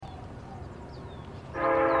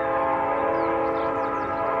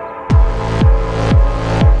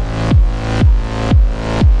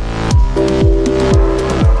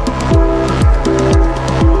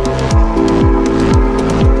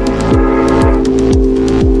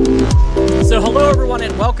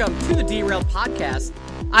welcome to the Derailed Podcast.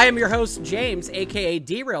 I am your host, James, aka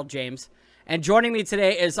Derailed James, and joining me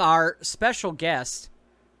today is our special guest,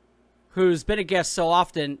 who's been a guest so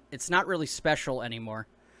often, it's not really special anymore.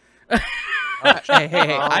 Hey,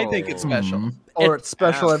 I think it's special. Or it's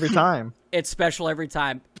special every time. It's special every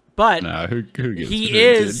time, but who gets he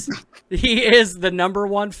hurt, is the number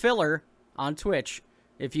one filler on Twitch.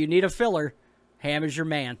 If you need a filler, Ham is your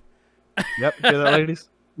man. Yep, hear that, ladies?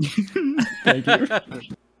 Thank you.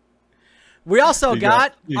 We also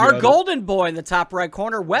got our got it. golden boy in the top right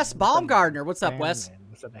corner, Wes Baumgardner. What's up, Wes?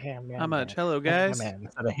 How much? Hello, guys.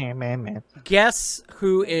 Man. Guess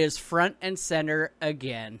who is front and center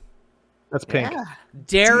again? That's pink.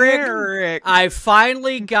 Derek. I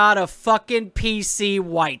finally got a fucking PC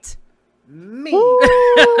white. Me.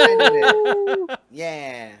 I did it.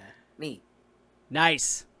 Yeah, me.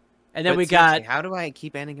 Nice. And then But we seriously, got How do I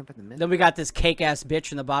keep ending up in the middle? then we got this cake ass bitch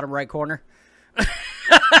in the bottom right corner.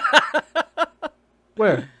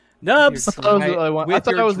 Where? Nubs. I thought that was the only one. I With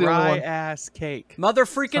thought that your was the only dry one. ass cake. Mother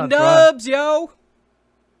freaking It's not dry. Nubs, yo.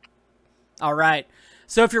 All right.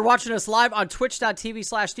 So if you're watching us live on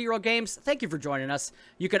twitch.tv/derailed games, thank you for joining us.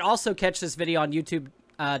 You can also catch this video on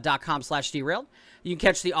youtube.com/derailed. You can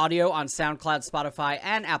catch the audio on SoundCloud, Spotify,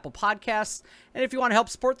 and Apple Podcasts. And if you want to help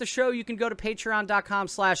support the show, you can go to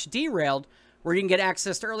patreon.com/derailed, where you can get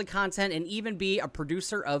access to early content and even be a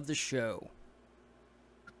producer of the show.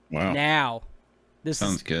 Wow. Now, this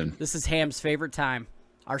Sounds good. This is Ham's favorite time.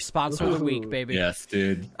 Our sponsor of the week, baby. Yes,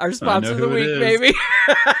 dude. Our sponsor of the who week, it is. baby.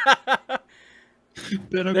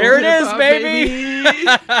 Pinnacle There it is, Hip-Hop, baby.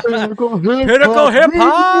 Pinnacle Pinnacle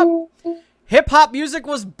hip-hop. Hip-hop music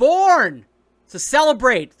was born to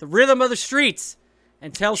celebrate the rhythm of the streets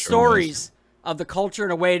and tell Sure stories of the culture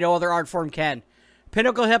in a way no other art form can.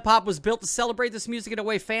 Pinnacle Hip-Hop was built to celebrate this music in a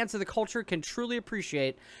way fans of the culture can truly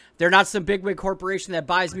appreciate. They're not some bigwig corporation that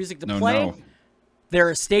buys music to play. No. They're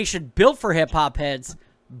a station built for hip-hop heads,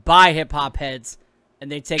 by hip-hop heads, and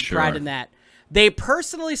they take pride Sure. in that. They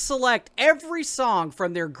personally select every song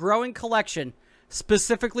from their growing collection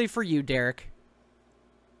specifically for you, Derek.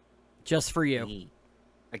 Just for you. Me.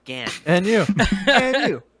 Again. And you. And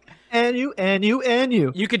you. And you. And you. And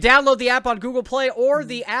you. You can download the app on Google Play or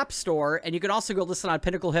the App Store, and you can also go listen on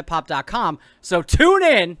pinnaclehiphop.com. So tune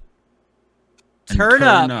in, And turn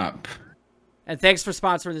up, up. and thanks for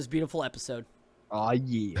sponsoring this beautiful episode. Oh,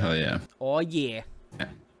 yeah. Hell yeah. Oh, yeah.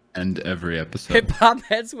 And every episode. Hip-hop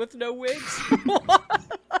heads with no wigs.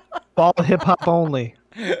 Ball hip-hop only.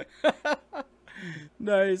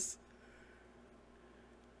 Nice.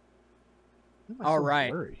 Why am I All so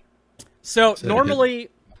right. blurry? So So normally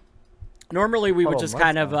we would Oh, just my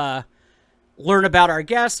kind of learn about our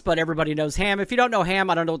guests, but everybody knows Ham. If you don't know Ham,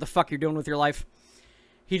 I don't know what the fuck you're doing with your life.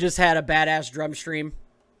 He just had a badass drum stream,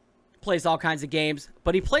 plays all kinds of games,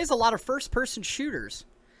 but he plays a lot of first-person shooters.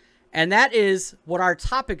 And that is what our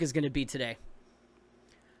topic is going to be today.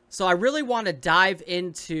 So I really want to dive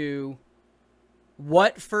into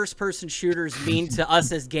what first-person shooters mean to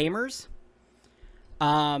us as gamers,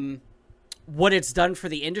 what it's done for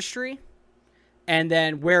the industry, and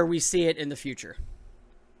then where we see it in the future.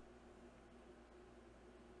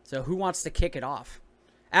 So who wants to kick it off?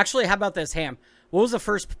 Actually, how about this, Ham? What was the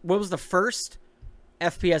first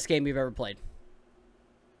FPS game you've ever played?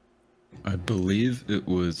 I believe it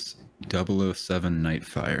was 007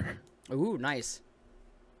 Nightfire. Ooh, nice.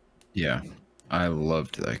 Yeah. I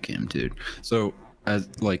loved that game, dude. So, as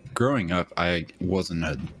growing up, I wasn't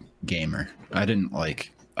a gamer. I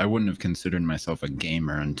wouldn't have considered myself a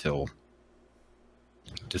gamer until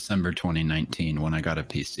December 2019 when I got a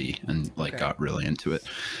PC and got really into it.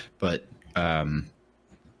 But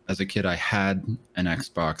as a kid, I had an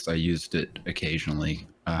Xbox. I used it occasionally,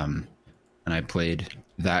 and I played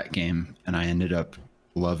that game. And I ended up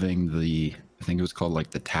loving I think it was called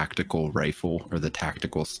the tactical rifle or the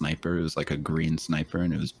tactical sniper. It was like a green sniper,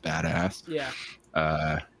 and it was badass. Yeah.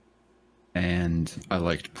 And I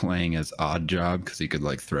liked playing as Odd Job because he could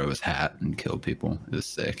throw his hat and kill people. It was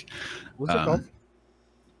sick. What's it called?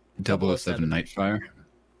 007 Nightfire.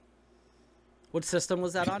 What system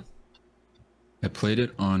was that on? I played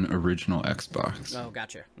it on original Xbox. Oh,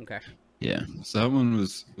 gotcha. Okay. Yeah, so that one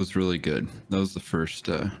was really good. That was the first.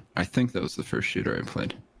 I think that was the first shooter I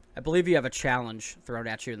played. I believe you have a challenge thrown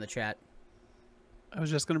at you in the chat. I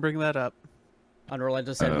was just going to bring that up.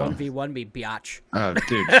 Orlando said Oh. 1v1 me, biatch. Oh,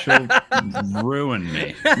 dude, she'll ruin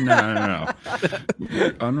me. No.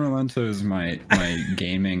 Unrelented is my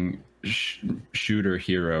gaming shooter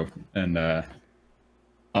hero, and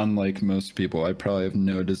unlike most people, I probably have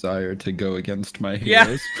no desire to go against my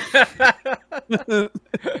Yeah. heroes.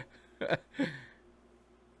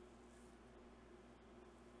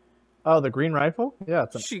 Oh, the green rifle? Yeah,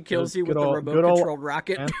 it's She kills you with good the old- remote good old- controlled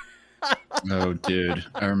rocket. man. Oh, dude,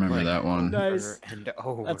 I remember that one. Nice. And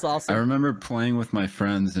oh, That's I awesome. remember playing with my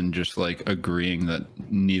friends and just like agreeing that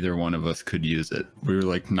neither one of us could use it. We were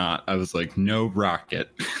like, not. I was like, no rocket.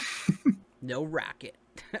 No rocket.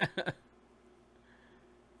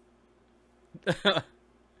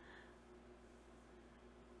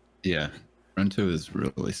 Yeah, Rento is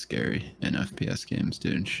really scary in FPS games,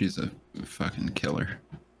 dude. She's a fucking killer.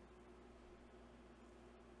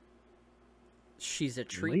 She's a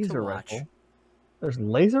treat Laser to watch. rifle. There's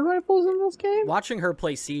laser rifles in this game? Watching her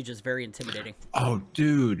play Siege is very intimidating. Oh,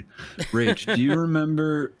 dude, Rach, do you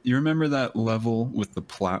remember? You remember that level with the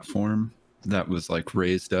platform that was like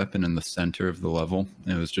raised up and in the center of the level?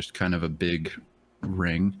 It was just kind of a big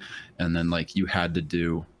ring, and then like you had to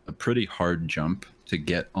do a pretty hard jump to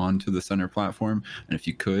get onto the center platform, and if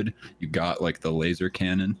you could, you got like the laser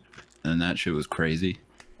cannon, and that shit was crazy.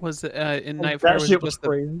 Was it in Nightfire? That Was shit it was just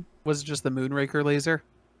crazy. was it just the Moonraker laser?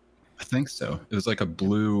 I think so. It was like a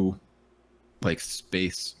blue, like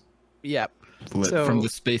space Yep. lit So- from the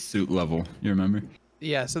spacesuit level. You remember?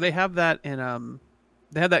 Yeah. So they have that in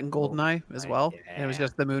they had that in GoldenEye as well. And it was Yeah.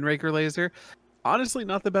 just the Moonraker laser. Honestly,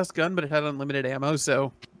 not the best gun, but it had unlimited ammo,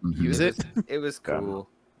 so Mhm. use it. It was cool.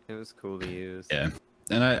 It was cool to use. Yeah.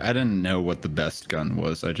 And I didn't know what the best gun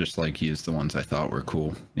was. I just like used the ones I thought were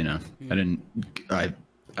cool. You know, I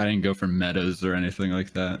didn't go for metas or anything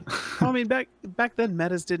like that. Well, I mean, back then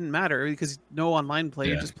metas didn't matter because no online play.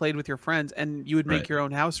 You Yeah. just played with your friends, and you would make Right. your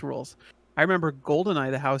own house rules. I remember GoldenEye.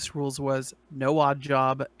 The house rules was no Odd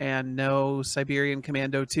Job and no Siberian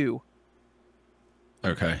Commando 2,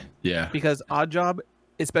 Okay. Yeah. because Odd Job,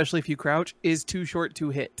 especially if you crouch, is too short to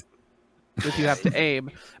hit if you have to aim.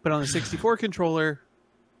 But on the 64 controller,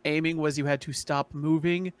 aiming was you had to stop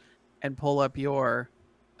moving and pull up your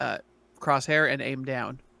crosshair and aim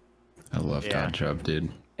down. I love Yeah. Odd Job,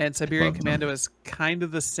 dude. And Siberian Love them. Commando is kind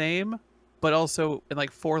of the same, but also in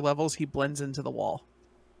like 4 levels he blends into the wall.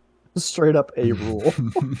 Straight up a rule.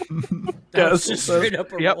 That was Yes, just that's- straight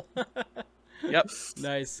up a Yep. roll. Yep.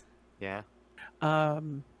 Nice. Yeah.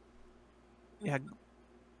 Yeah.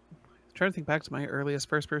 Trying to think back to my earliest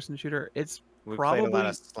first-person shooter. It's We played a lot Probably-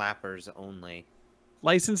 of slappers only.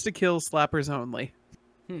 License to Kill, slappers only.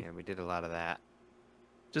 Yeah, we did a lot of that.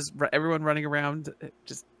 Just everyone running around,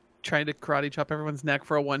 just trying to karate chop everyone's neck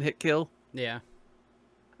for a one-hit kill. Yeah.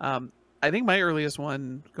 I think my earliest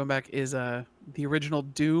one going back is the original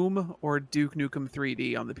Doom or Duke Nukem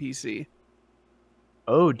 3D on the PC.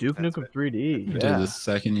 Oh, Duke That's Nukem it. 3D. Dude, Yeah. the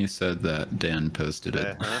second you said that, Dan posted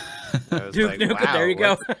it. I was Duke like, Nukem, wow, there you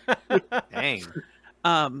go. Dang.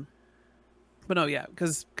 But no, yeah,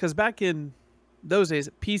 because back in those days,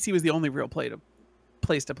 PC was the only real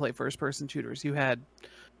place to play first-person shooters. You had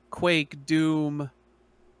Quake, Doom,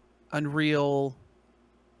 Unreal,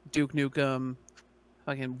 Duke Nukem,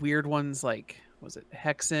 fucking weird ones like, was it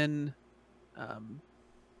Hexen?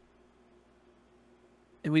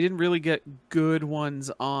 And we didn't really get good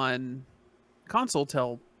ones on console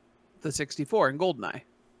till the 64 and GoldenEye.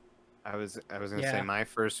 I was gonna Yeah. say my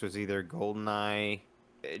first was either GoldenEye,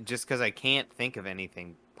 just because I can't think of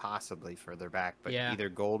anything possibly further back, but Yeah. either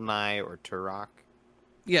GoldenEye or Turok.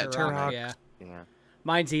 Yeah, Turok, Turok. Yeah. Yeah.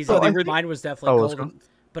 Mine's easy. So I think- Mine was definitely Oh, it's golden.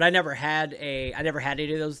 But I never had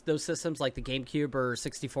any of those systems like the GameCube or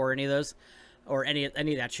 64, any of those, or any of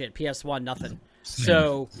that shit. PS1, nothing.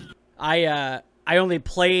 So I only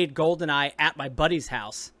played GoldenEye at my buddy's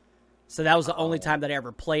house. So that was the only time that I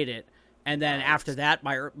ever played it. And then after that,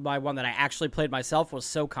 my one that I actually played myself was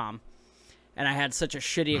SOCOM. And I had such a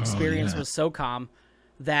shitty experience yeah. with SOCOM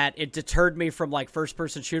that it deterred me from like first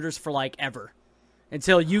person shooters for like ever.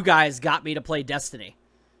 Until you guys got me to play Destiny.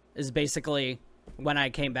 Is basically when I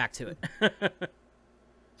came back to it.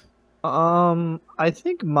 I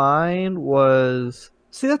think mine was.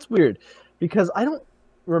 See, that's weird because I don't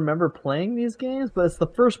remember playing these games, but it's the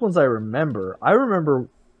first ones I remember. I remember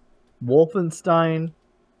Wolfenstein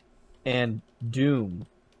and Doom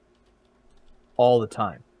all the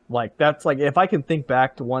time. Like that's like if I can think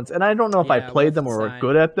back to once, and I don't know if I Yeah, played them or were Wolfenstein.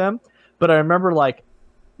 good at them, but I remember like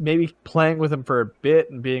maybe playing with them for a bit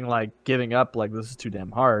and being like giving up, like this is too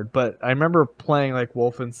damn hard. But I remember playing like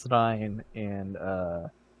Wolfenstein and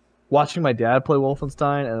watching my dad play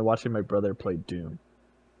Wolfenstein and watching my brother play Doom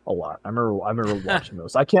a lot. I remember watching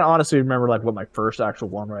those. I can't honestly remember like what my first actual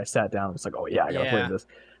one where I sat down and was like, oh yeah, I gotta Yeah. play this.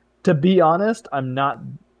 To be honest, I'm not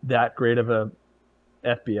that great of a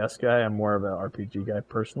FPS guy. I'm more of an RPG guy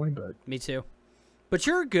personally, but Me too. But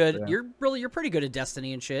you're good. Yeah. You're pretty good at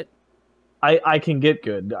Destiny and shit. I can get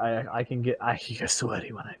good. I can get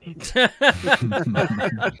sweaty when I need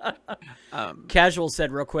to. Casual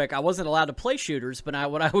said real quick, I wasn't allowed to play shooters, but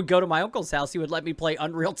when I would go to my uncle's house, he would let me play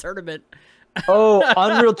Unreal Tournament. Oh,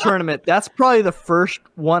 Unreal Tournament. That's probably the first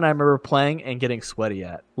one I remember playing and getting sweaty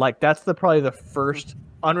at. Like that's probably the first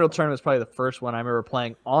Unreal Tournament is probably the first one I remember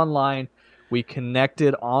playing online. We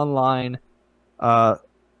connected online, and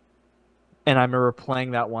I remember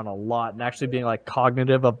playing that one a lot and actually being like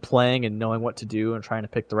cognitive of playing and knowing what to do and trying to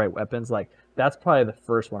pick the right weapons. Like that's probably the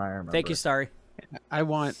first one I remember. Thank you, Starry. I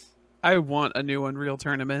want a new Unreal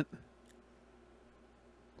Tournament.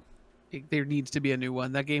 There needs to be a new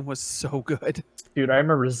one. That game was so good. Dude, I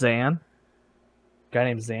remember Zan. Guy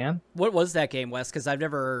named Zan. What was that game, Wes? Because I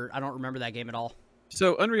don't remember that game at all.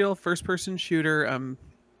 So Unreal first-person shooter.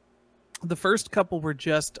 The first couple were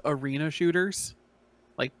just arena shooters,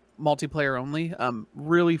 like multiplayer only.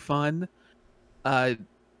 Really fun. I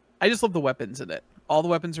just love the weapons in it. All the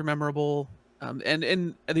weapons are memorable. And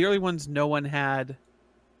in the early ones, no one had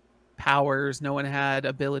powers, no one had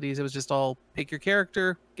abilities. It was just all pick your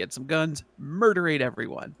character, get some guns, murderate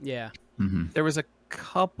everyone. Yeah. Mm-hmm. There was a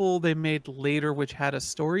couple they made later which had a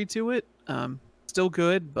story to it. Still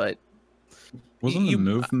good, but Wasn't the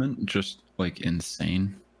movement just like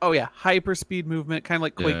insane? oh yeah, hyper speed movement, kind of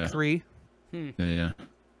like Quake 3. Yeah.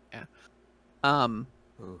 Ooh.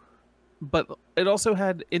 But it also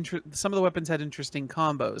had some of the weapons had interesting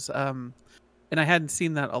combos. And I hadn't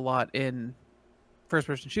seen that a lot in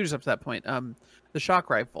first-person shooters up to that point. The shock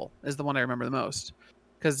rifle is the one I remember the most,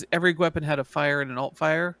 because every weapon had a fire and an alt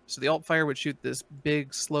fire. So the alt fire would shoot this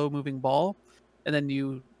big, slow-moving ball, and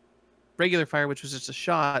then regular fire, which was just a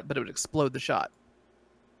shot, but it would explode the shot.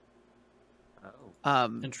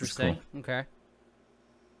 Oh. Interesting. Okay.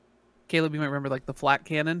 Caleb, you might remember like the flat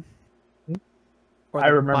cannon, or I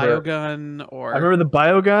the remember biogun, or I remember the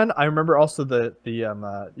biogun. I remember also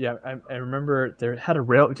I remember they had a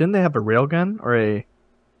rail. Didn't they have a railgun or a?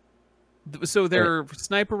 So their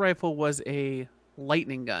sniper rifle was a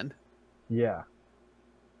lightning gun. Yeah.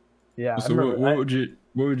 Yeah. So what would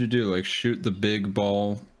you do? Like shoot the big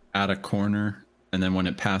ball at a corner, and then when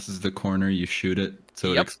it passes the corner, you shoot it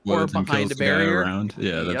so it Yep, explodes or and behind kills a the guy barrier. around.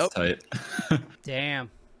 Yeah, that's tight.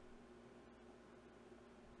 Damn.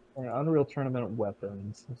 Unreal Tournament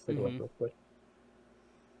weapons. Let's take a look real quick.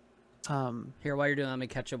 Here, while you're doing that, let me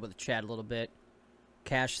catch up with the chat a little bit.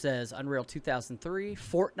 Cash says Unreal 2003,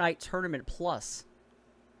 Fortnite Tournament Plus.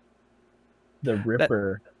 The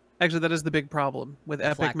Ripper. Actually, that is the big problem with The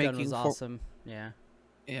Epic flak gun making was awesome. Yeah.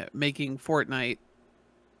 making Fortnite.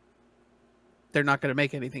 They're not going to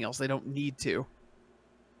make anything else. They don't need to.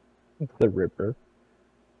 The Ripper.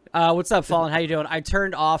 What's up, Fallen? How you doing? I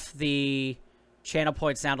turned off the channel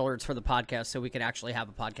point sound alerts for the podcast so we can actually have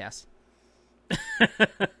a podcast.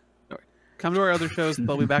 Come to our other shows.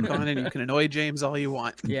 They'll be back on, and you can annoy James all you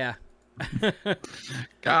want. Yeah.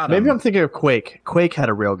 Got Maybe him. I'm thinking of Quake. Quake had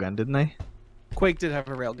a railgun, didn't they? Quake did have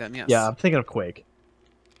a railgun, yes. Yeah, I'm thinking of Quake.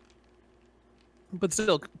 But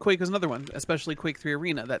still, Quake was another one, especially Quake 3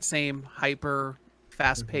 Arena. That same hyper,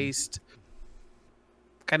 fast-paced,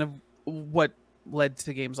 kind of what led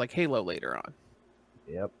to games like Halo later on.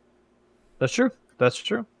 Yep. That's true. That's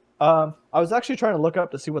true. I was actually trying to look up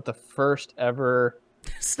to see what the first ever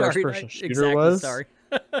Sorry, first-person shooter exactly, was. Sorry.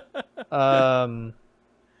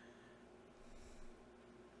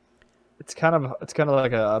 It's kind of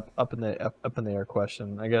like a up in the air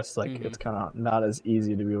question. I guess like it's kind of not as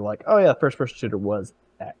easy to be like, oh yeah, first person shooter was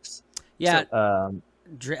X. Yeah.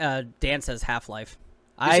 So, Dan says Half-Life.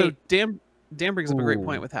 So Dan brings up a great Ooh.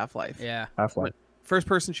 point with Half-Life. Yeah. Half-Life.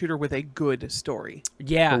 First-person shooter with a good story.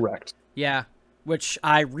 Yeah. Correct. Yeah. Which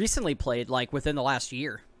I recently played like within the last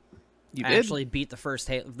year. You I did? actually beat the first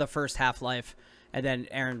Half-Life, and then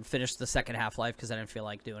Aaron finished the second Half-Life because I didn't feel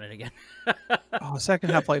like doing it again. Oh, second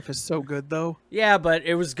Half-Life is so good, though. Yeah, but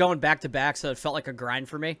it was going back to back, so it felt like a grind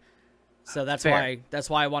for me. So that's Fair.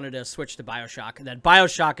 why I wanted to switch to BioShock. And then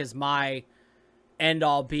BioShock is my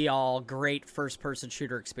end-all, be-all, great first-person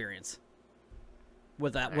shooter experience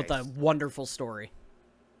with a wonderful story.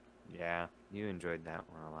 Yeah, you enjoyed that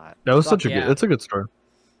one a lot. That was Fuck such a yeah. good. It's a good story.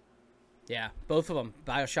 Yeah, both of them,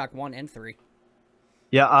 BioShock 1 and 3.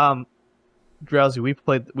 Yeah. Drowsy,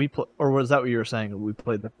 or was that what you were saying? We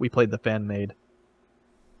played the fan made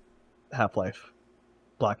Half-Life,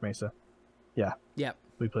 Black Mesa. Yeah. Yep.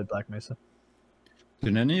 We played Black Mesa.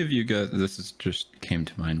 Did any of you guys? Just came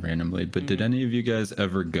to mind randomly, but did any of you guys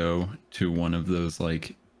ever go to one of those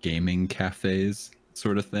like gaming cafes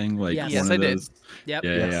sort of thing? Like Yes. one Yes, of I did. those. Yep.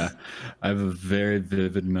 Yeah. I have a very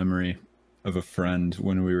vivid memory of a friend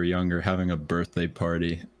when we were younger having a birthday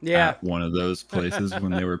party Yeah. at one of those places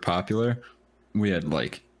when they were popular. We had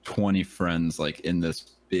like 20 friends like in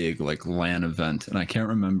this big like LAN event, and I can't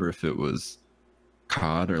remember if it was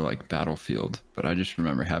COD or like Battlefield, but I just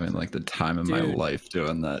remember having like the time of my Dude. life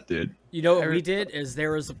doing that, dude. You know what we did is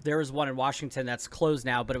there was one in Washington that's closed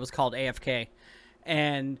now, but it was called AFK,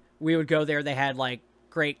 and we would go there. They had like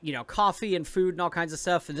great, coffee and food and all kinds of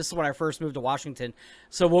stuff. And this is when I first moved to Washington.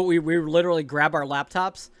 So what we would literally grab our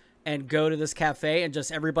laptops and go to this cafe and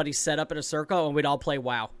just everybody set up in a circle and we'd all play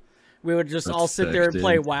WoW. We would just That's all sit sick, there and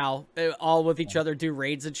play dude. WoW, all with each other, do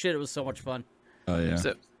raids and shit. It was so much fun. Oh yeah.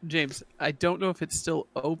 So, James, I don't know if it's still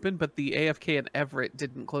open, but the AFK in Everett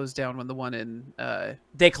didn't close down when the one in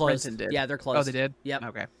They closed. Renton did. Yeah, they're closed. Oh, they did? Yep.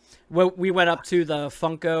 Okay. Well, we went up to the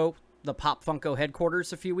Pop Funko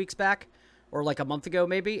headquarters a few weeks back, or like a month ago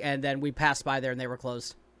maybe, and then we passed by there and they were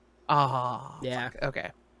closed. Ah. Yeah. fuck, Okay.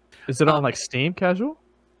 Is it on like Steam casual?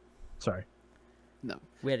 Sorry. No.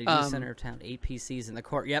 We had a new center of town, 8 PCs in the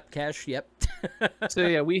court. Yep, cash. Yep. So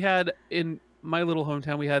yeah, we had in my little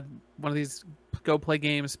hometown, we had one of these go play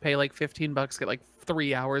games, pay like $15, get like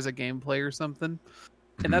 3 hours of gameplay or something.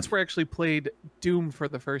 And that's where I actually played Doom for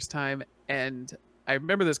the first time. And I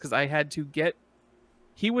remember this because I had to get.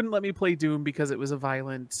 He wouldn't let me play Doom because it was a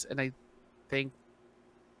violent, and I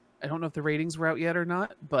don't know if the ratings were out yet or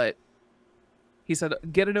not, but he said,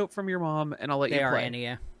 "Get a note from your mom, and I'll let They you are play." Annie,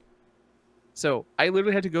 yeah. So I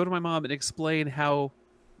literally had to go to my mom and explain how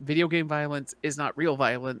video game violence is not real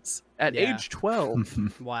violence at Yeah. age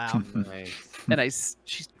 12. Wow. Nice. And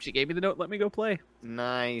she gave me the note, let me go play.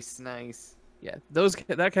 Nice. Yeah,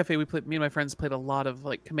 that cafe we played. Me and my friends played a lot of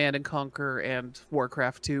like Command and Conquer and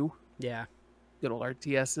Warcraft 2, Yeah. good old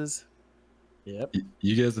RTSs. Yep.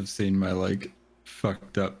 You guys have seen my like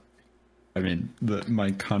fucked up,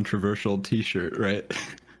 my controversial T-shirt, right?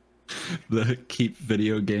 The keep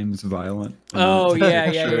video games violent. And Oh, it's a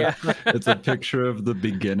yeah, picture- It's a picture of the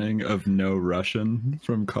beginning of No Russian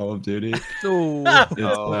from Call of Duty. Oh, It's,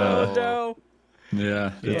 Oh, no.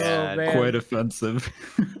 yeah, it's Yeah, man. quite offensive.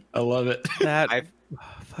 I love it. that. I've-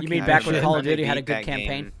 You mean I back when finally Call of Duty had a beat good that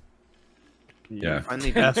campaign? game. Yeah.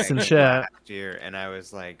 Finally beat Yes, that in game chat. last year, and I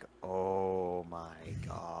was like, "Oh my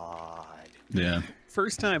god!" Yeah.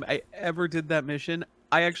 First time I ever did that mission,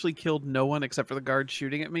 I actually killed no one except for the guard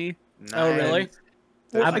shooting at me. Oh, really?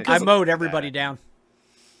 Well, I because- mowed everybody down.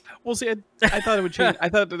 Well, see, I thought it would change. I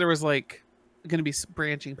thought that there was like going to be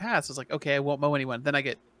branching paths. I was like, okay, I won't mow anyone. Then I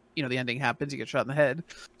get, the ending happens. You get shot in the head.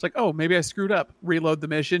 It's like, oh, maybe I screwed up. Reload the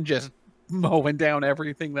mission, just mowing down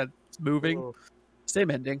everything that's moving.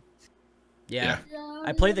 Same ending. Yeah.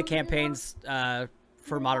 I played the campaigns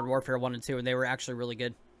for Modern Warfare 1 and 2, and they were actually really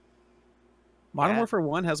good. Modern Yeah. Warfare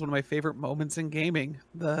 1 has one of my favorite moments in gaming,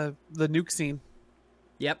 the nuke scene.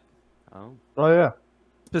 Yep. Oh, Oh yeah.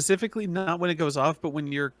 Specifically, not when it goes off, but when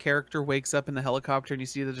your character wakes up in the helicopter and you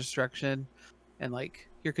see the destruction, and like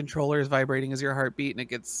your controller is vibrating as your heartbeat, and it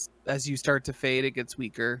gets, as you start to fade, it gets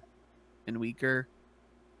weaker and weaker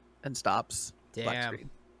and stops. Black Damn. screen.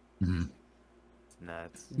 Mhm. it's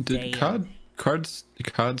nuts. Did Damn.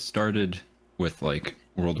 COD started with like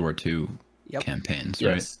World War II Yep. campaigns,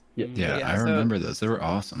 right? Yes. Yeah. Yeah, Yeah, I so- remember those. They were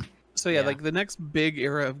awesome. So yeah, Yeah. like the next big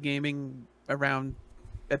era of gaming around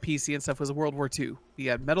a PC and stuff was World War II. You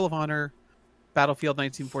had Medal of Honor, Battlefield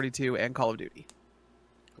 1942, and Call of Duty.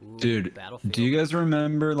 Ooh, Dude, Battlefield. do you guys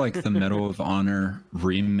remember like the Medal of Honor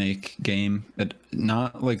remake game?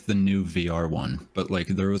 Not like the new VR one, but like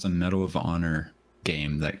there was a Medal of Honor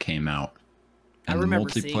game that came out. I And the remember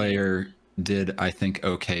seeing multiplayer did, I think,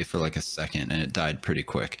 okay for like a second, and it died pretty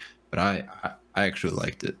quick. But I actually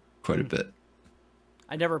liked it quite a bit.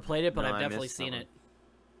 I never played it, but No, I've I definitely missed seen that it.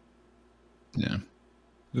 Yeah,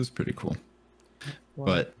 it was pretty cool.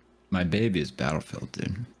 But my baby is Battlefield,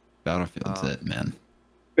 dude. Battlefield's Oh. it, man.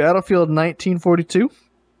 Battlefield 1942.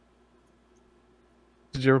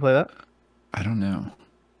 Did you ever play that? I don't know.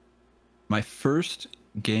 My first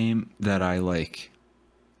game that I like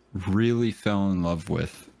really fell in love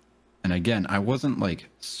with, and again, I wasn't like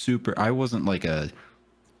a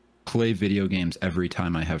play video games every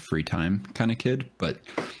time I have free time kind of kid, but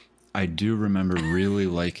I do remember really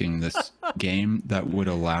liking this game that would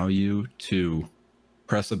allow you to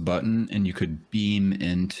press a button and you could beam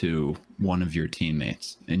into one of your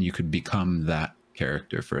teammates and you could become that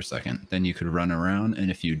character for a second. Then you could run around,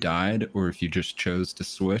 and if you died or if you just chose to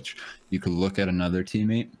switch, you could look at another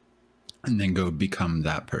teammate and then go become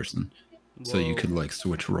that person. So you Whoa. could like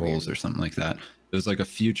switch roles or something like that. It was like a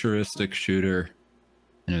futuristic shooter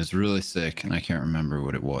and it was really sick, and I can't remember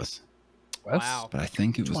what it was, Wes? Wow. but I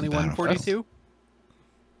think it was 2142.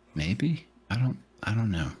 Maybe. I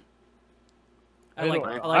don't know. I like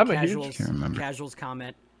I'm a huge- casuals. Can't remember. Casuals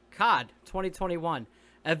comment. COD 2021,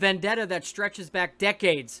 a vendetta that stretches back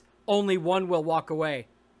decades. Only one will walk away.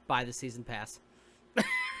 Buy the season pass.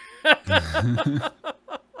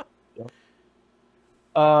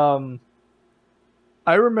 I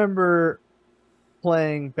remember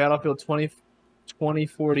playing Battlefield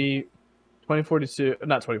 2042,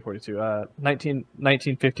 not 2042,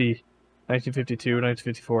 1950, 1952,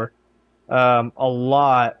 1954, a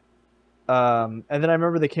lot. And then I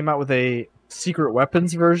remember they came out with a secret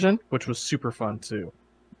weapons version, which was super fun too.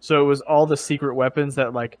 So it was all the secret weapons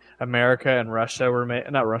that like America and Russia were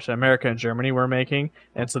not Russia, America and Germany were making,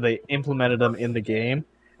 and so they implemented them in the game.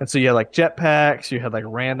 And so you had like jetpacks, you had like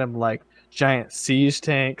random like giant siege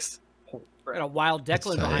tanks. Got a wild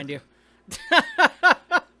Declan behind you.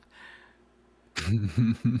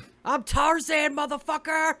 I'm Tarzan,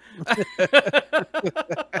 motherfucker.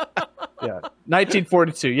 Yeah,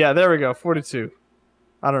 1942. Yeah, there we go, 42.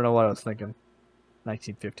 I don't know what I was thinking.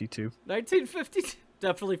 1952. 1950.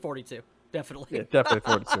 Definitely 42. Definitely. Yeah, definitely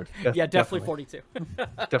 42. Yeah, definitely 42.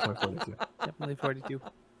 Definitely 42. Definitely 42.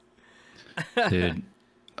 Dude,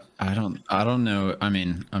 I don't know. I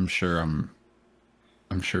mean, I'm sure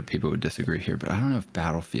people would disagree here, but I don't know if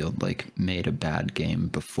Battlefield like made a bad game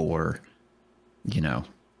before,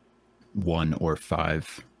 1 or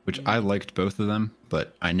 5, which I liked both of them,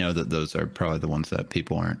 but I know that those are probably the ones that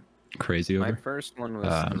people aren't crazy over. My first one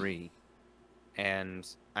was 3, and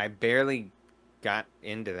I barely got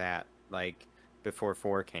into that like before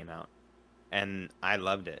 4 came out, and I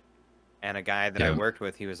loved it. And a guy that I Yeah. worked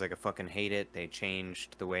with, he was like, I fucking hate it. They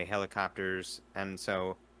changed the way helicopters, and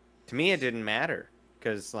so to me it didn't matter,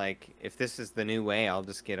 because like if this is the new way, I'll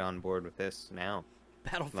just get on board with this now.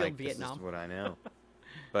 Battlefield Like Vietnam. this is what I know.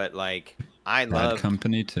 But like I Bad love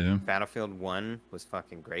Company too. Battlefield 1 was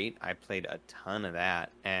fucking great. I played a ton of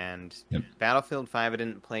that. And Yep. Battlefield 5 I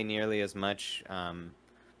didn't play nearly as much.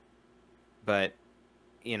 But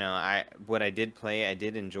what I did play, I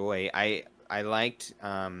did enjoy. I liked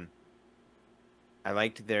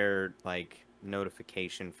their like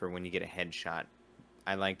notification for when you get a headshot.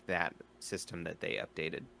 I liked that system that they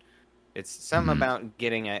updated. It's something about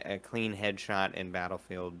getting a clean headshot in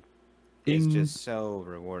Battlefield. It's just so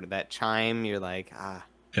rewarding. That chime, you're like,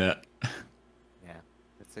 Yeah. yeah,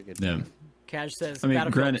 it's a good Yeah. thing. Cash says I mean,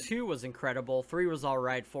 Battlefield granted- 2 was incredible. 3 was all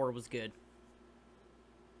right. 4 was good.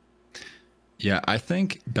 Yeah, I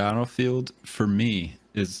think Battlefield for me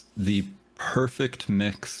is the perfect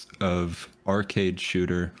mix of arcade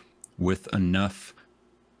shooter with enough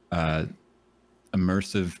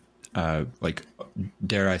immersive, like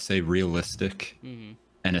dare I say, realistic,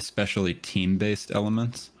 and especially team-based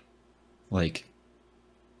elements. Like,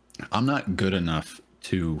 I'm not good enough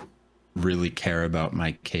to really care about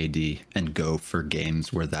my KD and go for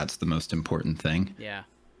games where that's the most important thing. Yeah.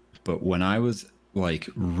 But when I was like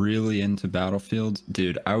really into Battlefield,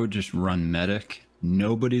 dude, I would just run medic.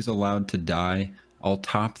 Nobody's allowed to die. I'll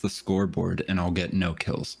top the scoreboard and I'll get no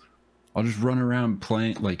kills. I'll just run around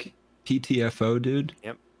playing like PTFO, dude.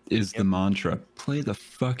 Yep. Is the mantra. Play the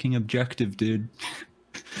fucking objective, dude.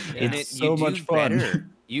 And It's you so do much fun. better.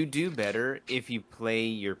 You do better if you play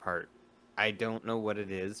your part. I don't know what it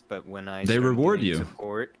is, but when I They started reward doing you.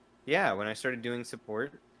 support, when I started doing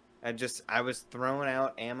support, I was throwing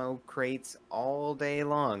out ammo crates all day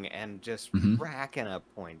long and just racking up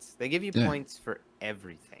points. They give you Yeah. points for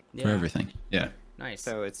everything, Yeah. For everything. Yeah. Nice.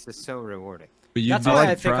 so it's just so rewarding. But you'd That's be why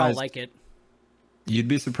I think I'll surprised- like it. You'd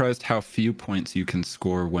be surprised how few points you can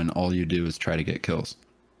score when all you do is try to get kills.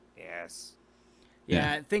 Yes.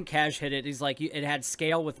 Yeah, Yeah. I think Cash hit it. He's like, it had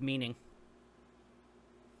scale with meaning.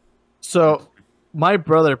 So, my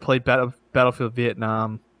brother played Battlefield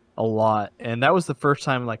Vietnam a lot, and that was the first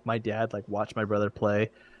time like my dad like watched my brother play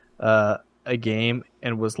a game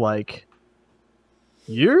and was like,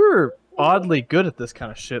 "You're oddly good at this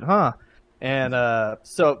kind of shit, huh?" And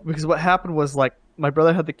so because what happened was like my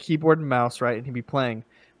brother had the keyboard and mouse, right, and he'd be playing,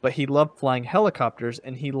 but he loved flying helicopters,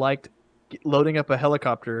 and he liked loading up a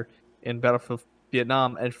helicopter in Battlefield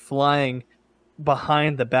Vietnam and flying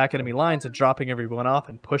behind the back enemy lines and dropping everyone off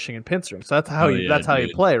and pushing and pincering. So that's how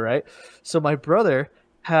you play, right? So my brother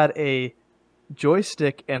had a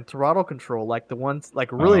joystick and throttle control, like the ones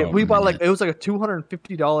like really we bought like it was like a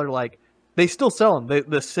 $250 like they still sell them.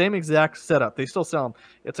 The same exact setup. They still sell them.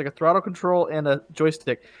 It's like a throttle control and a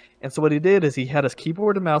joystick. And so what he did is he had his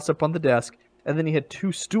keyboard and mouse up on the desk, and then he had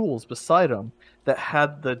 2 stools beside him that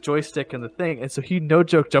had the joystick and the thing. And so he'd no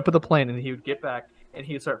joke jump in the plane and he would get back and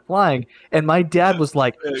he would start flying. And my dad was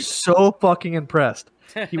like so fucking impressed.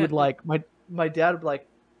 He would like my dad would be like,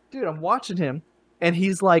 dude, I'm watching him, and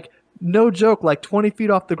he's like no joke, like 20 feet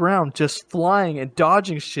off the ground, just flying and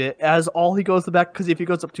dodging shit as all he goes to the back. Because if he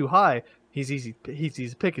goes up too high, he's easy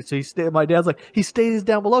to pick it. So my dad's like, he stays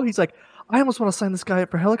down below. He's like, I almost want to sign this guy up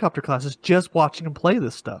for helicopter classes just watching him play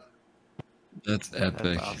this stuff. That's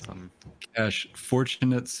epic. That's awesome. Cash,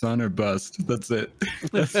 Fortunate Son or Bust. That's it.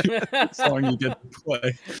 That's the song you get to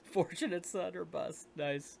play. Fortunate Son or Bust.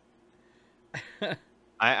 Nice.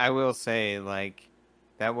 I will say, like,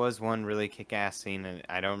 that was one really kick-ass scene, and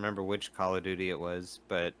I don't remember which Call of Duty it was,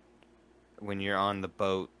 but when you're on the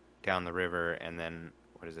boat down the river, and then,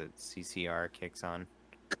 what is it, CCR kicks on,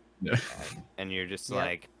 Yeah. and you're just Yep.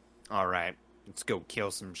 like, all right, let's go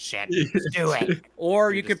kill some shit. Let's do it.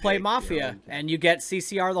 Or You you could just play take, Mafia, and you get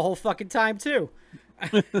CCR the whole fucking time, too.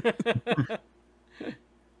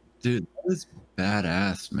 Dude, that was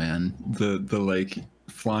badass, man. The like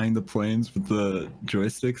flying the planes with the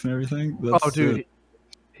joysticks and everything. That's Oh, dude,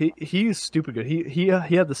 he's stupid good. He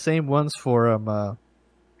had the same ones for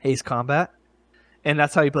Ace Combat, and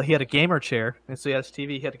that's how he played. He had a gamer chair, and so he had his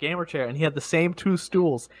TV. He had a gamer chair, and he had the same two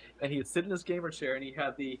stools, and he'd sit in his gamer chair, and he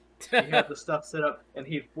had the stuff set up, and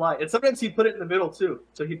he'd fly. And sometimes he'd put it in the middle too,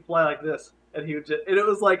 so he'd fly like this, and he would just. And it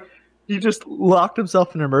was like he just locked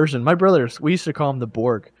himself in immersion. My brothers, we used to call him the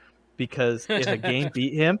Borg. Because if a game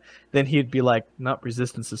beat him, then he'd be like, "No,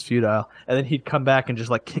 resistance is futile," and then he'd come back and just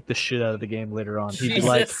like kick the shit out of the game later on. He'd be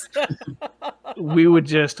like, Jesus. we would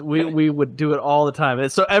do it all the time.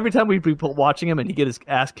 And so every time we'd be watching him and he'd get his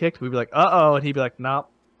ass kicked, we'd be like, "Uh-oh," and he'd be like, "Nope."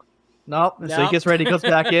 And so he Nope. gets ready, he goes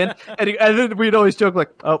back in, and then we'd always joke like,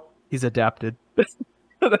 "Oh, he's adapted."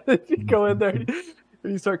 And then he'd go in there and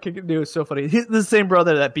he'd start kicking. Dude, it was so funny. He's the same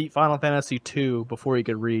brother that beat Final Fantasy II before he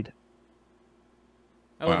could read.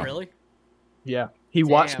 Oh, Wow. really? Yeah, he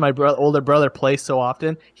watched Damn. my older brother play so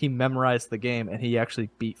often, he memorized the game, and he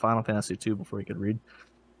actually beat Final Fantasy II before he could read.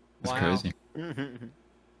 That's Wow. crazy.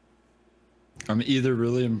 I'm either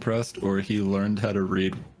really impressed or he learned how to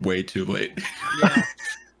read way too late. Yeah.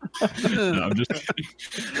 No, I'm just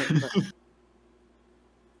kidding.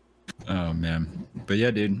 Oh man. But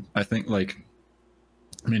yeah, dude, I think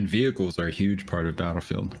vehicles are a huge part of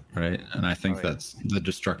Battlefield, right? And I think Oh, yeah. that's the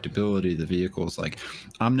destructibility of the vehicles. Like,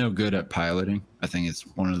 I'm no good at piloting. I think it's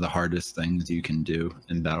one of the hardest things you can do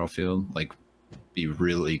in Battlefield, like be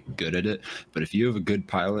really good at it. But if you have a good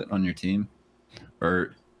pilot on your team,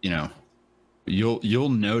 or, you'll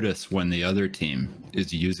notice when the other team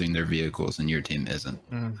is using their vehicles and your team isn't.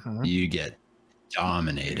 You get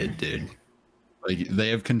dominated, dude. Like, they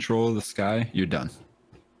have control of the sky, you're done.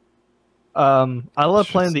 I love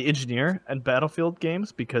It's playing just- the Engineer and Battlefield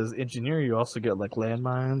games because Engineer you also get like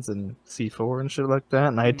landmines and C4 and shit like that,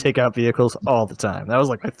 and I'd take out vehicles all the time. That was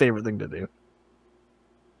like my favorite thing to do.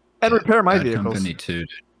 And repair my Bad vehicles. Company 2, dude.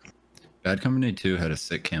 Bad Company 2 had a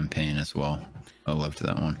sick campaign as well. I loved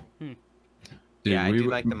that one. Hmm. Dude, yeah, I we do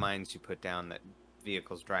were- like the mines you put down that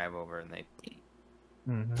vehicles drive over and they.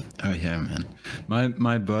 Mhm. Oh yeah, man.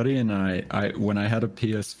 My buddy and I when I had a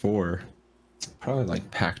PS4, probably like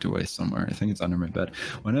packed away somewhere. I think it's under my bed.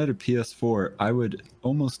 When I had a PS4, I would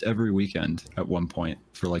almost every weekend at one point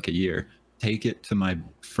for like a year take it to my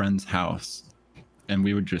friend's house, and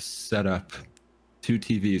we would just set up 2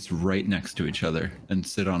 TVs right next to each other and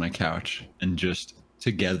sit on a couch and just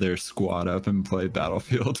together squat up and play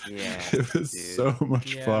Battlefield. Yeah, It was dude. so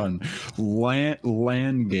much Yeah. fun.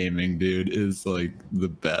 LAN gaming, dude, is like the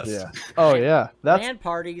best. Yeah. Oh yeah. That's LAN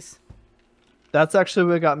parties. that's actually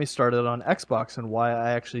what got me started on Xbox and why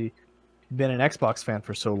I actually been an Xbox fan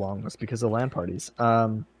for so long was because of LAN parties.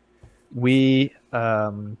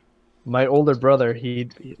 My oldest brother, he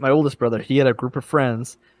had a group of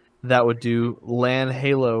friends that would do LAN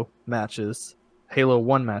Halo matches, Halo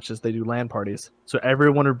 1 matches. They do LAN parties. So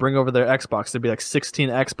everyone would bring over their Xbox. There'd be like 16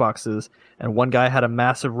 Xboxes, and one guy had a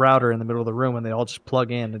massive router in the middle of the room, and they all just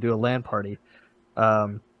plug in to do a LAN party.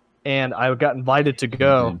 And I got invited to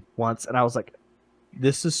go once, and I was like,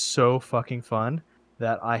 this is so fucking fun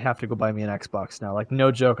that I have to go buy me an Xbox now. Like,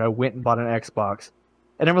 no joke, I went and bought an Xbox.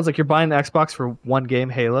 And everyone's like, you're buying an Xbox for one game,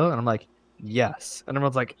 Halo? And I'm like, yes. And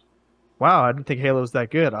everyone's like, wow, I didn't think Halo was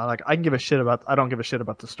that good. I'm like, I don't give a shit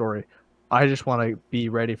about the story. I just want to be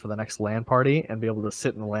ready for the next LAN party and be able to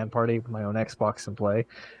sit in the LAN party with my own Xbox and play.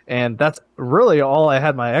 And that's really all I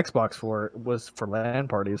had my Xbox for, was for LAN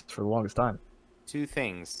parties for the longest time. 2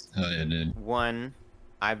 things. Hell yeah, dude. One,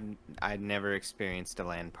 I'd never experienced a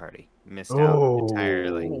LAN party. Missed out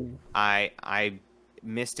entirely. I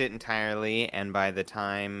missed it entirely, and by the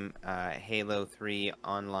time Halo 3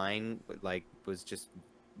 online was just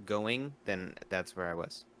going, then that's where I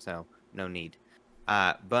was. So no need.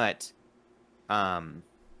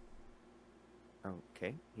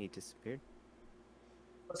 Okay, he disappeared.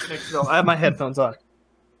 No, I have my headphones on.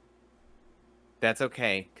 That's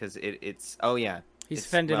okay, because it's. Oh yeah, He's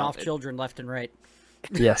it's- fending well, off children left and right.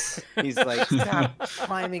 Yes. He's like, stop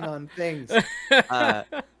climbing on things.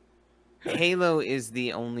 Halo is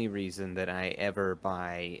the only reason that I ever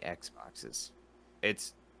buy Xboxes.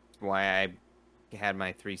 It's why I had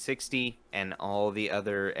my 360 and all the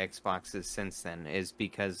other Xboxes since then, is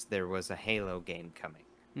because there was a Halo game coming.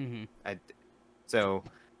 Mm-hmm. So,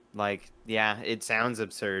 like, yeah, it sounds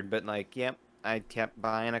absurd, but like, yep, I kept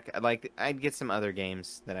buying. I'd get some other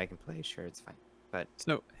games that I can play. Sure, it's fine. But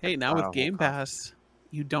So hey, now not a with whole Game console. Pass,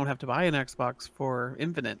 you don't have to buy an Xbox for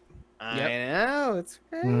Infinite. I Yep. know it's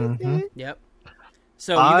crazy. Mhm. Yep.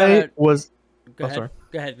 So you I gotta was go ahead. sorry.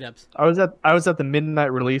 Go ahead, Dubs. I was at the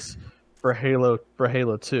midnight release for Halo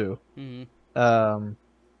 2. Mm-hmm.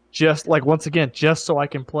 Just like once again, just so I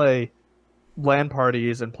can play LAN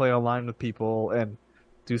parties and play online with people and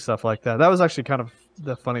do stuff like that. That was actually kind of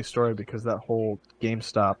the funny story because that whole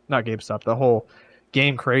the whole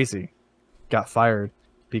Game Crazy got fired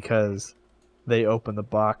because they opened the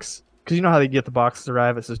box. Because you know how they get the boxes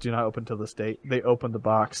arrive, it says do not open till this date. They opened the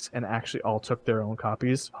box and actually all took their own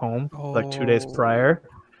copies home like 2 days Oh. prior.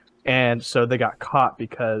 And so they got caught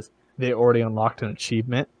because they already unlocked an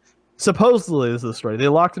achievement. Supposedly, this is the story. They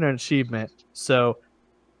locked in an achievement, so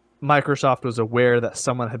Microsoft was aware that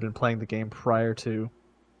someone had been playing the game prior to,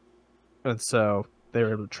 and so they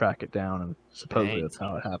were able to track it down, and supposedly Dang. that's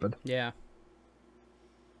how it happened. Yeah.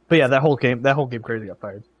 But yeah, that whole game crazy got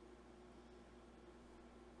fired.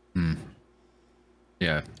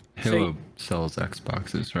 Yeah, So Halo sells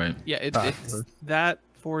Xboxes, right? Yeah, it's that,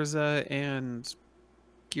 Forza, and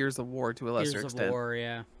Gears of War to a lesser Gears of extent. War,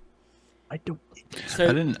 yeah. I don't. So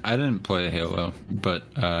I didn't play Halo, but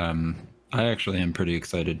I actually am pretty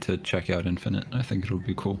excited to check out Infinite. I think it'll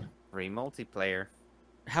be cool. Free multiplayer.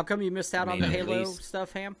 how come you missed out on the mean, at Halo least-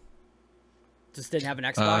 stuff, Ham? Just didn't have an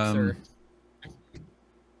Xbox, or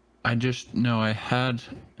I had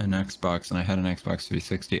an Xbox and I had an Xbox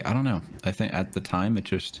 360. I don't know. I think at the time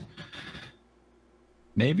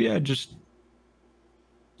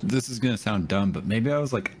this is gonna sound dumb, but maybe I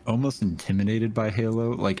was like almost intimidated by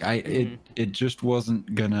Halo. Like it just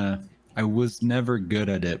wasn't gonna. I was never good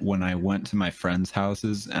at it when I went to my friends'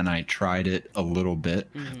 houses and I tried it a little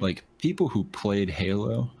bit. Mhm. Like people who played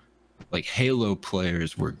Halo, like Halo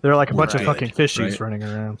players were. They're like a bunch of good, fucking fishies right? running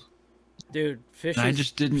around. dude, Fish And I is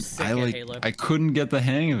just didn't. sick I at like. Halo. I couldn't get the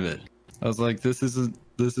hang of it. I was like, this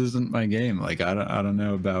isn't my game. Like I don't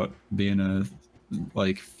know about being a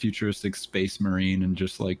like futuristic space marine and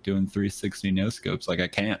just like doing 360 no scopes. Like I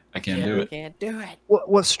can't do it. Can't do it.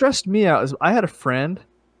 What stressed me out is I had a friend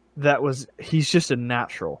he's just a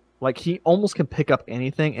natural. Like he almost can pick up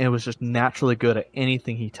anything and was just naturally good at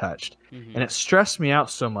anything he touched. Mhm. And it stressed me out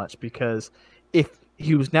so much because if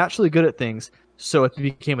he was naturally good at things, so if he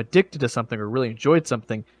became addicted to something or really enjoyed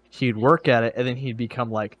something, he'd work at it and then he'd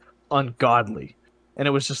become like ungodly. And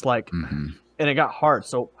it was just like, hmm and it got hard.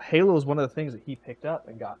 So Halo was one of the things that he picked up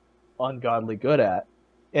and got ungodly good at.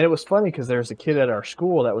 And it was funny because there was a kid at our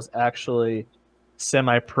school that was actually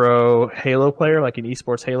semi-pro Halo player, like an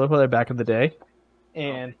esports Halo player back in the day.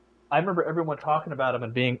 And I remember everyone talking about him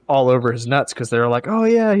and being all over his nuts because they were like, "Oh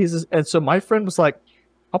yeah, And so my friend was like,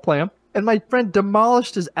 "I'll play him," and my friend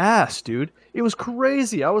demolished his ass, dude. It was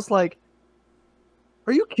crazy. I was like,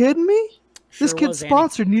 "Are you kidding me? This Sure kid's was, Andy.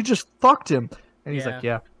 sponsored, and you just fucked him." And he's Yeah. like,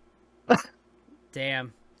 "Yeah."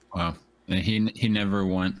 Damn. Wow. And he never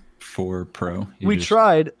went for pro. We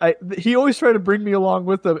tried. He always tried to bring me along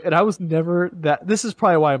with him, and I was never that. This is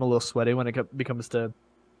probably why I'm a little sweaty when it becomes to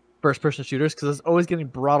first-person shooters, because I was always getting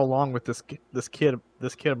brought along with this kid,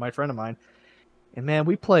 my friend of mine. And man,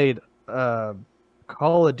 we played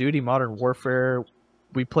Call of Duty Modern Warfare.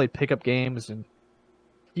 We played pickup games, and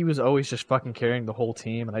he was always just fucking carrying the whole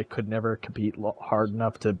team, and I could never compete hard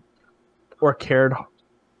enough cared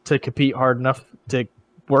to compete hard enough to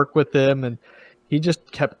work with him, and he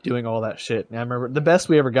just kept doing all that shit. And I remember the best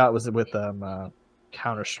we ever got was with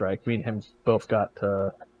Counter-Strike. Me and him both got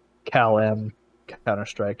Cal M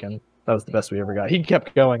Counter-Strike, and that was the best we ever got. He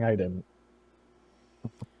kept going, I didn't.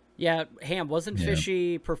 Yeah, Ham, wasn't Yeah.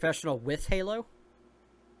 Fishy professional with Halo?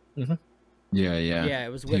 Yeah. Yeah,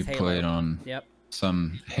 it was with he Halo. played on Yep.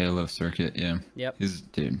 some Halo circuit. Yeah. Yep. He's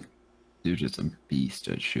dude just a beast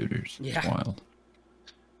at shooters. It's Yeah. wild.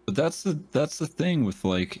 But that's the thing with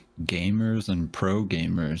like gamers and pro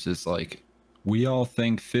gamers is like we all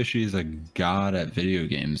think Fishy's a god at video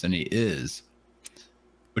games, and he is.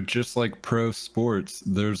 But just like pro sports,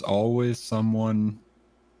 there's always someone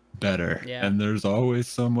better. Yeah. And there's always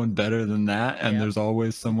someone better than that. And Yep. there's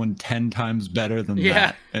always someone 10 times better than Yeah.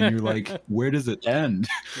 that. And you're like, where does it end?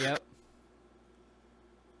 Yep.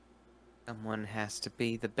 Someone has to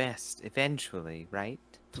be the best eventually, right?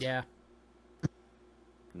 Yeah.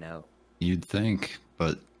 No. You'd think,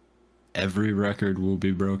 but every record will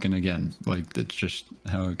be broken again. Like, that's just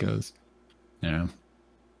how it goes. You know?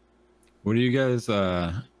 What are you guys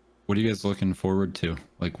looking forward to?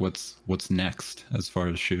 Like, what's next as far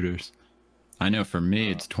as shooters? I know for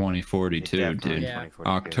me it's 2042, Definitely dude. Yeah. 2042.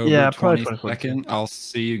 October Yeah, probably 22nd, I'll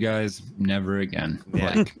see you guys never again.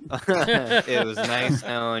 Yeah. Like, It was nice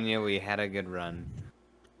knowing you. We had a good run.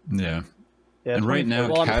 yeah. Yeah, And right now,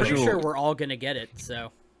 Well, I'm pretty casual. sure we're all gonna get it.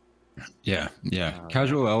 So Yeah. Oh,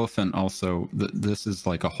 Casual Elephant also, this is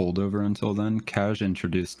like a holdover until then. Cash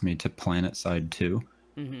introduced me to PlanetSide 2,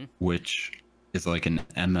 mhm. which is like an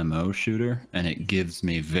MMO shooter, and it gives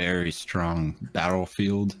me very strong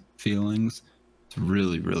Battlefield feelings. It's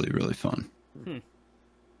really, really, really fun. How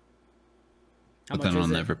But much then I'll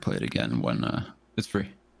is it? never play it again when it's free.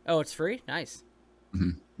 Oh, it's free. Nice.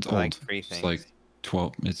 It's I old. like free It's things. like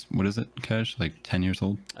 12. It's what is it, Cash? Like 10 years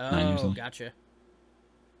old, 9 years Oh, old. gotcha.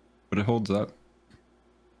 But it holds up.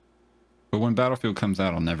 But when Battlefield comes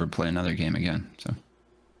out, I'll never play another game again. So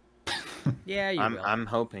Yeah, you will. I'm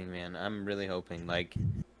hoping, man. I'm really hoping. Like,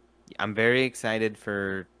 I'm very excited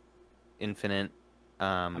for Infinite.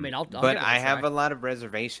 mean, I'll but give it a I have try. a lot of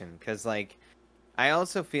reservation because, like, I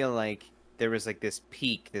also feel like there was like this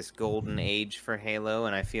peak, this golden age for Halo,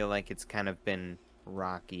 and I feel like it's kind of been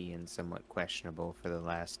rocky and somewhat questionable for the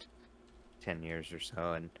last 10 years or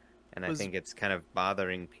so, and I Was- think it's kind of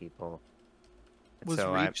bothering people. And Was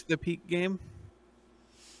so Reach the peak game?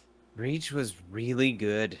 Reach was really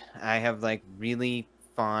good. I have like really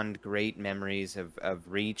fond, great memories of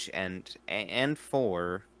Reach and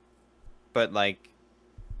 4, but like,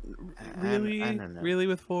 Really, I don't know. really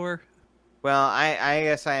with 4. Well, I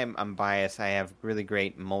guess I'm biased. I have really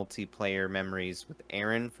great multiplayer memories with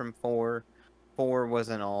Aaron from 4. 4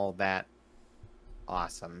 wasn't all that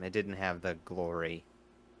awesome. It didn't have the glory,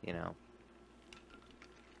 you know.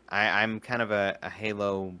 I'm kind of a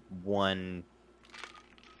Halo 1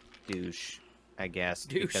 douche, I guess,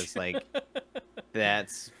 Douche. because like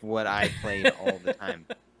that's what I played all the time.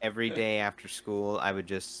 Every day after school, I would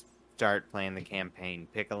just start playing the campaign,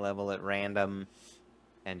 pick a level at random,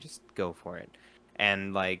 and just go for it.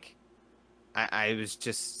 And like, I was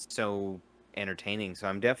just so entertaining. So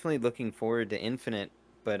I'm definitely looking forward to Infinite,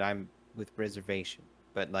 but I'm with reservation.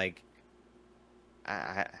 But like,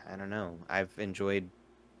 I don't know. I've enjoyed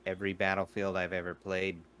every Battlefield I've ever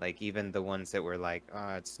played. Like even the ones that were like,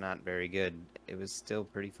 oh, it's not very good. It was still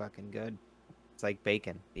pretty fucking good. It's like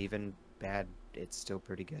bacon. Even bad, it's still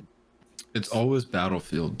pretty good. it's always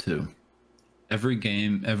Battlefield too. Every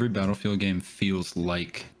Battlefield game feels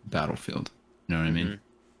like Battlefield. You know what I mean?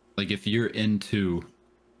 Like if you're into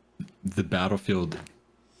the Battlefield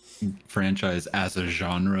franchise as a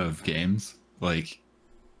genre of games, like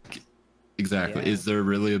exactly. Yeah. Is there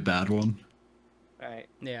really a bad one? Right.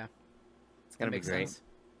 Yeah. It's gonna That be makes great. sense.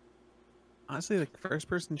 Honestly, the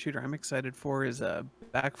first-person shooter I'm excited for is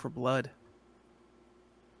Back for Blood.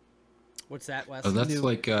 What's that, Wes? Oh, that's New.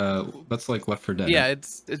 like Left 4 Dead. Yeah,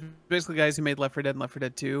 it's basically guys who made Left 4 Dead and Left 4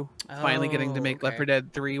 Dead 2 finally getting to Oh, make Left okay. 4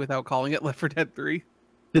 Dead 3 without calling it Left 4 Dead 3.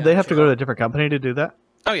 Did they have to Gotcha. go to a different company to do that?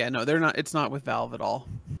 Oh yeah, no, they're not. It's not with Valve at all.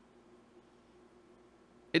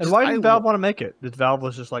 And why didn't Valve want to make it? Did Valve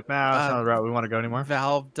was just like, nah, that's not the route we want to go anymore?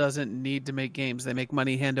 Valve doesn't need to make games. They make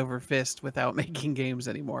money hand over fist without making games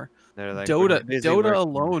anymore. They're like, we're Dota busy Dota working on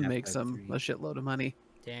alone Half-Life makes them 3. a shitload of money.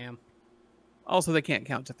 Damn. Also, they can't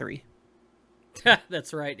count to 3.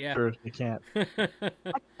 That's right. Yeah. Sure, you can't.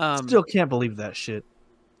 Um, Still can't believe that shit.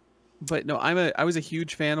 But no, I was a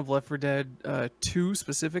huge fan of Left 4 Dead 2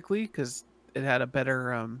 specifically because it had a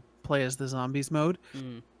better play as the zombies mode.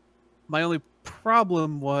 Mm. My only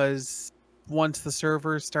problem was once the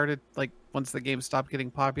servers started, like once the game stopped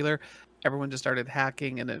getting popular, everyone just started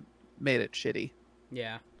hacking and it made it shitty.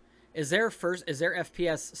 Yeah. Is there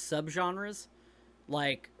FPS subgenres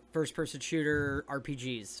like first-person shooter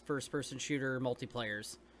RPGs, first-person shooter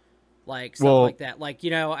multiplayers, like stuff Well- like that? Like,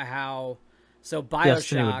 you know how so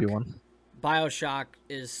Destiny would be BioShock one. BioShock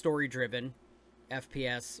is story-driven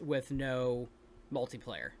FPS with no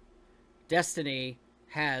multiplayer. Destiny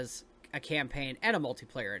has a campaign and a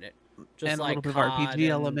multiplayer in it, just And a like little bit of COD RPG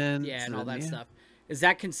elements yeah, and all and- that yeah. stuff. Is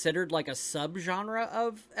that considered like a subgenre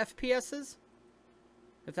of FPSs?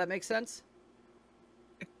 If that makes sense.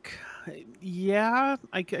 Yeah,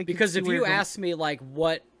 I can Because see if where you you're going. ask me like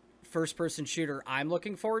what first-person shooter I'm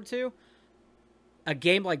looking forward to, a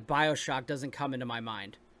game like BioShock doesn't come into my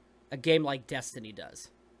mind. a game like Destiny does.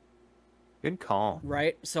 Good call.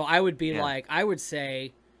 Right? So I would be Yeah. like, I would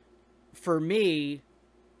say, for me,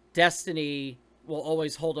 Destiny will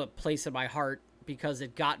always hold a place in my heart because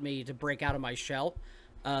it got me to break out of my shell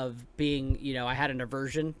of being, I had an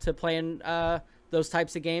aversion to playing those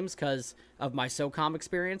types of games because of my SOCOM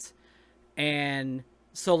experience. And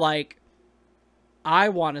so, like, I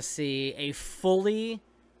want to see a fully,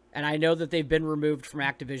 and I know that they've been removed from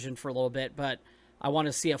Activision for a little bit, but I want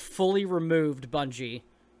to see a fully removed Bungie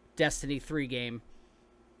Destiny 3 game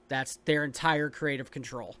that's their entire creative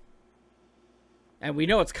control. And we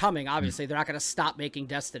know it's coming, obviously. They're not going to stop making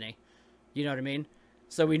Destiny. You know what I mean?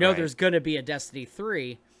 So we know Right. there's going to be a Destiny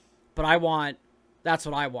 3, but that's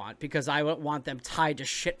what I want, because I don't want them tied to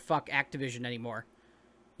shit-fuck Activision anymore.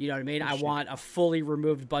 You know what I mean? I want a fully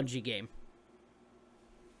removed Bungie game.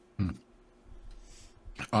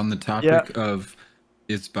 On the topic of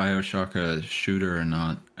is BioShock a shooter or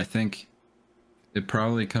not, I think it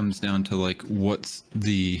probably comes down to like what's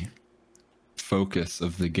the focus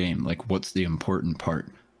of the game, like what's the important part.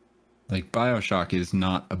 Like BioShock is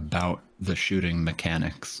not about the shooting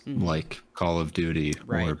mechanics like Call of Duty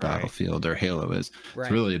Right, or right. Battlefield or Halo is. Right.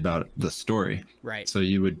 It's really about the story. Right. So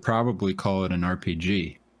you would probably call it an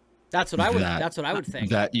RPG. That's what I would think.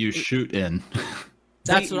 That you shoot in.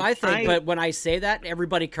 That's what I think. I- But when I say that,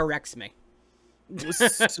 everybody corrects me.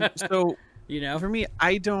 So You know? for me,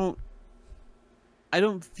 I don't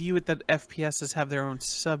view it that FPSs have their own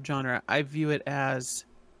subgenre. I view it as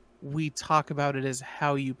we talk about it as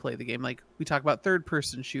how you play the game. Like we talk about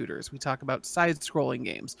third-person shooters, we talk about side-scrolling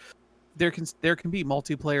games. There can be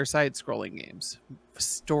multiplayer side-scrolling games,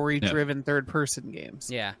 story-driven third-person games.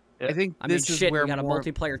 Yeah. I think I mean, this is shit, where we got a more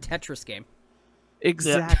multiplayer Tetris game.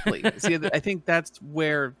 exactly. See, I think that's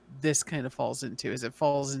where this kind of falls into. Is it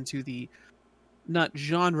falls into the not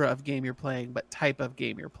genre of game you're playing, but type of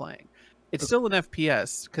game you're playing. It's still an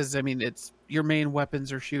FPS because I mean, it's your main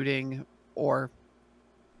weapons are shooting or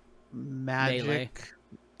magic, Melee.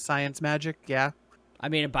 science magic. Yeah, I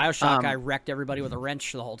mean, in Bioshock, Um, I wrecked everybody with a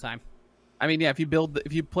wrench the whole time. I mean, yeah. If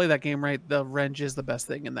you play that game right, the wrench is the best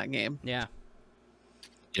thing in that game. Yeah.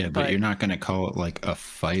 Yeah, but But- you're not going to call it like a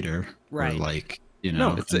fighter Right. or like, you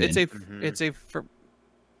know. No, it's I it's mean,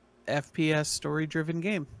 a FPS story driven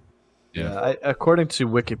game. yeah. According to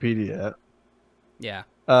Wikipedia, Yeah.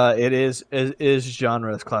 it is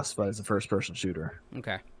genre is classified as a first-person shooter.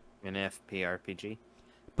 Okay. An FPRPG.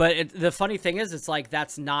 But the funny thing is, it's like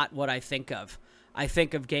that's not what I think of. I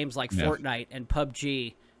think of games like Yeah. Fortnite and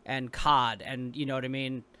PUBG and COD and, you know what I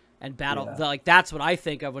mean, and Battle. Yeah. Like, that's what I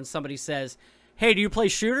think of when somebody says, hey, do you play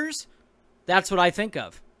shooters? That's what I think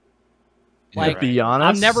of. Like, To be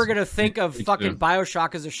honest, I'm never going to think of Me fucking too.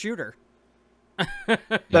 Bioshock as a shooter.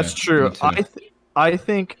 That's Yeah, true. me too. I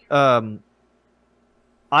think I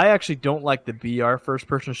actually don't like the BR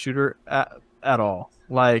first-person shooter at all.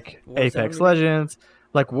 Like Warzone, Apex you mean? Legends,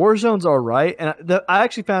 like Warzone's all right, and I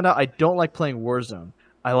actually found out I don't like playing Warzone.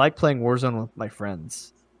 I like playing Warzone with my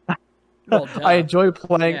friends. Well, I duh. enjoy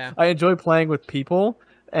playing. Yeah. I enjoy playing with people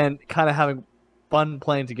and kind of having fun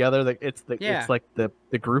playing together. Like it's Yeah. it's like the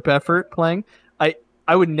group effort playing.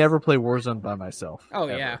 I would never play Warzone by myself. Oh,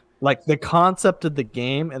 ever. yeah. Like the concept of the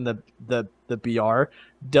game and the BR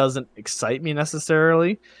doesn't excite me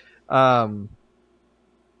necessarily. Or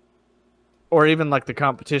even like the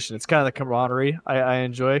competition. It's kind of the camaraderie I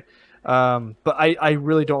enjoy. But I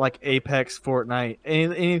really don't like Apex, Fortnite,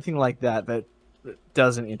 anything like that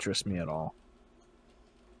doesn't interest me at all.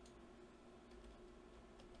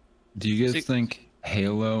 Do you guys See- think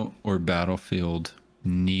Halo or Battlefield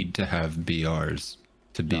need to have BRs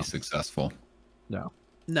to be No. successful?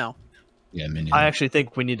 No, Yeah, I mean, I actually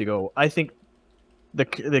think we need to go. I think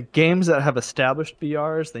the games that have established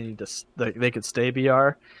BRs, they could stay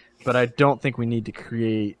BR, but I don't think we need to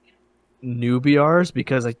create new BRs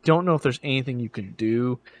because I don't know if there's anything you can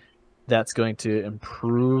do that's going to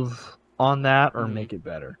improve on that or Mhm. make it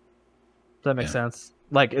better. Does that make Yeah. sense?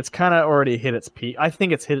 Like it's kind of already hit its peak. I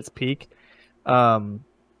think it's hit its peak, and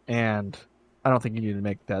I don't think you need to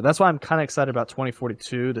make that. That's why I'm kind of excited about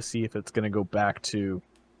 2042 to see if it's going to go back to,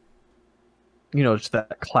 just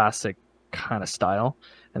that classic kind of style,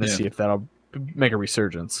 and to Yeah. see if that'll make a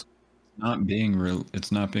resurgence. it's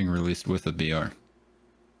not being released with a BR,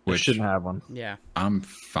 We which shouldn't have one. Yeah. I'm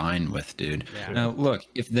fine with, dude. Yeah. Now, look,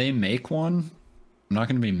 if they make one, I'm not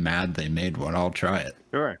going to be mad they made one. I'll try it.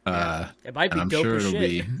 Sure. It might be and I'm dope sure as it'll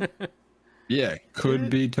shit. be. Yeah, could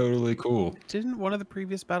be totally cool. didn't one of the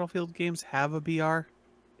previous Battlefield games have a BR?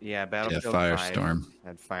 Yeah, Battlefield Firestorm. 5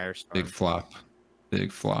 had Firestorm. Big flop.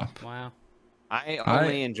 Big flop. Wow. I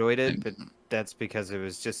only enjoyed it, but that's because it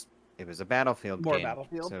was a Battlefield More game.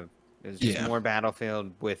 Battlefield. So It was just Yeah. more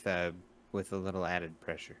Battlefield with a little added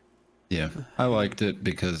pressure. Yeah, I liked it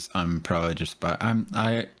because I'm probably just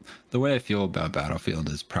the way I feel about Battlefield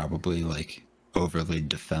is probably like overly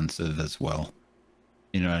defensive as well.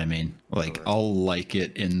 You know what I mean? Like Sure. I'll like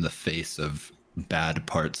it in the face of bad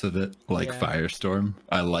parts of it, like Yeah. Firestorm.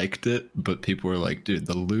 I liked it, but people were like, "Dude,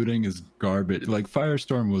 the looting is garbage." Like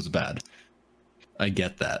Firestorm was bad. I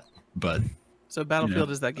get that, but So Battlefield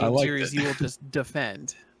is that I game liked series it. you will just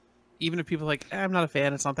defend. Even if people are like, I'm not a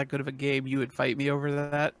fan, it's not that good of a game, you would fight me over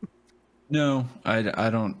that. no, I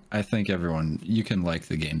don't. I think everyone you can like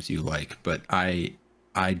the games you like, but I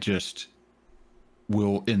just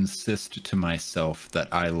will insist to myself that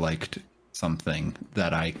I liked something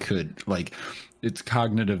that I could like. It's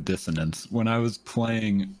cognitive dissonance. When I was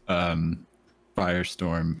playing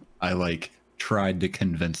Firestorm, I like tried to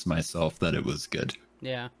convince myself that it was good,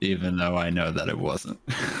 Yeah. even though I know that it wasn't.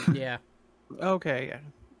 Yeah. Okay, yeah.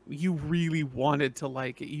 You really wanted to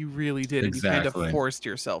like it. You really did. And you kind Exactly. of forced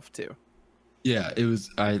yourself to. Yeah, it was.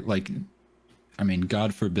 I mean,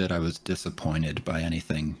 God forbid I was disappointed by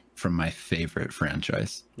anything from my favorite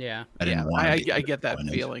franchise. Yeah. I didn't Yeah, want to be I get that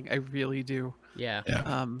disappointed. feeling. I really do. Yeah.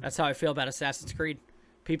 Yeah. That's how I feel about Assassin's Creed.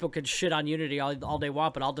 People could shit on Unity all they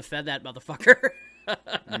want, but I'll defend that motherfucker.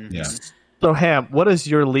 Yeah. So Ham, what is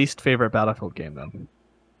your least favorite Battlefield game then?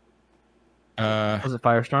 Was it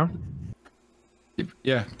Firestorm?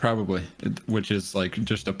 Yeah, probably. Which is like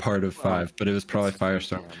just a part of 5, but it was probably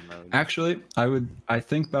Firestorm. Yeah, mode. Actually, I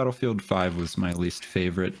think Battlefield 5 was my least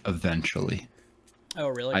favorite eventually. Oh,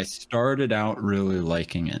 really? I started out really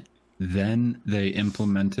liking it. Then they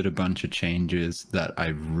implemented a bunch of changes that I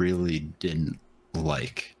really didn't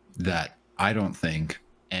like, that I don't think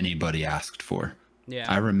anybody asked for. Yeah.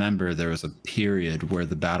 I remember there was a period where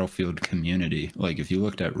the Battlefield community, like if you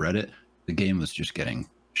looked at Reddit, the game was just getting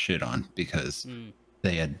shit on because Mm.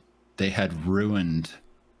 they had ruined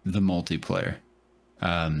the multiplayer.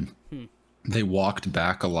 They walked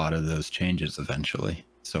back a lot of those changes eventually.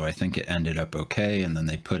 So I think it ended up okay, and then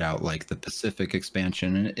they put out like the Pacific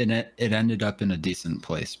expansion, and it ended up in a decent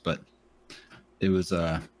place, but it was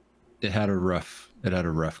it had a rough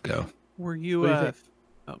go. Were you What do you think?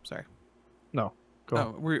 oh sorry. No. Go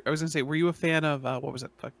on. I was gonna say, were you a fan of what was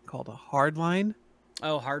it fucking called? A Hardline?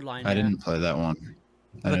 Oh, Hardline. I yeah. didn't play that one.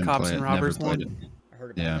 I The didn't Cops play and it, Robbers never played one? it. I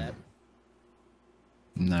heard about Yeah. that.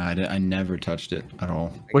 No, I never touched it at all.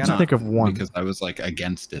 What'd you Not think of 1? Because I was like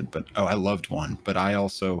against it, but I loved 1. But I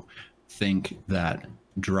also think that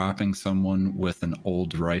dropping someone with an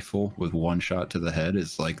old rifle with 1 shot to the head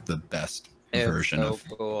is like the best It's version so of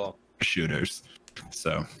cool. shooters.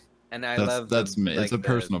 So And I that's love that's me. It's a the-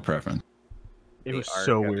 personal preference. It the was arc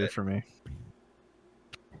so of weird it. for me.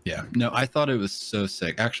 Yeah. No, I thought it was so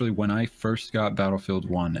sick. Actually, when I first got Battlefield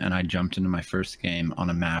 1 and I jumped into my first game on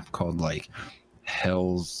a map called like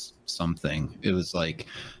Hell's something, it was like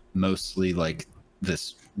mostly like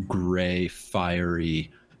this gray,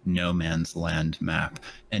 fiery no man's land map.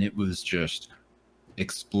 And it was just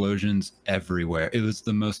explosions everywhere. It was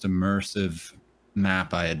the most immersive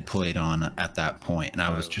map I had played on at that point. And I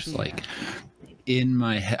was just like, in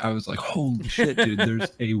my head, I was like, holy shit, dude,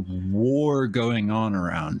 there's a war going on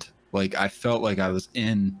around. Like, I felt like I was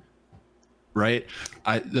in, right?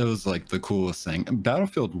 That was like the coolest thing.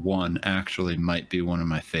 Battlefield 1 actually might be one of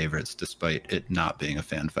my favorites, despite it not being a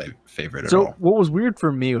fan favorite at So all. what was weird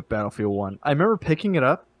for me with Battlefield 1, I remember picking it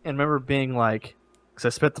up and remember being like, because I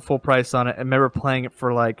spent the full price on it, and remember playing it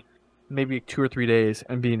for like maybe 2 or 3 days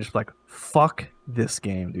and being just like, fuck this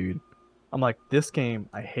game, dude. I'm like, this game,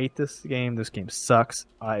 I hate this game. This game sucks.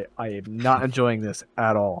 I am not enjoying this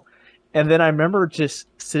at all. And then I remember just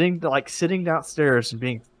sitting downstairs and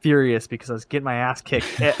being furious because I was getting my ass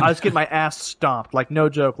kicked. I was getting my ass stomped. Like, no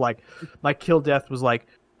joke. Like, my kill death was like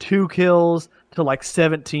 2 kills to like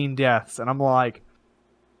 17 deaths. And I'm like,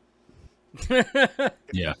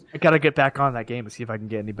 Yeah. I gotta get back on that game to see if I can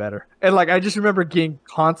get any better. And like, I just remember getting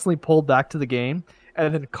constantly pulled back to the game,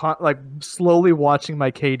 and then like slowly watching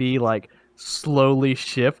my KD like slowly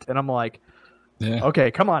shift. And I'm like, Yeah. okay,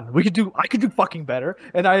 come on, I could do fucking better.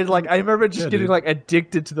 And I remember just Yeah, getting dude. like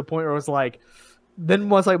addicted to the point where it was like, then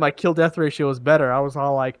once like my kill death ratio was better, I was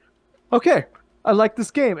all like, okay, I like this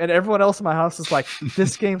game. And everyone else in my house is like,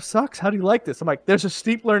 this game sucks. How do you like this? I'm like, there's a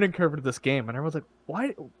steep learning curve to this game. And everyone's like,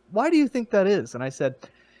 why do you think that is? And I said,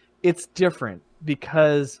 it's different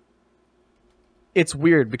because it's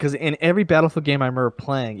weird, because in every Battlefield game I remember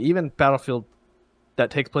playing, even Battlefield that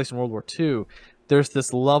takes place in World War II, there's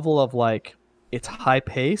this level of like, it's high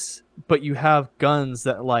pace, but you have guns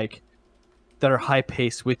that are high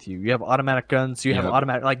pace with you. You have automatic guns, you have Yep.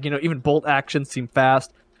 automatic, like, even bolt actions seem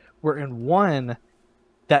fast. Where in 1,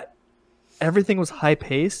 that everything was high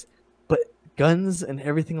pace, but guns and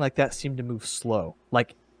everything like that seemed to move slow.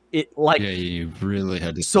 Like Yeah, you really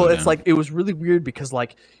had to. so slow it's down. like it was really weird because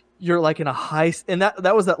like you're like in a high and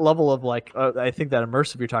that was that level of like I think that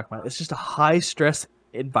immersive you're talking about. It's just a high stress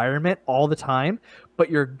environment all the time, but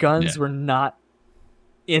your guns were not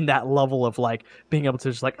in that level of like being able to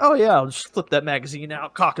just like, oh yeah, I'll just flip that magazine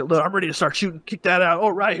out, cock it, look, I'm ready to start shooting, kick that out. Oh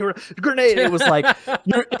right, here, grenade. It was like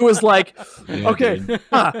it was like Yeah, okay, dude.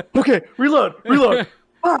 okay, reload.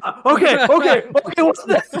 Okay, what's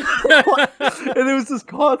this? And it was this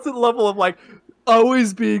constant level of like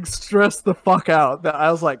always being stressed the fuck out that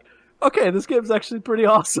I was like, okay, this game's actually pretty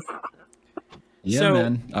awesome. Yeah, So-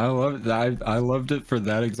 man, I loved that. I loved it for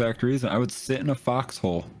that exact reason. I would sit in a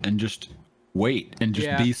foxhole and just wait and just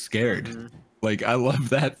Yeah. be scared. Like I love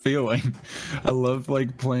that feeling. I love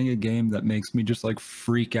like playing a game that makes me just like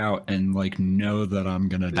freak out and like know that I'm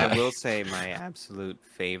gonna die. I will say my absolute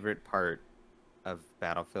favorite part of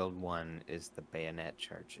Battlefield 1 is the bayonet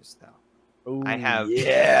charges, though. I have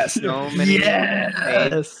so many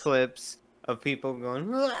saved clips of people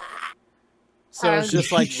going. So it's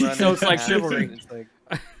just like running so it's like past, chivalry. and it's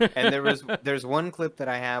like- and there's one clip that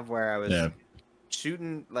I have where I was Yeah.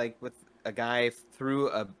 shooting like with a guy through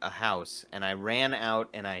a house, and I ran out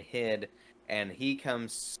and I hid, and he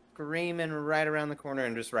comes screaming right around the corner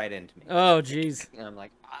and just right into me. Oh jeez. And I'm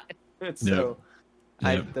like, it's Yeah. so.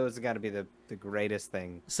 Yeah. Those got to be the greatest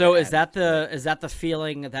thing. So to is add. that the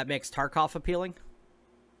feeling that makes Tarkov appealing?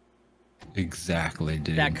 Exactly,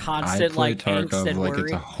 dude. That constant, I play like, angst Tarkov and like it's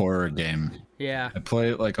worry? a horror game. Yeah. I play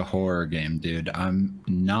it like a horror game, dude. I'm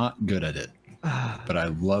not good at it, but I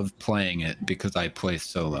love playing it because I play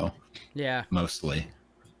solo Yeah. mostly.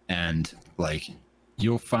 And like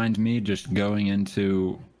you'll find me just going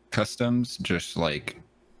into customs just like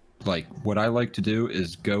what I like to do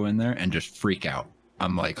is go in there and just freak out.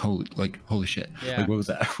 I'm like holy shit. Yeah. Like what was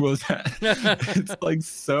that? What was that? It's like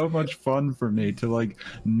so much fun for me to like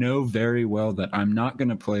know very well that I'm not going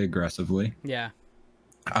to play aggressively. Yeah.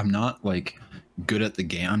 I'm not like good at the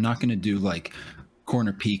game. I'm not going to do like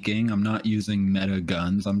corner peeking. I'm not using meta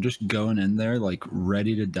guns. I'm just going in there like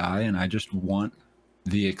ready to die, and I just want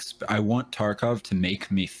I want Tarkov to make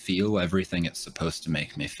me feel everything it's supposed to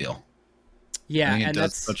make me feel. Yeah, I think it and does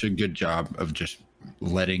that's such a good job of just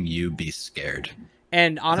letting you be scared.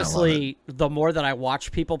 and honestly, the more that I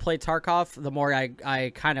watch people play Tarkov, the more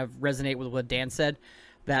I kind of resonate with what Dan said,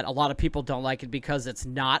 that a lot of people don't like it because it's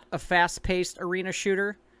not a fast-paced arena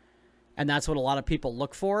shooter, and that's what a lot of people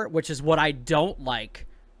look for, which is what I don't like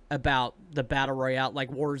about the Battle Royale, like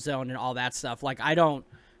Warzone and all that stuff. Like, I don't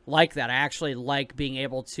like that. I actually like being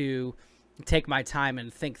able to take my time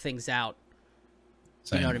and think things out.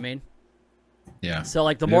 You know what I mean? Yeah. So,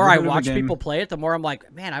 like, the Have you more ever I heard of a watch game- people play it, the more I'm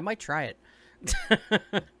like, man, I might try it.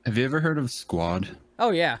 Have you ever heard of Squad?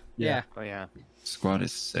 Oh, yeah. Yeah. Oh yeah. Squad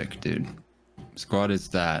is sick, dude. Squad is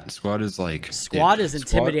that. Squad is like Squad dude, is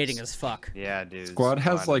intimidating Squad's- as fuck. Yeah, dude. Squad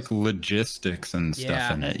has is- like logistics and stuff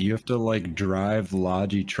Yeah. in it. You have to like drive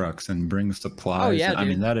Logi trucks and bring supplies. Oh, yeah, I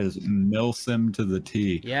mean dude. that is milsim to the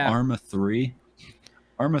T. Yeah. Arma 3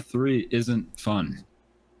 isn't fun.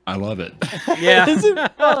 I love it. Yeah.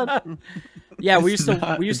 Yeah, we It's used to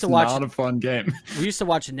not- we used to it's watch not a fun game. we used to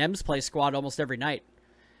watch Nems play Squad almost every night.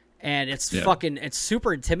 And it's Yeah. it's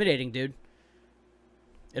super intimidating, dude.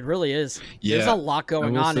 It really is. There's Yeah, a lot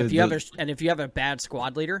going will on say if you have that- and if you have a bad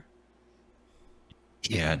squad leader.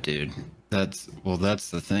 Yeah, dude. That's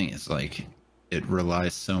the thing. It's like it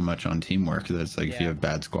relies so much on teamwork that it's like if Yeah. you have a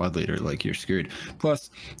bad squad leader, like you're screwed. Plus,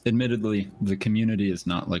 admittedly, the community is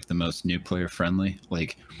not like the most new player friendly.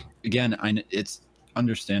 Like, again, it's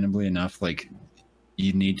understandably enough like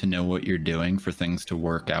you need to know what you're doing for things to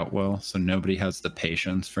work out well. So nobody has the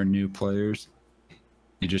patience for new players.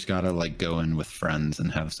 You just gotta like go in with friends and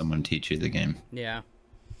have someone teach you the game. Yeah.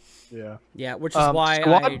 Yeah. Yeah, which is why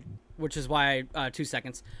Squad- 2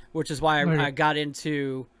 seconds. Which is why Okay. I got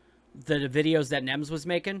into the videos that Nems was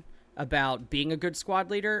making about being a good squad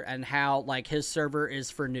leader and how like his server is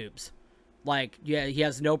for noobs. Like, yeah, he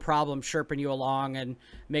has no problem chirping you along and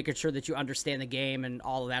making sure that you understand the game and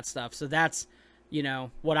all of that stuff. So that's, you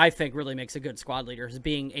know, what I think really makes a good squad leader is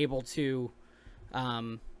being able to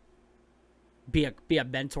be a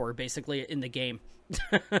mentor basically in the game.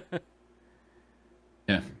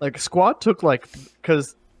 Yeah. Like Squad took like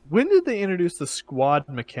because when did they introduce the squad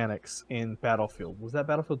mechanics in Battlefield? Was that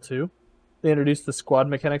Battlefield 2? They introduced the squad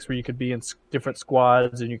mechanics where you could be in different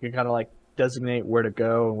squads and you can kind of like designate where to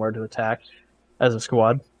go and where to attack as a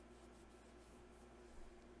squad.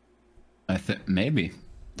 I think maybe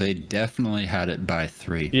they definitely had it by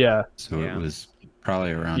 3. Yeah. So Yeah. it was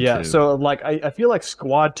Probably around Yeah, 2. so like I feel like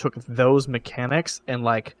Squad took those mechanics and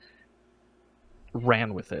like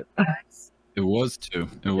ran with it. It was 2.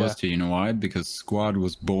 It was 2. You know why? Because Squad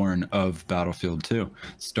was born of Battlefield 2.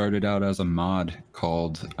 Started out as a mod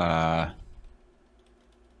called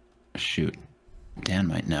shoot. Dan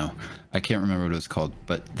might know. I can't remember what it was called,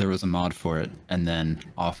 but there was a mod for it, and then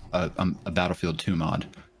off a Battlefield 2 mod,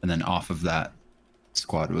 and then off of that,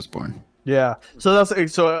 Squad was born. Yeah, so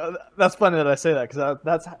that's funny that I say that because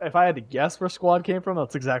that's if I had to guess where Squad came from,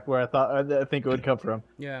 that's exactly where I think it would come from.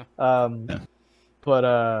 Yeah.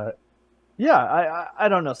 But yeah, I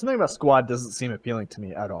don't know. Something about Squad doesn't seem appealing to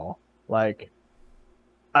me at all. Like,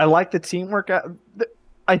 I like the teamwork.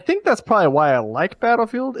 I think that's probably why I like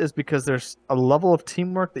Battlefield is because there's a level of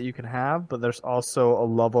teamwork that you can have, but there's also a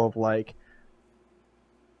level of like,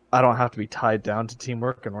 I don't have to be tied down to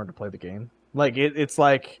teamwork in order to play the game. Like it's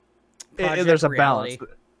like there's a Reality.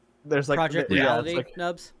 balance. There's like Project yeah, Reality, it's like,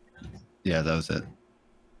 Nubs. Yeah, that was it.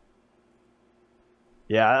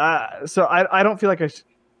 yeah. So I don't feel like I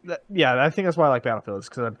think that's why I like Battlefield is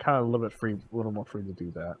because I'm kind of a little more free to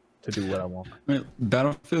do that, to do what I want. I mean,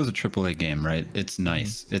 Battlefield is a AAA game, right? It's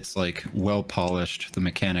nice. It's like well polished. The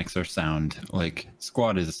mechanics are sound. Like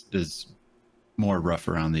Squad is more rough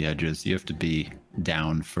around the edges. You have to be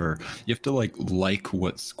down for. You have to like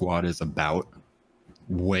what Squad is about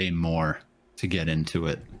way more to get into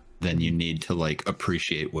it than you need to like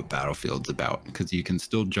appreciate what Battlefield's about. Because you can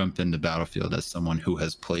still jump into Battlefield as someone who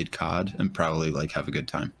has played COD and probably like have a good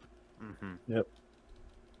time. Mm-hmm. Yep.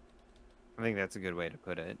 I think that's a good way to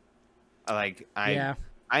put it. I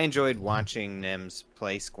enjoyed watching Nims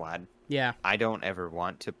play Squad. Yeah. I don't ever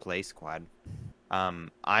want to play Squad.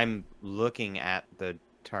 I'm looking at the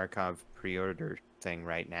Tarkov pre-order thing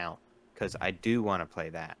right now because I do want to play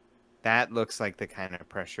that. That looks like the kind of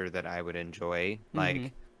pressure that I would enjoy.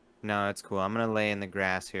 Like, no, it's cool. I'm gonna lay in the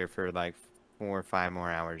grass here for like 4 or 5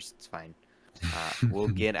 more hours. It's fine. We'll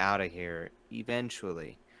get out of here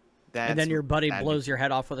eventually. And then your buddy blows your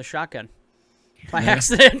head off with a shotgun by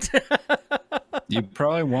accident. You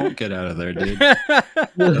probably won't get out of there, dude.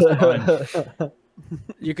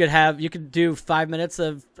 You could do 5 minutes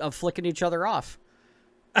of flicking each other off.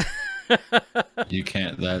 You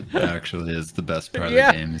can't. That actually is the best part Yeah.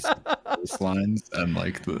 of the game. Is those lines and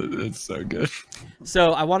like it's so good.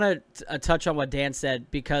 So I want to touch on what Dan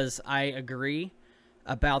said because I agree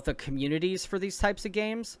about the communities for these types of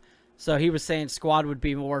games. So he was saying Squad would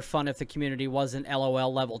be more fun if the community wasn't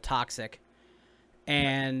LOL level toxic.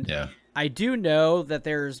 And Yeah. I do know that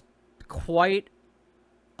there's quite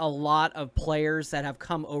a lot of players that have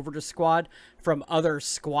come over to Squad from other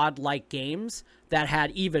Squad-like games that had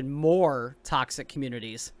even more toxic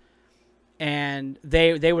communities. And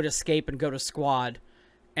they would escape and go to Squad.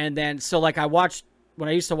 And then, so like when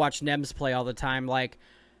I used to watch Nems play all the time, like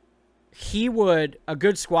a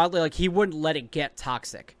good Squad, like he wouldn't let it get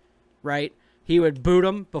toxic, right? He would boot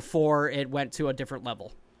them before it went to a different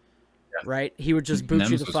level, right? He would just boot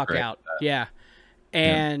you Nems the was fuck great out. at that. Yeah.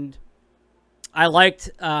 And I liked,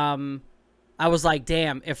 I was like,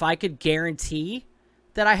 damn, if I could guarantee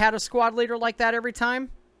that I had a squad leader like that every time,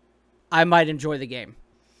 I might enjoy the game.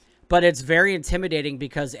 But it's very intimidating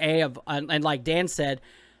because and like Dan said,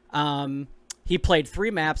 he played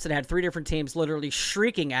 3 maps and had 3 different teams literally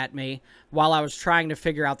shrieking at me while I was trying to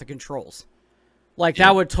figure out the controls. Like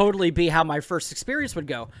that would totally be how my first experience would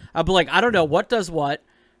go. I'd be like, I don't know what does what.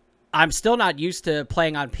 I'm still not used to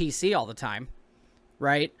playing on PC all the time,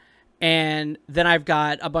 right? And then I've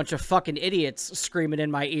got a bunch of fucking idiots screaming in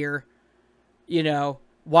my ear,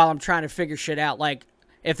 while I'm trying to figure shit out. Like,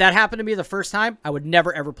 if that happened to me the first time, I would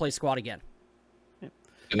never, ever play Squad again.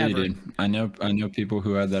 Yeah, you did. I know people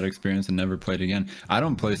who had that experience and never played again. I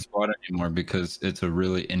don't play Squad anymore because it's a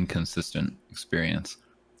really inconsistent experience.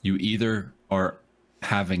 You either are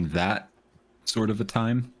having that sort of a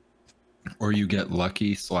time, or you get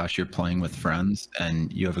lucky / you're playing with friends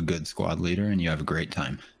and you have a good squad leader and you have a great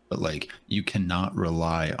time. But like, you cannot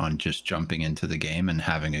rely on just jumping into the game and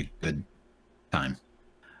having a good time.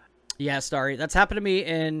 Yeah, Starry. That's happened to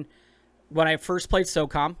me when I first played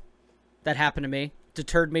SOCOM. That happened to me.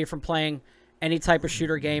 Deterred me from playing any type of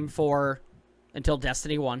shooter game until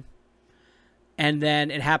Destiny 1. And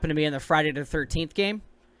then it happened to me in the Friday the 13th game.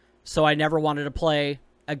 So I never wanted to play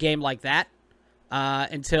a game like that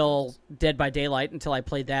until Dead by Daylight, until I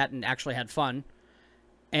played that and actually had fun.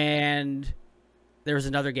 And there was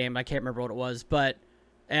another game, I can't remember what it was, but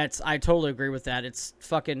I totally agree with that. It's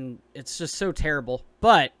just so terrible.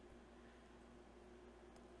 But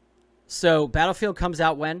so Battlefield comes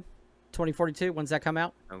out when? 2042? When's that come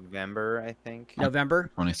out? November, I think.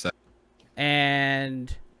 November. 27.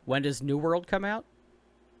 And when does New World come out?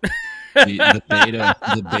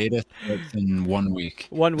 The beta starts in 1 week.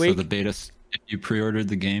 1 So week? the beta, if you pre-ordered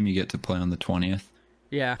the game, you get to play on the 20th.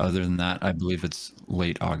 Yeah, Other than that, I believe it's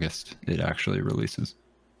late August. It actually releases.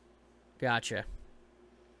 gotcha.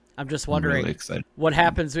 I'm just I'm wondering really excited. what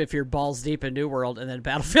happens if you're balls deep in New World and then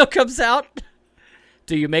Battlefield comes out.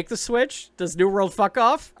 Do you make the switch? Does New World fuck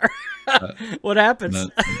off? What happens?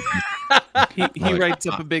 That- He Look, writes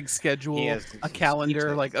up a big schedule, He is a calendar,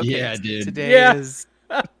 speechless. like okay, Yeah, dude. today Yeah. is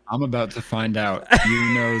I'm about to find out.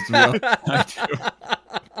 You know as well as I do.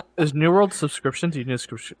 Is New World subscription? Do you need a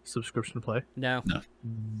subscription to play? No. No.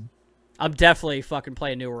 I'm definitely fucking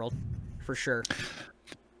playing New World. For sure.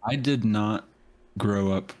 I did not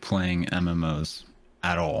grow up playing MMOs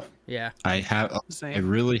at all. Yeah. I same.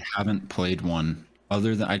 really haven't played one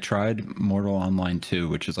other than I tried Mortal Online 2,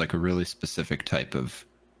 which is like a really specific type of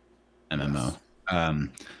MMO.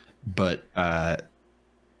 But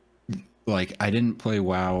like I didn't play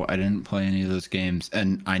WoW. I didn't play any of those games,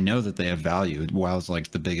 and I know that they have value. WoW's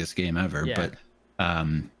like the biggest game ever, Yeah.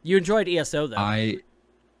 but You enjoyed ESO though. I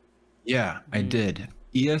did.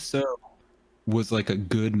 ESO was like a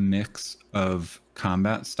good mix of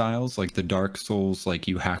combat styles, like the Dark Souls, like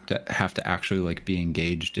you have to actually like be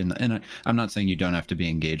engaged in, and I'm not saying you don't have to be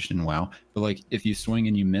engaged in WoW, but like if you swing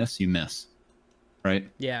and you miss, right?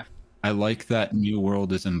 Yeah. I like that New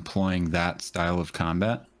World is employing that style of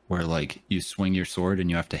combat where like you swing your sword and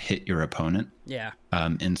you have to hit your opponent. Yeah.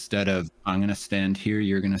 Instead of I'm going to stand here,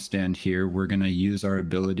 you're going to stand here, we're going to use our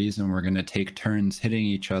abilities and we're going to take turns hitting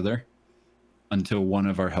each other until one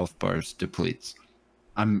of our health bars depletes.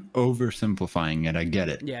 I'm oversimplifying it, I get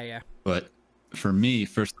it. Yeah. Yeah. But for me,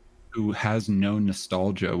 for someone who has no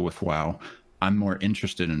nostalgia with WoW, I'm more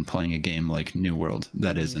interested in playing a game like New World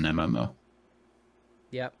that is an MMO.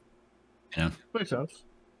 Yep. You know? Makes sense.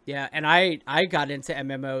 Yeah, and I got into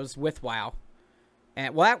MMOs with WoW.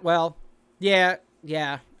 And well, yeah,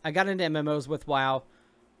 I got into MMOs with WoW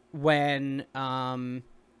when and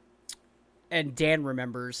Dan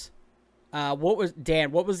remembers. What was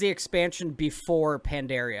the expansion before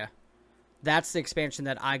Pandaria? That's the expansion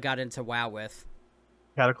that I got into WoW with.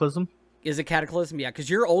 Cataclysm. Is it Cataclysm? Yeah, because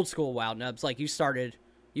you're old school WoW nubs. Like you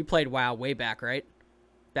played WoW way back, right?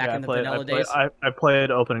 Back in the vanilla days. I played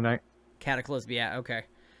opening night. Cataclysm, yeah, okay.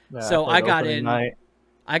 Yeah, So played I got opening in. night.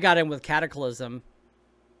 I got in with Cataclysm,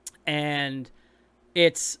 and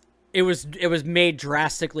it was made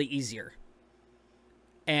drastically easier.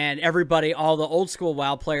 And everybody, all the old school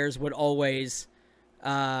WoW players would always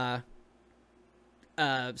say,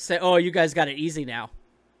 "Oh, you guys got it easy now,"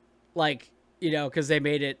 like because they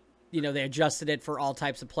made it, they adjusted it for all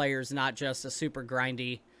types of players, not just a super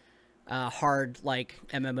grindy, hard like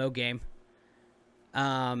MMO game.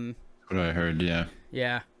 What I heard, yeah.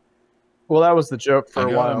 Yeah. Well, that was the joke for I a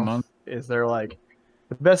got while. a month. Is they're like,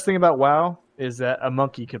 the best thing about WoW is that a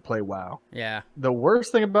monkey could play WoW. Yeah. The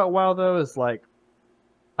worst thing about WoW though is like,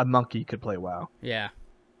 a monkey could play WoW. Yeah.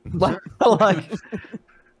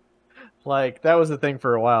 like that was the thing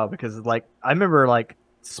for a while because like I remember like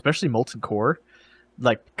especially Molten Core,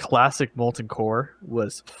 like classic Molten Core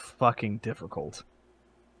was fucking difficult.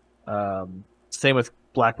 Same with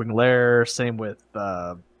Blackwing Lair, same with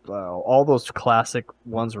all those classic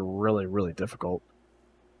ones were really, really difficult.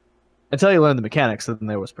 Until you learn the mechanics, then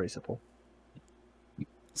they was pretty simple.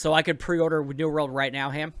 So I could pre-order New World right now,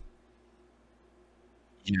 Ham?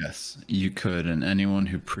 Yes, you could, and anyone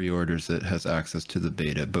who pre-orders it has access to the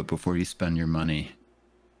beta. But before you spend your money,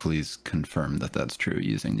 please confirm that that's true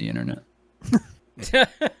using the internet. It's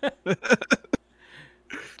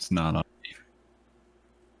not on.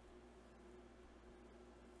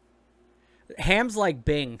 Ham's like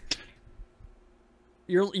Bing.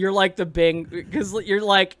 You're like the Bing because you're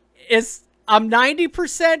like I'm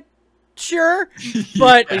 90% sure,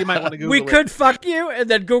 but You might want to Google we it. could fuck you, and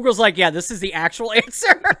then Google's like, yeah, this is the actual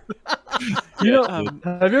answer. You know, Um,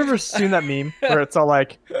 have you ever seen that meme where it's all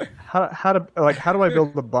like, how do I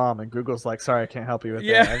build a bomb? And Google's like, sorry, I can't help you with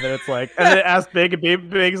Yeah. that. And then it's like, and then it asks Big, and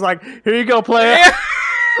Big's like, here you go, play it.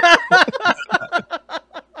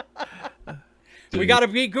 We gotta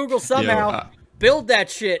beat Google somehow. Yo, Build that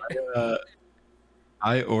shit.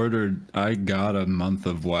 I got a month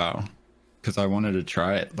of WoW because I wanted to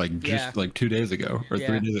try it just like 2 days ago or Yeah.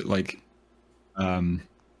 3 days and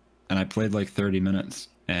I played like 30 minutes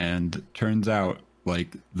and turns out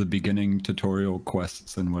like the beginning tutorial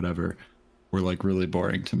quests and whatever were like really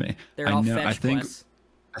boring to me. They're all fetch I think quests.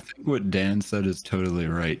 what Dan said is totally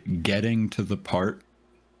right. Getting to the part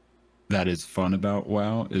that is fun about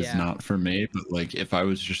WoW is Yeah. not for me, but like if I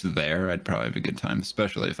was just there, I'd probably have a good time,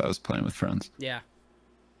 especially if I was playing with friends. Yeah.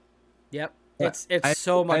 Yep. Yeah, It's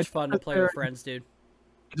so much fun to sit play with there- friends, dude.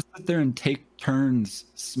 just sit there and take turns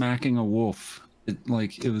smacking a wolf.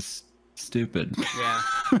 It was stupid. Yeah.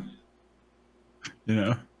 You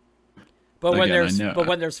know. But when Again, I know.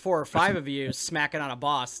 when there's 4 or 5 of you smacking on a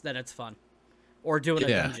boss, then it's fun. Or doing a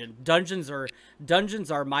Yeah. dungeon.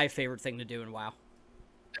 Dungeons are my favorite thing to do in WoW.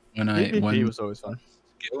 When PvP was always fun.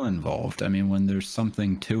 skill involved, I mean, when there's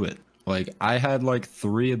something to it. Like I had like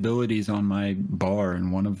 3 abilities on my bar,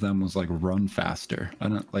 and one of them was like run faster. I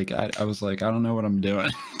was like, I don't know what I'm doing,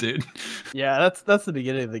 dude. Yeah, that's the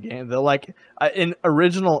beginning of the game. Though, like in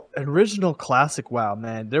original classic WoW,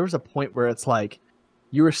 man, there was a point where it's like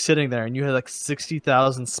you were sitting there and you had like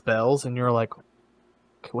 60,000 spells, and you're like,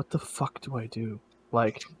 okay, what the fuck do I do?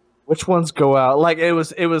 Like, which ones go out? Like it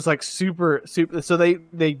was like super. So they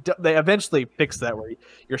eventually fixed that where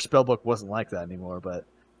your spell book wasn't like that anymore. But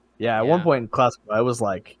yeah, at one Yeah. point in classic, I was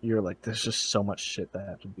like, you're like, there's just so much shit that I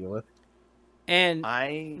have to deal with. And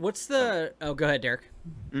I what's the... Oh, go ahead, Derek.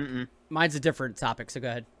 mm-mm. Mine's a different topic, so go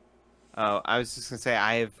ahead. Oh, I was just gonna say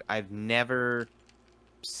I've never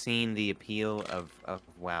seen the appeal of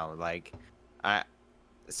WoW. Like,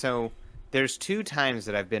 so there's 2 times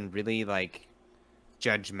that I've been really like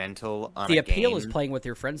judgmental on The a appeal game. is playing with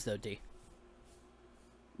your friends, though, D.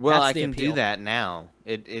 Well, That's I the can appeal. do that now.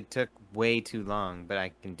 It took way too long, but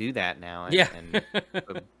I can do that now. Yeah.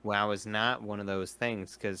 But WoW is not one of those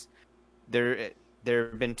things because there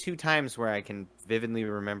have been 2 times where I can vividly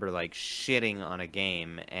remember like shitting on a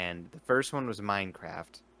game, and the first one was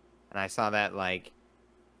Minecraft, and I saw that like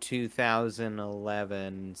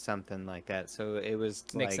 2011 something like that. So it was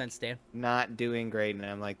Makes like sense, Dan. not doing great, and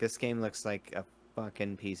I'm like, this game looks like a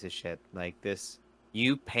fucking piece of shit. Like this,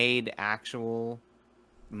 you paid actual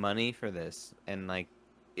money for this, and like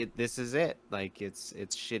this is it. Like it's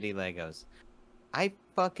shitty Legos. I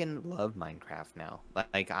fucking love Minecraft now.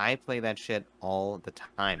 Like I play that shit all the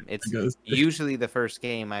time. It's Legos. usually the first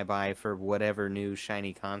game I buy for whatever new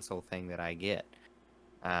shiny console thing that I get.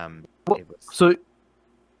 Well, It was- So,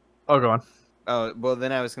 oh, go on. Oh, well,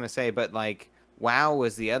 then I was going to say, but, like, WoW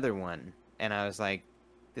was the other one. And I was like,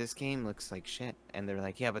 this game looks like shit. And they're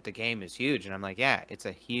like, yeah, but the game is huge. And I'm like, yeah, it's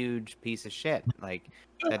a huge piece of shit. Like,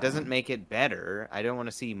 that doesn't make it better. I don't want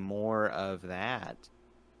to see more of that.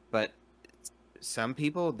 But some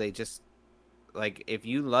people, they just, like, if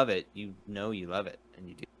you love it, you know you love it. And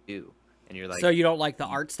you do. And you're like... So you don't like the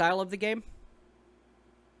art style of the game?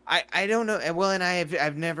 I don't know. Well, and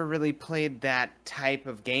I've never really played that type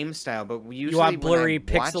of game style, but usually You want blurry,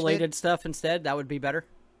 when I watched pixelated it, stuff instead? That would be better?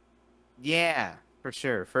 yeah, for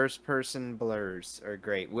sure. First person blurs are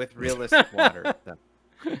great with realistic water. So.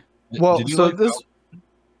 Well, Did you so like this.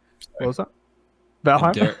 What was that?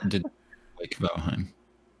 Valheim? Did like Valheim?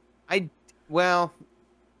 Well,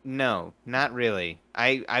 no, not really.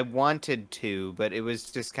 I wanted to, but it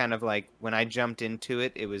was just kind of like when I jumped into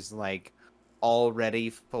it, it was like already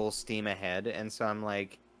full steam ahead, and so I'm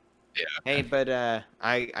like, Yeah. hey, but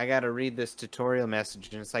I gotta read this tutorial message,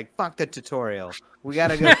 and it's like, fuck the tutorial. We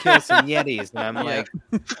gotta go kill some Yetis, and I'm Yeah.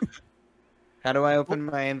 like, how do I open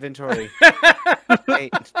my inventory?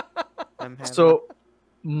 Wait, I'm having... So,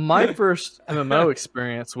 my first MMO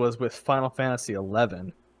experience was with Final Fantasy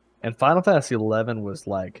XI, and Final Fantasy XI was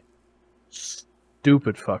like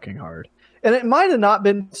stupid fucking hard. And it might have not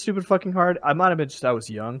been stupid fucking hard. I might have been just I was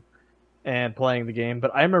young and playing the game,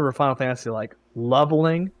 but I remember Final Fantasy like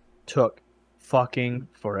leveling took fucking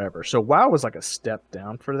forever. So WoW was like a step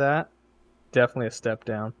down for that. Definitely a step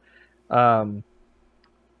down. But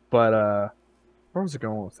where was it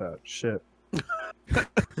going with that? Shit.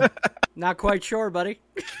 Not quite sure, buddy.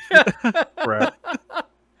 Right.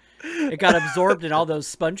 It got absorbed in all those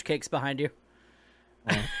sponge cakes behind you.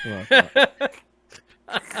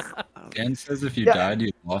 Dan says if you Yeah. died,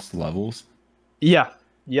 you lost levels. Yeah.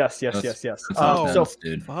 Yes. That's- Yes. That's Oh. intense,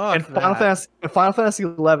 dude. Fuck And Final that. Fantasy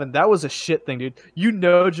 11, that was a shit thing, dude. You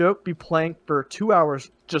no joke, be playing for 2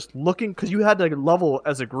 hours just looking because you had to level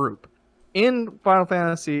as a group. In Final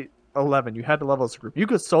Fantasy 11, you had to level as a group. You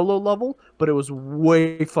could solo level, but it was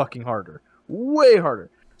way fucking harder, way harder.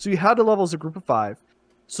 So you had to level as a group of 5.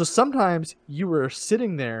 So sometimes you were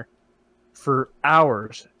sitting there for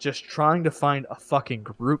hours just trying to find a fucking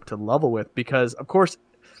group to level with because, of course,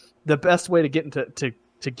 the best way to get into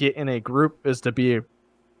to get in a group is to be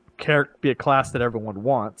a class that everyone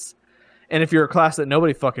wants. And if you're a class that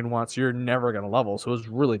nobody fucking wants, you're never going to level. So it was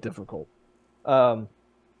really difficult.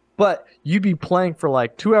 But you'd be playing for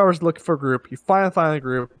like 2 hours looking for a group. You finally find a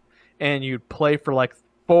group and you'd play for like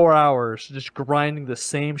 4 hours just grinding the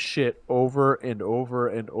same shit over and over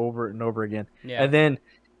and over and over again. Yeah. And then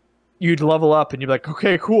you'd level up and you'd be like,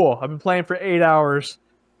 okay, cool. I've been playing for 8 hours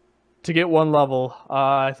to get one level.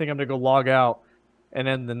 I think I'm going to go log out. and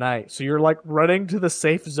end the night. So you're like running to the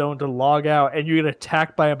safe zone to log out, and you get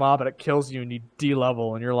attacked by a mob and it kills you, and you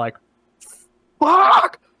de-level, and you're like,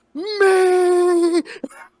 "Fuck me!"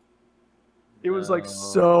 It was like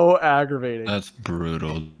so aggravating. That's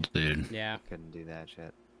brutal, dude. Yeah. Couldn't do that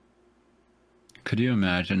shit. Could you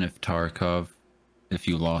imagine if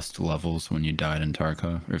you lost levels when you died in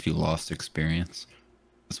Tarkov, or if you lost experience?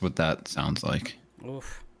 That's what that sounds like.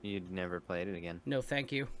 Oof. You'd never played it again. No,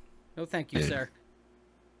 thank you. No, thank you, Dude. sir.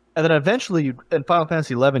 And then eventually, in Final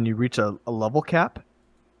Fantasy XI, you reach a level cap.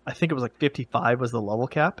 I think it was like 55 was the level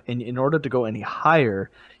cap, and in order to go any higher,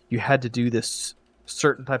 you had to do this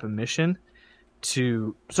certain type of mission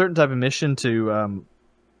to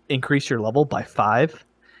increase your level by 5.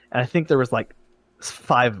 And I think there was like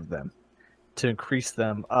 5 of them to increase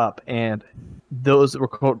them up, and those were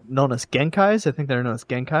known as Genkais. I think they're known as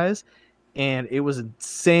Genkais, and it was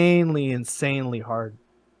insanely hard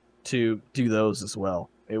to do those as well.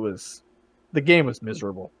 The game was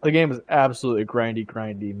miserable. The game was absolutely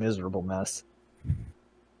grindy, miserable mess.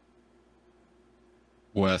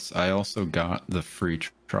 Wes, I also got the free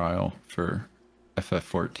trial for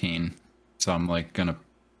FF14, so I'm like gonna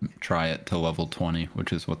try it to level 20,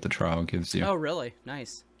 which is what the trial gives you. Oh, really?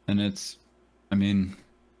 Nice. And it's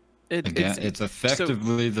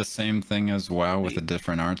effectively the same thing as WoW with a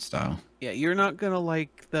different art style. Yeah, you're not gonna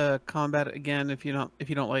like the combat again if you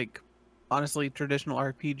don't like, honestly, traditional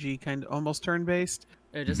RPG kind of almost turn-based.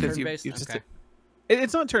 It is Because turn-based? you just- Okay.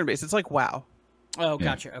 It's not turn-based. It's like WoW. Oh, Yeah.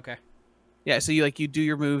 gotcha. Okay. Yeah, so you do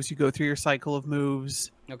your moves, you go through your cycle of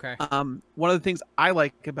moves. Okay. One of the things I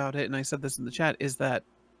like about it, and I said this in the chat, is that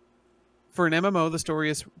for an MMO, the story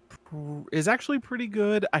is actually pretty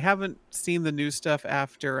good. I haven't seen the new stuff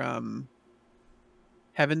after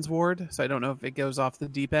Heaven's Ward, so I don't know if it goes off the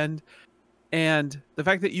deep end. And the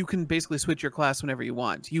fact that you can basically switch your class whenever you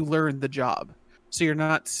want, you learn the job, so you're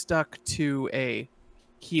not stuck to a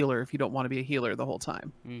healer if you don't want to be a healer the whole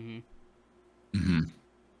time. Mm-hmm. Mm-hmm.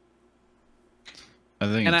 I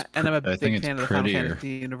think I'm a big fan of the Final prettier. Fantasy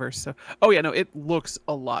universe. So, oh yeah, no, it looks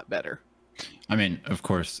a lot better. I mean, of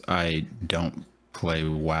course, I don't play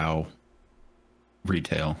WoW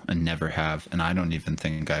retail and never have, and I don't even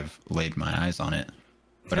think I've laid my eyes on it.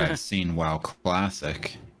 But I've seen WoW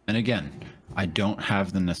Classic, and again, I don't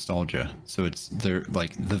have the nostalgia, so it's there.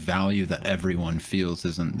 Like the value that everyone feels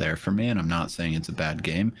isn't there for me, and I'm not saying it's a bad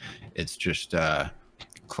game. It's just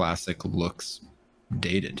Classic looks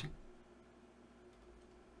dated.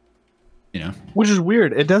 You know, Which is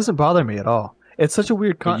weird. It doesn't bother me at all. It's such a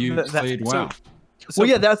weird but you that- played WoW. well,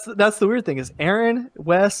 yeah, that's the weird thing is Aaron,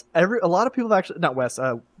 Wes, a lot of people have actually not Wes,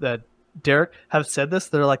 Derek have said this.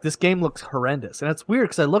 They're like, this game looks horrendous, and it's weird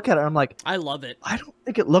because I look at it, and I'm like, I love it. I don't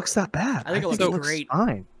think it looks that bad. I think it looks great.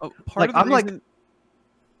 fine. Oh, Like, I'm like-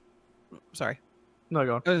 sorry. No,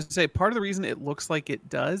 go on. I was gonna say part of the reason it looks like it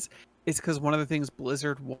does is because one of the things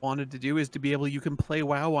Blizzard wanted to do is to be able you can play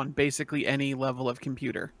WoW on basically any level of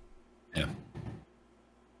computer. Yeah.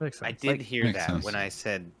 Makes sense. I did hear makes that sense. when I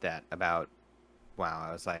said that about WoW.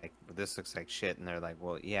 I was like, well, this looks like shit. And they're like,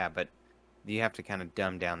 well, yeah, but you have to kind of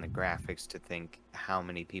dumb down the graphics to think how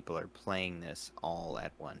many people are playing this all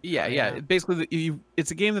at once. Yeah, Yeah. Basically, it's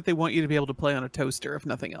a game that they want you to be able to play on a toaster, if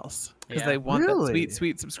nothing else, because Yeah. they want that Really?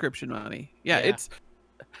 sweet subscription money. Yeah, Yeah. it's.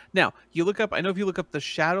 Now you look up. I know if you look up the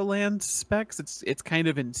Shadowlands specs, it's kind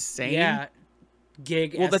of insane. Yeah.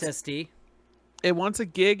 Gig Well, that's- SSD. It wants a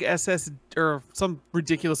gig SS or some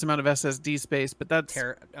ridiculous amount of SSD space, but that's.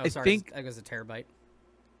 I think- think it was a terabyte.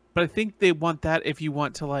 But I think they want that if you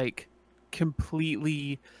want to like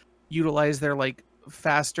completely utilize their like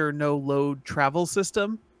faster no load travel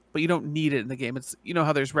system, but you don't need it in the game. It's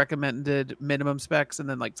how there's recommended minimum specs and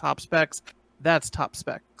then like top specs. That's top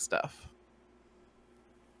spec stuff.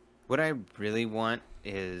 What I really want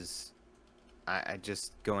is, I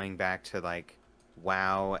just going back to like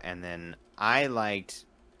WoW, and then I liked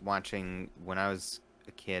watching when I was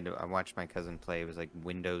a kid. I watched my cousin play. It was like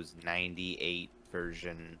Windows 98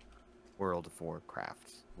 version World of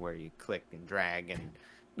Warcraft, where you click and drag and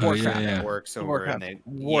Warcraft. it works over Warcraft. and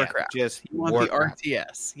Warcraft. Yeah, just You want Warcraft. the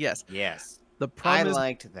RTS? Yes. Yes, The I problem is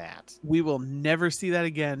liked that. we will never see that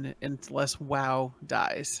again unless WoW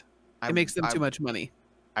dies. It makes them too much money.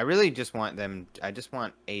 I really just want them. I just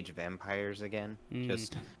want Age of Empires again. Mm.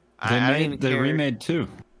 Just They, I don't even they care. remade 2.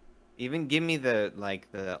 Even give me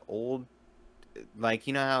the old, like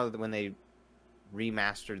how when they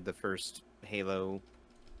remastered the first Halo,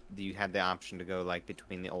 you had the option to go like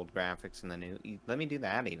between the old graphics and the new. Let me do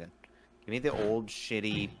that even. Give me the old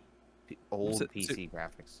shitty, old So- PC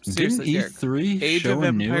graphics. Seriously, Didn't Derek. E3 Age show of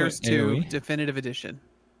a new Empires 2 AoE? Definitive Edition.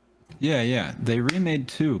 Yeah. They remade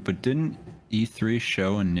 2, but didn't E3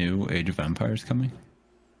 show a new Age of Empires coming?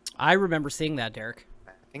 I remember seeing that, Derek.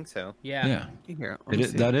 I think so. Yeah. Yeah. Here, let me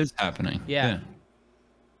see. That is happening. Yeah.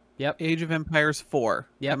 Yep. Age of Empires 4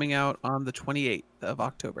 Yep. coming out on the 28th of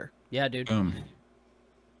October. Yeah, dude. Boom.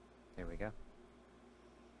 There we go.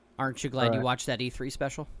 Aren't you glad you Alright. watched that E3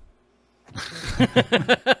 special?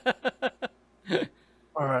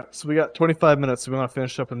 All right, so we got 25 minutes. So we want to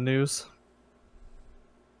finish up with news.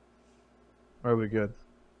 Or are we good?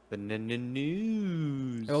 The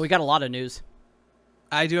news. Well, we got a lot of news.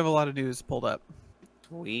 I do have a lot of news pulled up.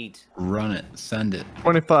 Sweet. Run it. Send it.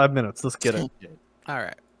 25 minutes. Let's get it. All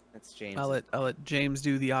right, That's James. I'll let James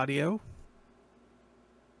do the audio.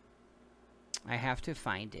 I have to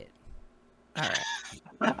find it. All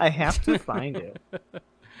right. I have to find it.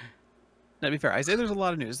 Now, to be fair, I say there's a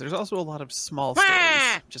lot of news. There's also a lot of small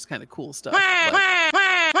stories, just kind of cool stuff. But...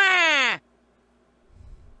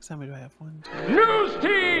 How many do I have? 1, 2. News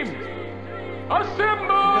team,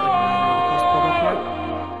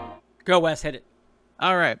 assemble! Go, Wes, hit it.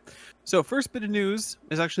 All right. So first bit of news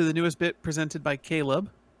is actually the newest bit presented by Caleb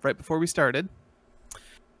right before we started.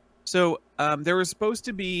 So there were supposed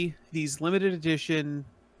to be these limited edition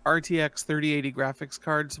RTX 3080 graphics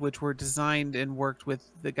cards, which were designed and worked with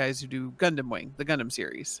the guys who do Gundam Wing, the Gundam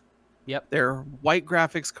series. Yep. They're white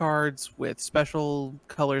graphics cards with special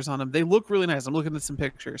colors on them. They look really nice. I'm looking at some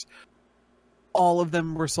pictures. All of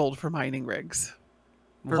them were sold for mining rigs.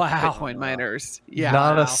 For Wow. Bitcoin miners. Yeah.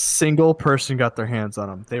 Not Wow. a single person got their hands on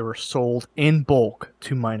them. They were sold in bulk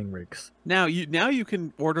to mining rigs. Now you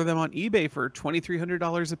can order them on eBay for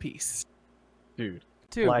 $2,300 a piece. Dude.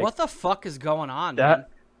 Dude, Like, what the fuck is going on, man?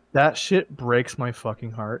 That shit breaks my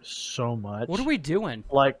fucking heart so much. What are we doing?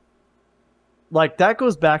 Like that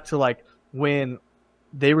goes back to like when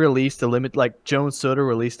they released Jones Soda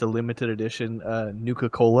released a limited edition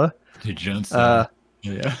Nuka-Cola. Dude, Jones.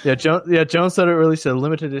 Yeah, Jones Soda released a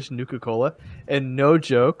limited edition Nuka-Cola, and no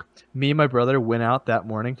joke, me and my brother went out that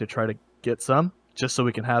morning to try to get some just so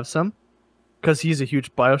we can have some, because he's a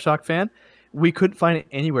huge BioShock fan. We couldn't find it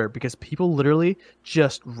anywhere because people literally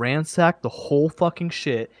just ransacked the whole fucking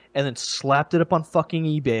shit and then slapped it up on fucking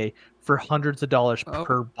eBay for hundreds of dollars Oh.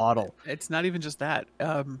 per bottle. It's not even just that.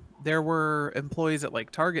 There were employees at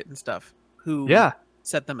like Target and stuff who Yeah.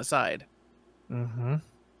 set them aside. Mm-hmm.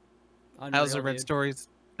 I also read stories.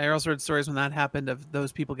 I also read stories when that happened of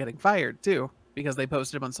those people getting fired too because they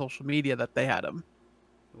posted them on social media that they had them.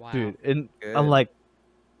 Wow. Dude, and Good. I'm like,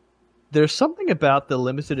 there's something about the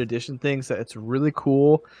limited edition things that it's really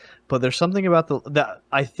cool, but there's something about that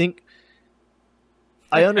I think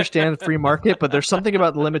I understand free market, but there's something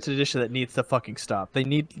about the limited edition that needs to fucking stop. They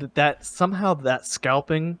need that somehow that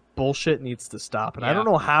scalping bullshit needs to stop, and I don't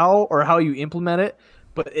Yeah. know how or how you implement it,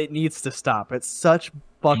 but it needs to stop. It's such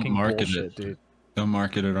fucking market bullshit, it. dude. Don't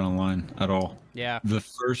market it online at all. Yeah. The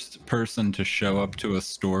first person to show up to a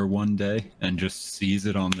store one day and just sees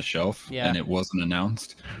it on the shelf Yeah. and it wasn't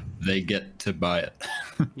announced, they get to buy it.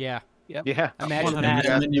 Yeah. Yeah. Imagine And that.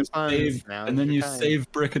 And then you Funds. save, Now and is then your you time.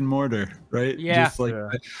 save brick and mortar, right? Yeah. Just like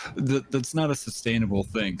Yeah. that's not a sustainable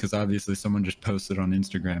thing because obviously someone just posted on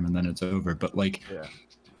Instagram and then it's over. But like Yeah.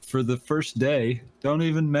 for the first day, don't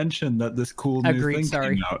even mention that this cool new Agreed, thing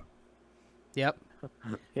sorry. came out. Yep.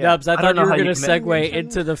 Yeah. Nubs, I don't thought know you were how going to can- segue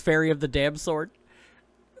into the Fairy of the Damned Sword.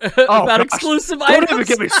 Oh, About gosh. exclusive Don't items. even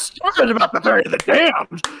get me started about the Fairy of the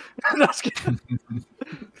Damned. Just kidding.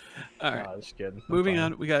 All right. No, just kidding. I'm Moving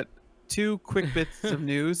fine. on, we got 2 quick bits of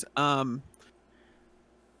news.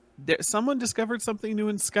 Someone discovered something new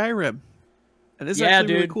in Skyrim, and this is Yeah,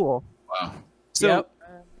 actually really dude. cool. Wow. So, Yep.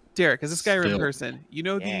 Derek, as a Skyrim Still. person, you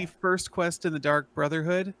know Yeah. the first quest in the Dark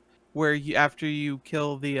Brotherhood, where after you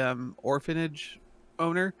kill the orphanage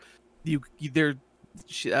owner, you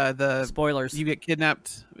Spoilers. you get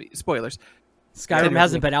kidnapped. Spoilers. Skyrim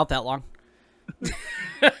hasn't been out that long.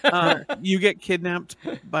 You get kidnapped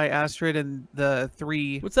by Astrid and the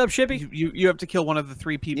 3. What's up, Shippy? You have to kill one of the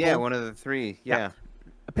 3 people. Yeah, one of the 3. Yeah.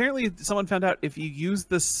 Apparently, someone found out if you use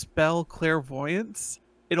the spell Clairvoyance,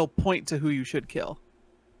 it'll point to who you should kill.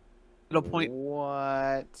 It'll point.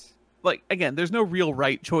 What? Like, again, there's no real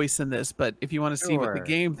right choice in this, but if you want to see what the Sure.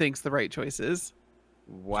 game thinks the right choice is,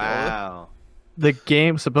 Wow. The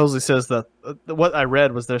game supposedly says that what I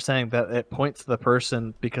read was they're saying that it points to the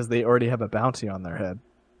person because they already have a bounty on their head.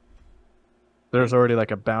 There's already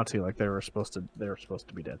like a bounty, like they were supposed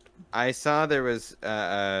to be dead. I saw there was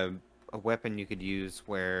a weapon you could use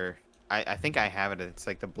where I think I have it. It's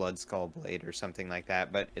like the Blood Skull Blade or something like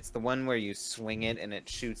that. But it's the one where you swing it and it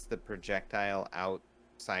shoots the projectile out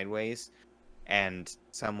sideways, and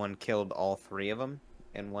someone killed all 3 of them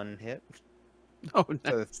in one hit. Oh, So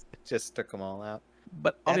no. it just took them all out.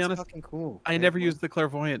 But I'll be That's honest, fucking cool. I Very never cool. used the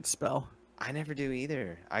clairvoyance spell. I never do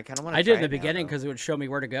either. I kind of want to. I did in the beginning because it would show me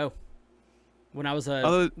where to go. When I was a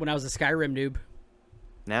Although- Skyrim noob.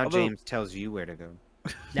 now although- James tells you where to go.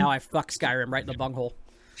 Now I fuck Skyrim right in the bunghole.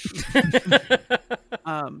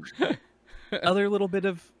 Other little bit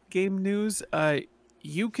of game news.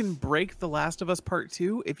 You can break The Last of Us Part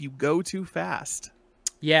 2 if you go too fast.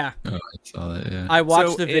 Yeah, Oh, I saw that. Yeah. I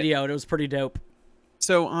watched So the video and it was pretty dope.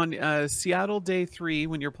 So on Seattle Day 3,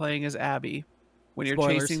 when you're playing as Abby, when you're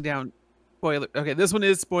Spoilers. chasing down... Spoiler. Okay, this one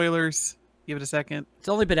is spoilers. Give it a second. It's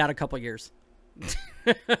only been out a couple years.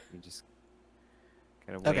 You just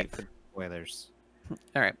gotta wait Okay. for spoilers.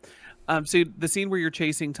 All right. So the scene where you're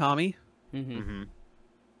chasing Tommy, Mm-hmm. Mm-hmm.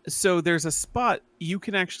 so there's a spot you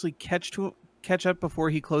can actually catch up before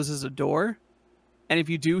he closes a door. And if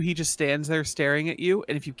you do, he just stands there staring at you.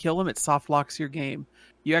 And if you kill him, it soft locks your game.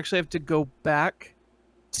 You actually have to go back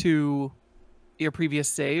to your previous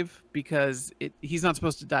save because he's not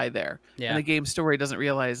supposed to die there. Yeah. And the game story doesn't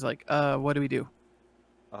realize, like, what do we do?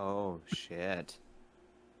 Oh shit!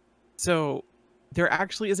 So there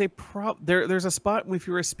actually is a there's a spot if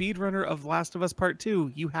you're a speedrunner of Last of Us Part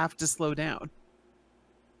 2, you have to slow down.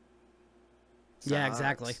 Yeah,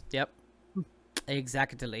 exactly. Sucks. Yep.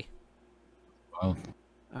 Exactly. Well,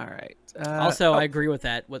 All right. Also, I agree with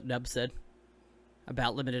that, what Nub said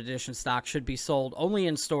about limited edition stock should be sold only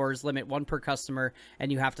in stores, limit one per customer,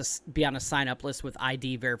 and you have to be on a sign-up list with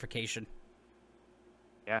ID verification.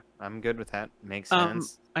 Yeah, I'm good with that. Makes Um,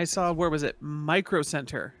 sense. I saw, where was it? Micro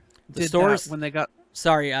Center The did stores- that when they got...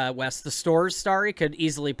 Sorry, Wes. The stores, Starry, could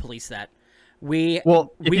easily police that. We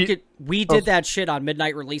Well, if you- did that shit on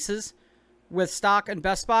midnight releases with stock and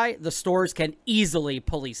Best Buy. The stores can easily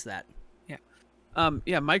police that.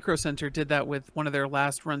 Micro Center did that with one of their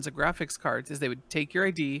last runs of graphics cards. Is they would take your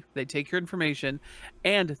ID, they take your information,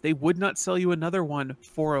 and they would not sell you another one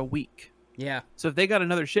for a week. Yeah. So if they got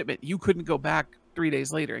another shipment, you couldn't go back 3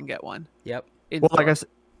 days later and get one. Yep. In Well, like I store.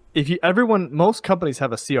 said, most companies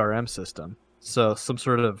have a CRM system, so some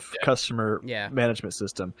sort of customer Yeah. management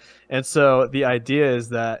system, and so the idea is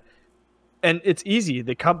that, and it's easy.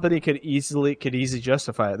 The company could easily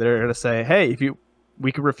justify it. They're going to say, "Hey,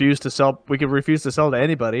 we could refuse to sell to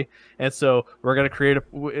anybody, and so we're going to create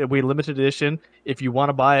we limited edition. If you want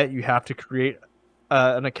to buy it, you have to create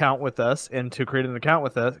an account with us, and to create an account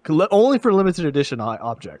with us, only for limited edition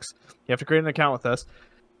objects, you have to create an account with us."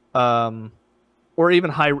 Or even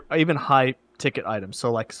high ticket items.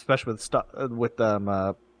 So like especially with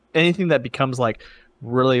anything that becomes like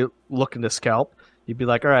really looking to scalp, you'd be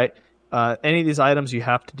like, all right, any of these items you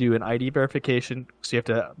have to do an ID verification, so you have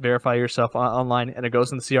to verify yourself online, and it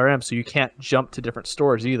goes in the CRM, so you can't jump to different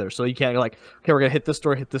stores either. So you can't like, okay, we're gonna hit this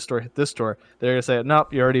store, hit this store, hit this store. They're gonna say,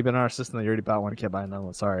 nope, you already been on our system, you already bought one, you can't buy another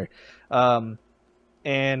one. Sorry. And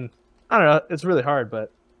I don't know, it's really hard,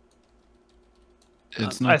 but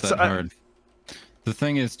it's not that I- hard. The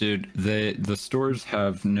thing is, dude, the stores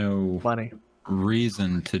have no money.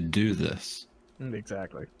 reason to do this.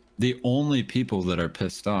 Exactly. The only people that are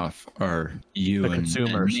pissed off are you The and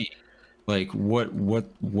consumers. me. Like what?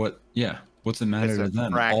 Yeah, what's it matter It's to a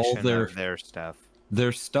them? All fraction their of their stuff.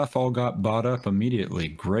 stuff all got bought up immediately.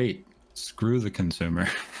 Great. Screw the consumer.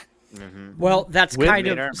 Mm-hmm. Well, that's With- kind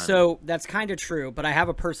Made our of money. so. That's kind of true. But I have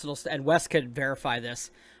a personal, and Wes could verify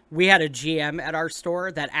this. We had a GM at our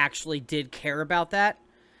store that actually did care about that,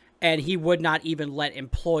 and he would not even let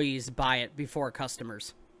employees buy it before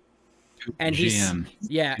customers. And GM.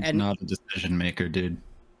 yeah, He's and not a decision maker, dude.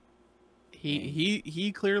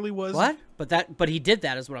 He clearly was. what? But he did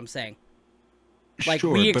that, is what I'm saying. Like,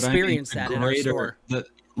 Sure, we but I mean, experienced that in our store.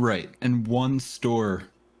 Right, and one store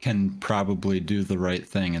can probably do the right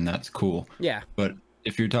thing, and that's cool. Yeah, But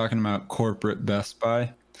if you're talking about corporate Best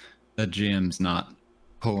Buy, that GM's not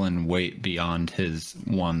pulling weight beyond his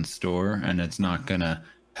one store, and it's not gonna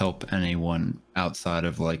help anyone outside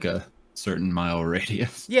of like a certain mile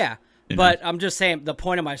radius. yeah. You But I'm just saying, the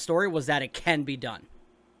point of my story was that it can be done.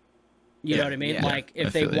 You know Yeah, what I mean? yeah. Like, I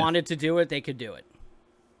if they feel you. wanted to do it, they could do it.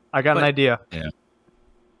 I got But- an idea. Yeah.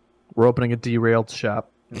 We're opening a derailed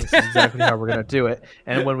shop. And this is exactly how we're gonna do it.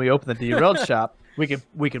 And when we open the derailed shop, we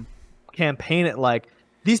can campaign it like,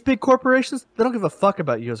 these big corporations, they don't give a fuck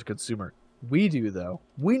about you as a consumer. We do though.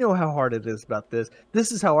 We know how hard it is about this.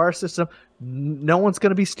 This is how our system. No one's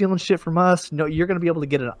gonna be stealing shit from us. No, you're gonna be able to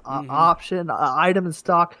get an option, an item in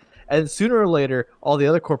stock. And sooner or later, all the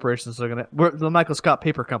other corporations are we're the Michael Scott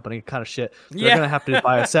Paper Company kind of shit. They're Yeah. gonna have to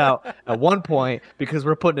buy us out at one point because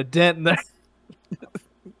we're putting a dent in there.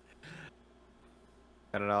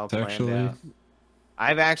 Got it all It's planned actually- out.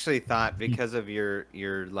 I've actually thought, because of your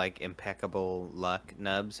like impeccable luck,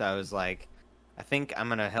 Nubs, I was like, I think I'm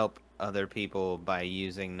gonna help other people by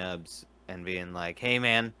using Nubs and being like, hey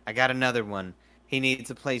man, I got another one. He needs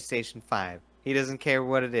a PlayStation 5. He doesn't care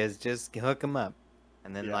what it is, just hook him up.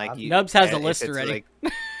 And then Yeah, like you, Nubs has a if list it's, already.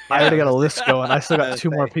 like- I already got a Yeah, list going. I still I got was 2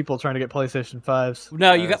 more saying. people trying to get PlayStation 5s.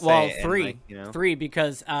 No, you I got was saying, and, three, like, you know. three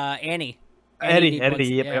because Annie. Eddie, needs Eddie, ones.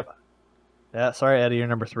 yep, Yeah. yep. Yeah, sorry, Eddie, you're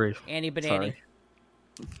number 3. Annie Banani.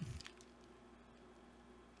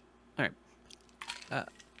 Sorry.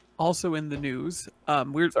 Also in the news,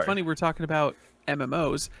 Sorry. we're talking about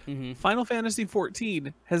MMOs. Mhm. Final Fantasy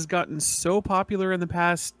XIV has gotten so popular in the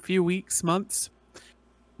past few weeks, months,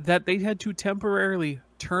 that they had to temporarily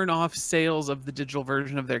turn off sales of the digital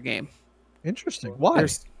version of their game. Interesting. Why?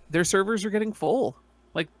 Their servers are getting full.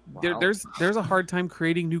 Like Wow. there's a hard time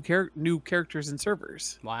creating new characters and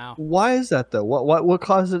servers. Wow. Why is that though? What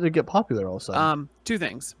caused it to get popular all of a sudden? Two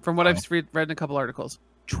things from what I've read in a couple articles.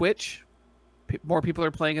 Twitch, more people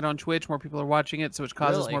are playing it on Twitch, more people are watching it, so it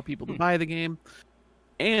causes Really? more people to buy the game.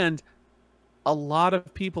 And a lot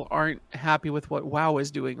of people aren't happy with what WoW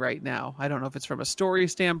is doing right now. I don't know if it's from a story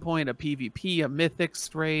standpoint, a PvP, a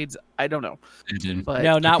Mythics raids. I don't know. But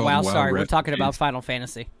No, They're not called WoW. WoW Sorry, we're talking about refugees. Final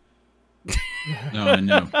Fantasy. No, I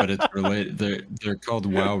know, but it's related. They're called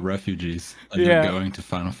WoW refugees, and Yeah. they're going to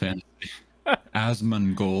Final Fantasy.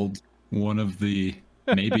 Asmongold, one of the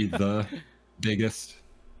maybe the biggest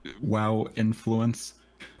WoW influence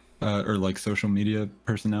or like social media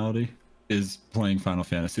personality, is playing Final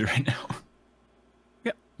Fantasy right now.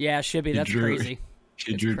 Yeah, it should be. He That's drew- crazy.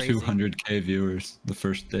 He It's drew crazy. 200K viewers the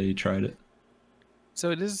first day he tried it. so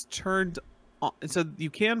it is turned on, so you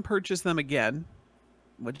can purchase them again,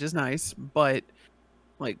 which is nice, but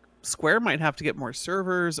like Square might have to get more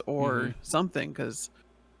servers or something, because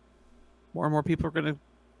more and more people are going to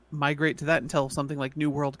migrate to that until something like New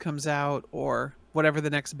World comes out or whatever the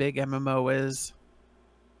next big MMO is.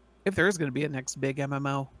 If there is going to be a next big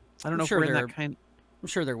MMO, I don't I'm know sure if we're in there- that kind. I'm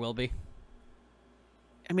sure there will be.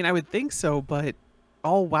 I mean, I would think so, but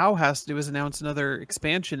all WoW has to do is announce another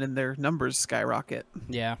expansion and their numbers skyrocket.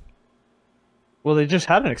 Yeah. Well, they just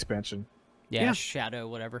had an expansion. Yeah. Yeah. Shadow,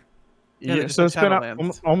 whatever. Yeah, they Yeah, just so had it's been out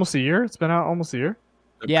Shadowlands. almost a year. It's been out almost a year.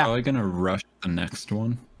 They're Yeah. probably gonna rush the next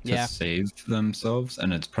one to Yeah. save themselves,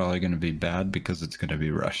 and it's probably gonna be bad because it's gonna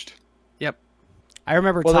be rushed. I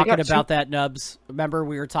remember Well, they talking got about that, Nubs. Remember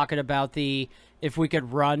we were talking about if we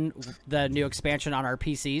could run the new expansion on our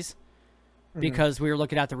PCs because we were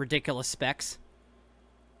looking at the ridiculous specs.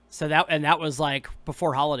 So that was like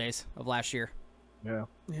before holidays of last year. Yeah.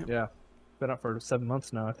 Yeah. Yeah. Been out for 7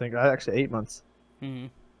 months now, I think. Actually 8 months. Mm-hmm.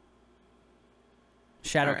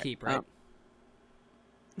 Shadow All right, Keep, right?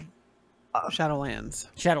 Shadowlands.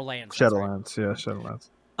 Shadowlands. that's right. Shadowlands. Yeah,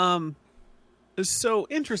 Shadowlands. So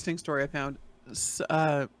interesting story I found.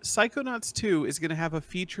 Psychonauts 2 is going to have a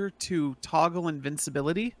feature to toggle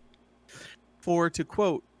invincibility to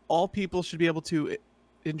quote, all people should be able to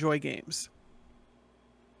enjoy games.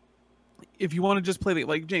 If you want to just play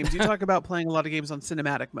like James, you talk about playing a lot of games on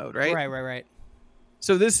cinematic mode, right? Right.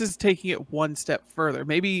 So this is taking it one step further.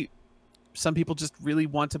 Maybe some people just really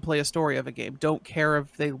want to play a story of a game, don't care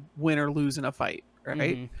if they win or lose in a fight,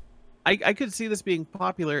 right? Mhm. I could see this being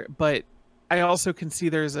popular, but I also can see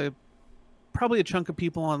there's probably a chunk of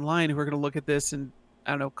people online who are going to look at this and,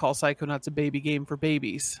 I don't know, call Psychonauts a baby game for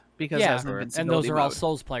babies because it Yeah, has an and And invincibility those are all mode.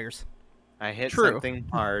 Souls players. I hit True. something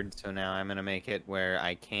hard, so now I'm gonna make it where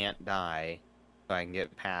I can't die, so I can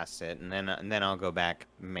get past it, and then I'll go back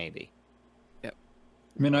maybe. I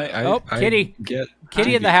mean, I Oh, I Kitty. get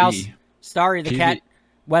Kitty in the PvE. house. Starry, the PvE. cat.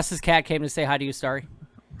 Wes's cat came to say hi to you, Starry.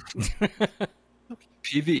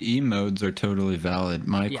 PvE modes are totally valid.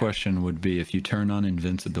 My Yeah. question would be, if you turn on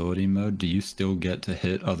invincibility mode, do you still get to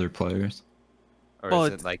hit other players? Or Well, is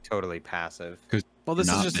it's- it like totally passive? Well, this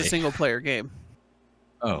is Not just a me. single player game.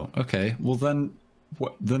 Oh, okay. Well then,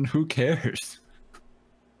 what? Then who cares?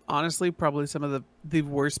 Honestly, probably some of the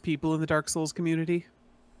worst people in the Dark Souls community.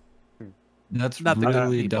 That's Not the bad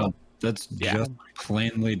really people. dumb. That's just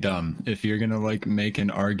plainly dumb. If you're gonna like make an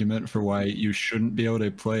argument for why you shouldn't be able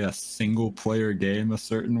to play a single player game a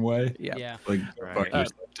certain way, Yeah. Yeah. like Right. fuck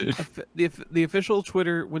yourself, dude. The official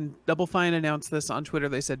Twitter, when Double Fine announced this on Twitter,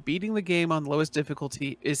 they said beating the game on lowest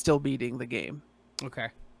difficulty is still beating the game, Okay.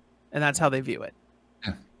 and that's how they view it.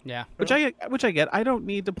 Yeah. Which I get. I don't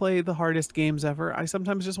need to play the hardest games ever. I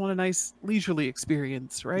sometimes just want a nice leisurely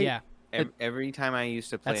experience, right? Yeah. Every time I used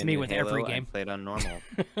to play That's a me new with Halo, every I game. played on normal.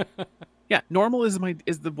 Yeah. Normal is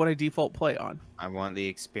what I default play on. I want the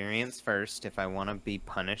experience first. If I want to be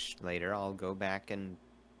punished later, I'll go back and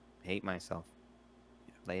hate myself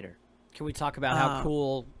later. Can we talk about how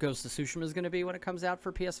cool Ghost of Tsushima is going to be when it comes out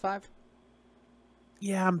for PS5?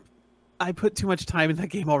 Yeah, I put too much time in that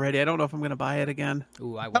game already. I don't know if I'm going to buy it again.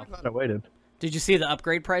 Ooh, I I'm will. glad I waited. Did you see the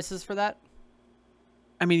upgrade prices for that?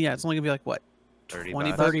 I mean, yeah, it's only going to be like, what, 30 20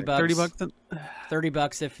 bucks. bucks? 30 bucks. 30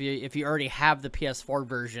 bucks? $30 if you already have the PS4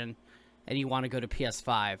 version and you want to go to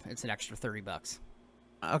PS5, it's an extra $30.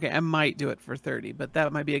 Okay, I might do it for 30, but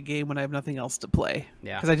that might be a game when I have nothing else to play.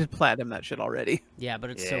 Yeah. Because I just platinum that shit already. Yeah,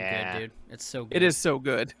 but it's so Yeah. good, dude. It's so good. It is so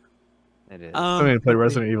good. It is. I need to play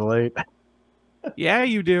Resident Evil 8. Yeah,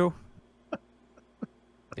 you do. The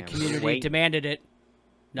Yeah, community wait. demanded it.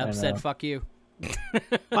 I Nub said, know. "Fuck you."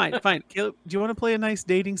 Fine. Caleb, do you want to play a nice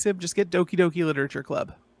dating sim? Just get Doki Doki Literature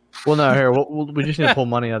Club. Well, no, here we just need to pull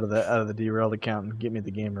money out of the derailed account and get me the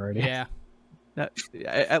game already. Yeah.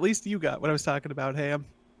 At least you got what I was talking about, Ham.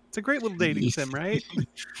 It's a great little dating sim, right?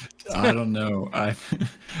 I don't know.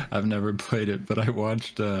 I've never played it, but I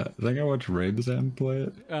watched. I think I watched Rabazan play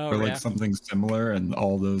it, Oh, or like yeah. something similar, and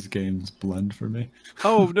all those games blend for me.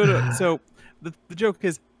 Oh, no. So the joke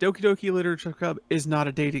is Doki Doki Literature Club is not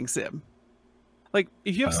a dating sim. Like,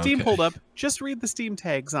 if you have Steam Okay. pulled up, just read the Steam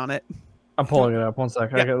tags on it. I'm pulling it up. One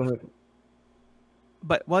sec. Yeah.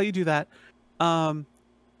 But while you do that,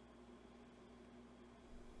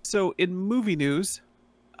 so in movie news,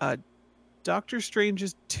 Doctor Strange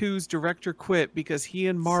 2's director quit because he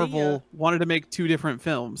and ya. Marvel wanted to make two different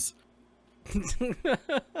films.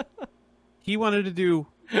 He wanted to do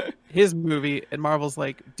his movie, and Marvel's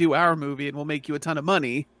like, do our movie, and we'll make you a ton of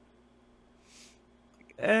money.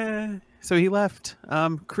 So he left.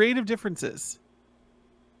 Creative differences.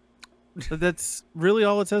 But that's really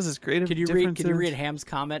all it says is creative Can you differences. read Ham's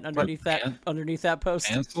comment underneath that post?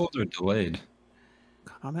 Canceled or delayed?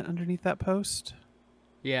 Comment underneath that post?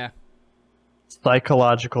 Yeah.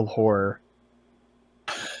 Psychological horror.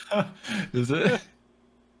 Is it?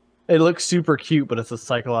 It looks super cute, but it's a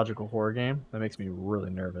psychological horror game. That makes me really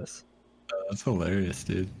nervous. That's hilarious,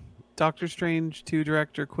 dude. Doctor Strange 2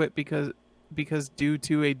 director quit because due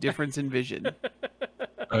to a difference in vision.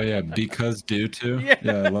 Oh yeah, because due to. Yeah.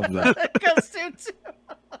 I love that. Goes to two.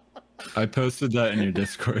 I posted that in your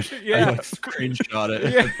Discord. Yeah. I like screenshot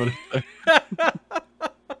it. Yeah. And put it there.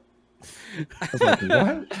 I was like,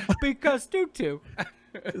 what? Because due to.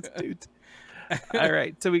 This dude. All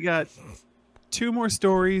right, so we got two more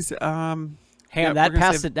stories. Ham, Yeah, that we're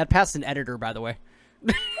gonna passed that passed an editor, by the way.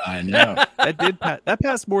 I know. That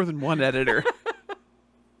passed more than one editor.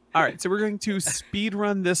 All right, so we're going to speed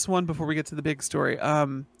run this one before we get to the big story.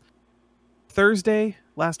 Thursday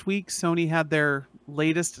last week, Sony had their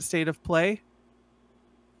latest state of play.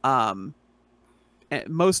 And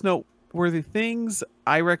most noteworthy things,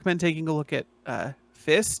 I recommend taking a look at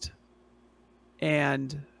Fist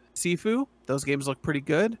and Sifu. Those games look pretty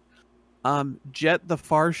good. Jet the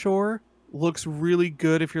Far Shore looks really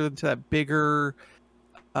good if you're into that bigger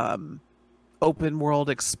open world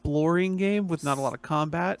exploring game with not a lot of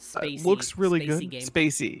combat. Looks really Spacey good. game.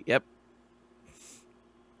 Spacey, yep.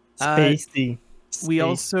 Spacey. We Spacey.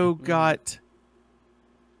 also got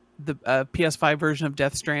the PS5 version of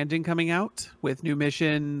Death Stranding coming out with new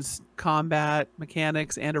missions, combat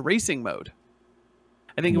mechanics, and a racing mode.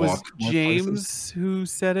 I think it was Walk more James places. who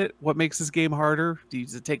said it. What makes this game harder?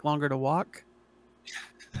 Does it take longer to walk?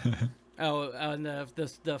 Oh, and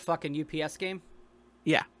the fucking UPS game?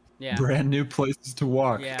 Yeah. Yeah. Brand new places to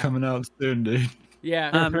walk Yeah. coming out soon, dude.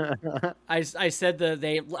 Yeah. I said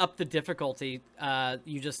they upped the difficulty.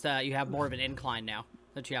 You just you have more of an incline now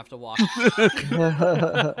that you have to walk. Your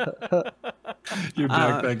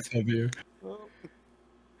backpack's heavier.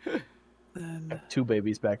 And- Two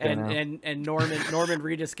babies back there now. and Norman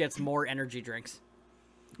Reedus gets more energy drinks.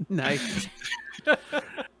 nice.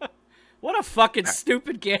 What a fucking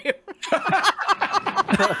stupid game.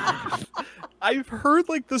 I've heard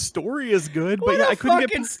like the story is good, but What yeah, a I couldn't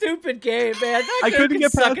fucking stupid game, man. That I game couldn't can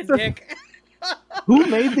get suck past a the- dick. Who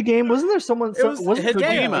made the game? Wasn't there someone? It was wasn't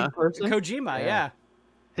Hideo Kojima. Person? Kojima, yeah.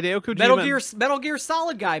 Hideo Kojima. Metal Gear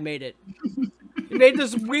Solid guy made it. He made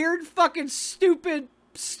this weird fucking stupid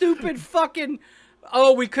fucking.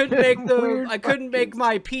 Oh, I couldn't make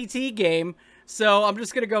my PT game, so I'm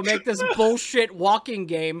just gonna go make this bullshit walking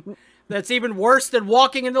game that's even worse than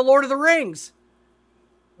walking in the Lord of the Rings.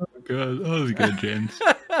 Good. That was good, James.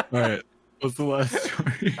 All right. What's the last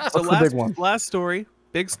story? So What's the big one? last story,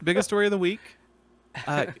 biggest story of the week.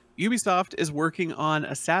 Ubisoft is working on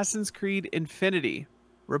Assassin's Creed Infinity,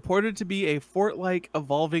 reported to be a Fort-like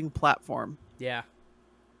evolving platform. Yeah.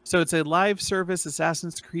 So it's a live service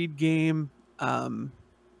Assassin's Creed game.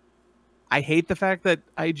 I hate the fact that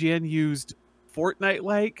IGN used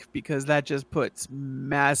Fortnite-like because that just puts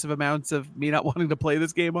massive amounts of me not wanting to play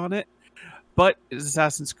this game on it. but it's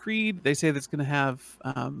Assassin's Creed. They say that's going to have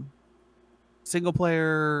single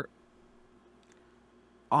player,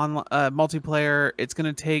 on multiplayer. It's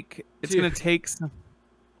going to take. It's going to take some.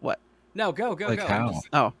 What? No, go. Like I'm how? just-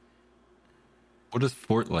 Oh, What does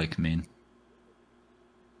Fort like mean?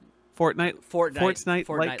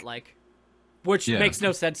 Fortnite like, which Yeah. makes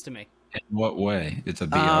no sense to me. In what way? It's a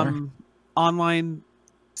VR. Online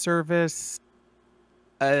service.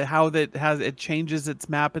 How it changes its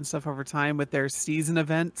map and stuff over time with their season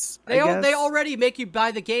events. They I guess. they already make you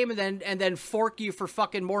buy the game and then fork you for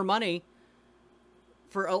fucking more money.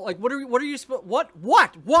 For like, what are you what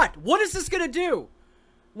is this gonna do?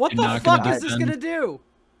 What You're the not fuck gonna is this defend- gonna do?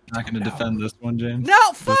 Not going to defend this one, James. No,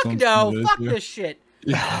 This fuck one's no, gonna fuck do. this shit,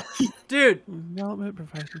 dude. Development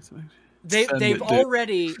professional selection. They've Send it,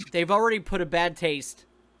 dude. they've already put a bad taste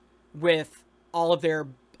with all of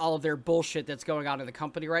their bullshit that's going on in the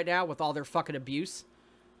company right now, with all their fucking abuse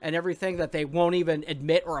and everything that they won't even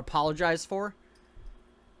admit or apologize for.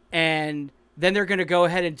 And then they're gonna go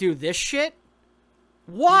ahead and do this shit.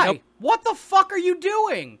 Why? Yep. What the fuck are you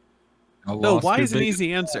doing? I No, lost why your is an big-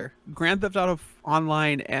 easy answer. Grand Theft Auto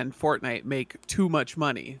Online and Fortnite make too much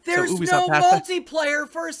money. There's so no Ubisoft has to- multiplayer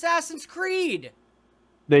for Assassin's Creed.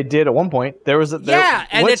 They did at one point. There was a Yeah,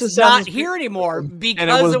 and what's it's Assassin's not here anymore and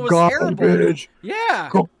because it was terrible. garbage. Yeah,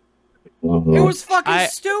 Go- it was fucking I-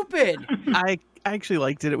 stupid. I actually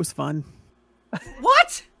liked it. It was fun.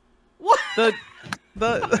 What? What? The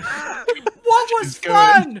What was Just go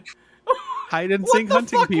fun? hide and What seek the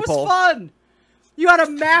hunting fuck people. was fun? You had a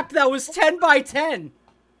map that was 10 by 10.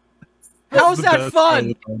 How's the that best part of fun?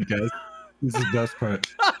 the podcast. This is the best part.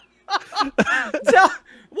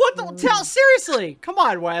 Tell seriously. Come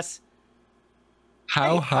on, Wes.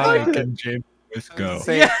 How high can James Lewis go?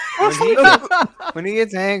 Say, Yeah. when he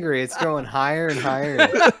gets angry, it's going higher and higher.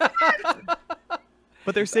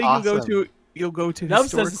 But they're saying awesome. Nubs you'll go to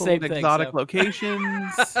does the historical same and thing, exotic so.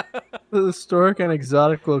 locations. The historic and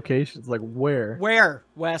exotic locations, like where? Where,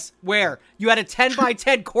 Wes? Where? You had a 10 by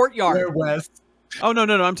 10 courtyard. West? Oh no,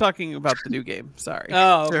 I'm talking about the new game. Sorry.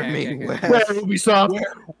 Oh, They're okay. mean okay, okay. Wes. Ubisoft.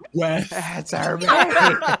 West. That's our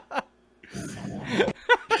man.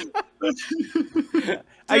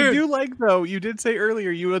 I Dude. do like though. You did say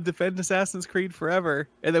earlier you would defend Assassin's Creed forever,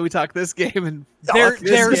 and then we talk this game and They're fuck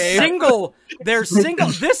this game. single. They're single.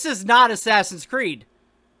 This is not Assassin's Creed.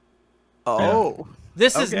 Oh,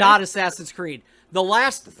 This is Okay. not Assassin's Creed. The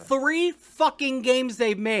last 3 fucking games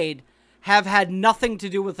they've made have had nothing to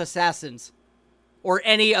do with Assassins or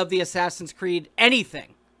any of the Assassin's Creed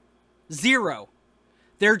anything. 0.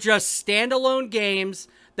 They're just standalone games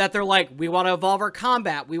that they're like, we want to evolve our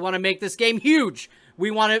combat. We want to make this game huge.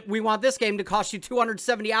 We want this game to cost you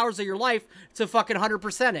 270 hours of your life to fucking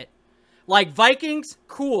 100% it. Like Vikings,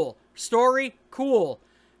 cool. Story, cool.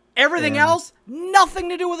 Everything Yeah. else, nothing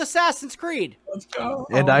to do with Assassin's Creed. Let's go.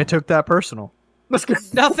 And I took that personal. Let's go.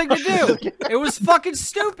 Nothing to do. It was fucking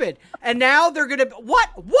stupid. And now they're gonna what?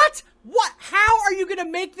 How are you gonna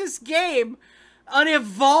make this game an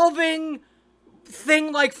evolving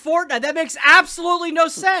thing like Fortnite? That makes absolutely no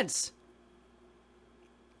sense.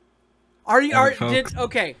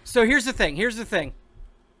 Okay, so here's the thing.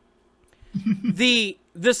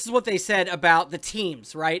 This is what they said about the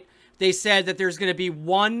teams, right? They said that there's going to be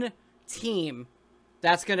one team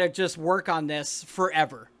that's going to just work on this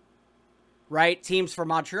forever. Right? Teams from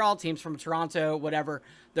Montreal, teams from Toronto, whatever.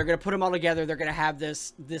 They're going to put them all together. They're going to have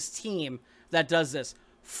this team that does this.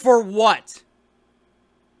 For what?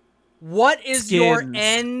 What is your Skins.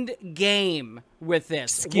 end game with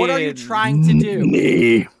this? What are you Skins. trying to do?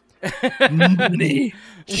 Money. Money.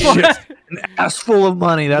 Shit. An ass full of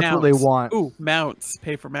money. That's what they Mounts. want. Ooh, mounts.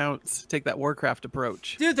 Pay for mounts. Take that Warcraft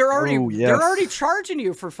approach. Dude, they're already Oh, yes. they're already charging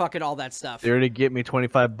you for fucking all that stuff. They already get me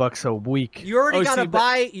 $25 a week. You already Oh, gotta see, but-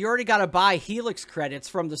 buy you already gotta buy Helix credits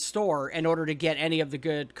from the store in order to get any of the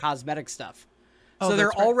good cosmetic stuff. Oh, So they're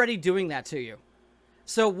that's right. already doing that to you.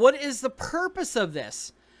 So what is the purpose of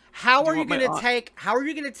this? How Do are you you want my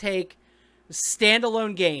gonna take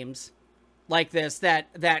standalone games like this that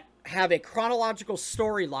have a chronological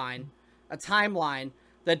storyline, a timeline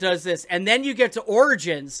that does this, and then you get to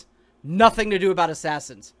Origins, nothing to do about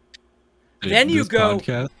Assassins. Then you This go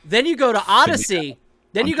podcast, Then you go to Odyssey.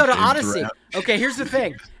 Then you go to James Odyssey. Rapp. Okay, here's the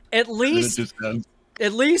thing. At it least just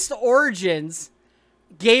ends. Origins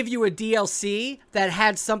gave you a DLC that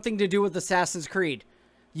had something to do with Assassin's Creed.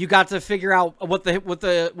 You got to figure out what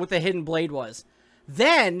the hidden blade was.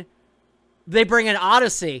 Then they bring in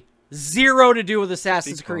Odyssey, 0 to do with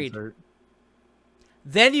Assassin's Creed. Concert.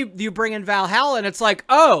 Then you bring in Valhalla, and it's like,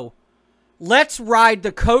 oh, let's ride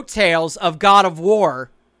the coattails of God of War,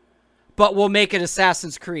 but we'll make it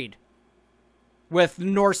Assassin's Creed. with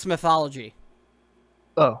Norse mythology.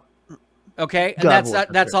 Oh, Okay, and God War,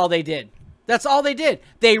 that's sure. all they did. That's all they did.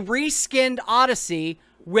 They reskinned Odyssey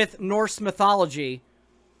with Norse mythology,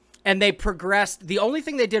 and they progressed. The only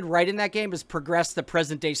thing they did right in that game is progress the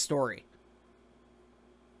present day story.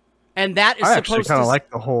 And that is I actually supposed kind to. of like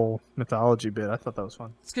the whole mythology bit. I thought that was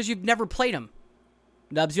fun. It's because you've never played them.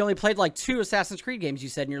 Nubs, you only played like 2 Assassin's Creed games. You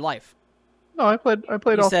said in your life. No, I played You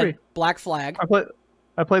all said 3. Black Flag,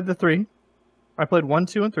 I played the 3. I played 1,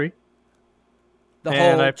 2, and 3. the and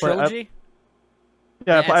whole I play- trilogy,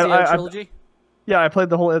 Yeah, the Ezio I trilogy. yeah, I played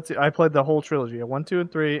the whole. I played the whole trilogy. 1, 2,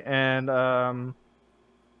 and 3, and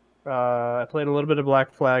I played a little bit of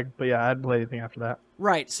Black Flag, but yeah, I hadn't played anything after that.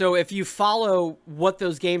 Right. So if you follow what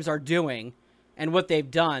those games are doing and what they've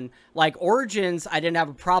done, like Origins, I didn't have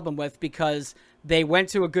a problem with because they went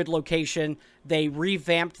to a good location, they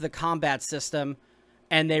revamped the combat system,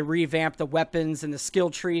 and they revamped the weapons and the skill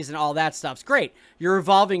trees and all that stuff. It's great. You're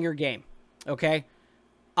evolving your game. Okay.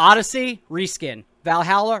 Odyssey, reskin.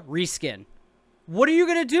 Valhalla, reskin. What are you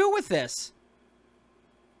going to do with this?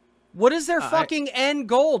 What is their fucking end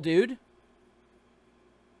goal, dude?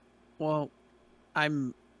 Well,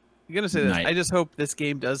 I'm gonna say this. Night. I just hope this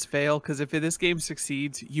game does fail, because if this game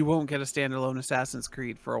succeeds, you won't get a standalone Assassin's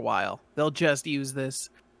Creed for a while. They'll just use this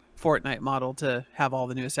Fortnite model to have all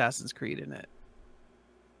the new Assassin's Creed in it.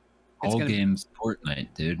 It's All gonna- games Fortnite,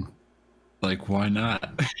 dude. Like, why not?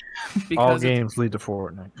 All because it's- games lead to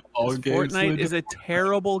Fortnite. All games Fortnite lead is to- a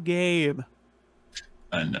terrible game.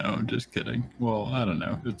 I know, I'm just kidding. Well, I don't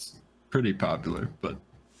know. It's pretty popular, but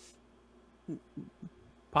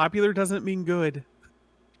Popular doesn't mean good.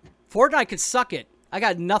 Fortnite could suck it. I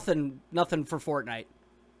got nothing for Fortnite.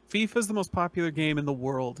 FIFA's the most popular game in the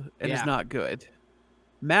world and Yeah. is not good.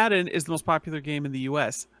 Madden is the most popular game in the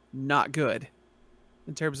US, not good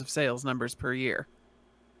in terms of sales numbers per year.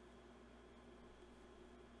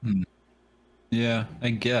 yeah, I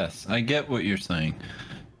guess. I get what you're saying.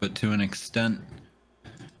 But to an extent,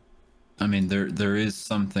 I mean, there is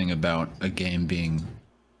something about a game being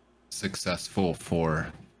successful for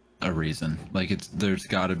a reason. Like, there's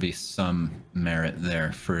got to be some merit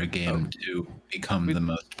there for a game to become the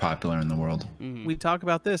most popular in the world. We talk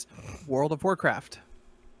about this World of Warcraft.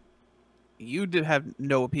 You do have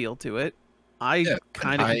no appeal to it. I Yeah,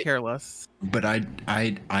 kind of I- care less. But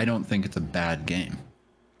I don't think it's a bad game.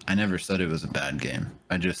 I never said it was a bad game.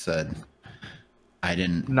 I just said I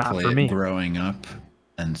didn't Not play for it me. growing up,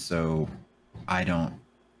 and so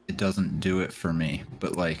it doesn't do it for me.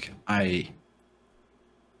 But like, I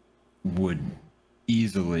would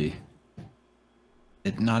easily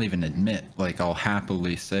not even admit, like, I'll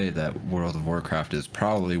happily say that World of Warcraft is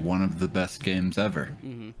probably one of the best games ever.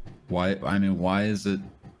 Mm-hmm. Why is it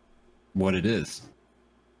what it is?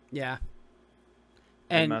 Yeah.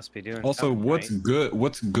 They And must be doing Also, something what's right. good?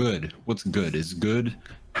 What's good? What's good? Is good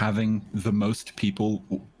having the most people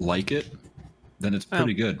like it? Then it's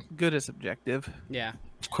pretty good. Good is subjective. yeah.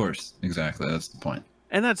 Of course, exactly. That's the point.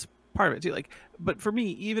 And that's part of it too. Like, but for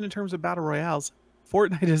me, even in terms of battle royales,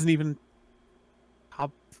 Fortnite isn't even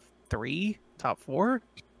top 3, top 4.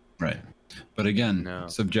 Right. But again, No.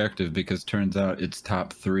 subjective, because turns out it's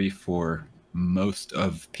top 3 for most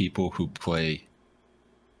of people who play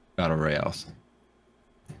battle royales.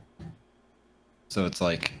 So it's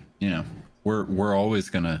like, we're always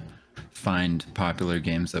gonna find popular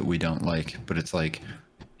games that we don't like, but it's like,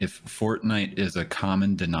 if Fortnite is a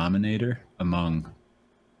common denominator among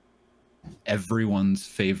everyone's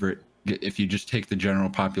favorite, if you just take the general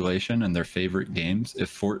population and their favorite games, if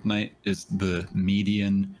Fortnite is the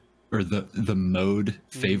median or the mode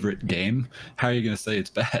favorite game, how are you going to say it's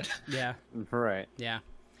bad? Yeah. Right. Yeah.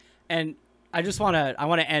 And I want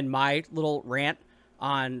to end my little rant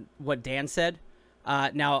on what Dan said.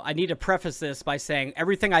 Now I need to preface this by saying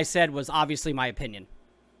everything I said was obviously my opinion.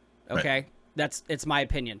 Okay. Right. It's my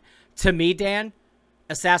opinion. To me, Dan,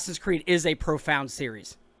 Assassin's Creed is a profound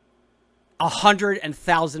series.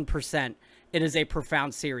 100,000%. It is a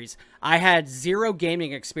profound series. I had zero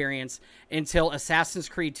gaming experience until Assassin's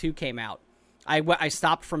Creed 2 came out. I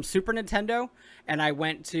stopped from Super Nintendo and I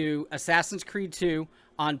went to Assassin's Creed 2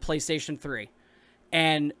 on PlayStation 3.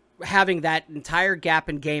 And having that entire gap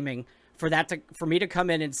in gaming for me to come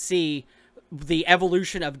in and see the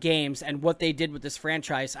evolution of games and what they did with this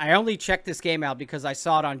franchise. I only checked this game out because I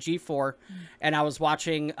saw it on G4 and I was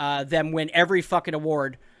watching them win every fucking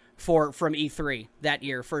award from E3 that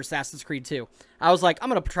year for Assassin's Creed 2. I was like, I'm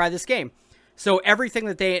going to try this game. So everything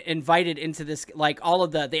that they invited into this, like all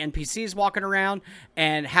of the NPCs walking around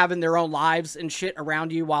and having their own lives and shit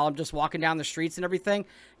around you while I'm just walking down the streets and everything.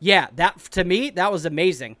 Yeah, that to me, that was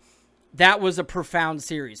amazing. that was a profound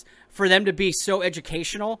series. For them to be so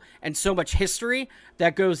educational and so much history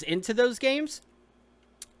that goes into those games,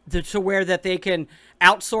 to where that they can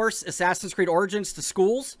outsource Assassin's Creed Origins to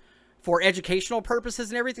schools for educational purposes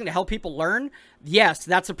and everything to help people learn. Yes,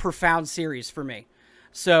 that's a profound series for me.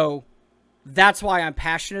 So that's why I'm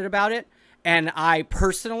passionate about it. And I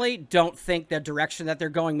personally don't think the direction that they're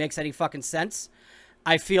going makes any fucking sense.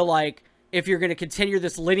 I feel like if you're going to continue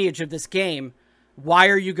this lineage of this game, why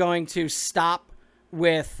are you going to stop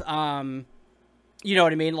with, you know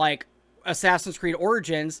what I mean? Like Assassin's Creed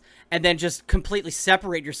Origins and then just completely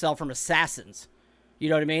separate yourself from Assassins. You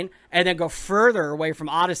know what I mean? And then go further away from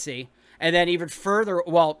Odyssey and then even further,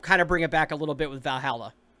 well, kind of bring it back a little bit with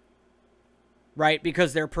Valhalla. Right?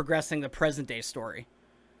 Because they're progressing the present day story.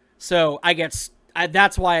 So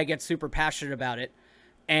that's why I get super passionate about it.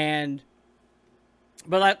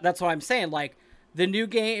 But that's what I'm saying. Like the new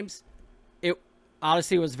games,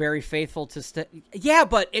 Odyssey was very faithful to yeah,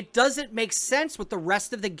 but it doesn't make sense with the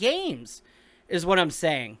rest of the games, is what I'm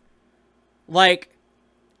saying. Like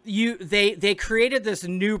they created this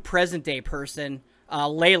new present day person,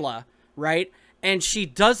 Layla, right? And she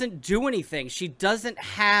doesn't do anything. She doesn't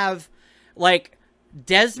have, like,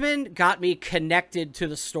 Desmond got me connected to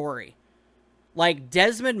the story. Like,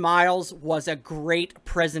 Desmond Miles was a great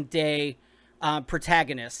present day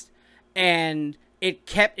protagonist, and it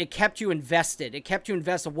kept you invested. It kept you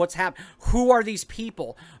invested. What's happening? Who are these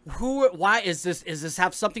people? Why is this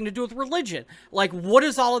have something to do with religion? Like, what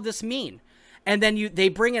does all of this mean? And then they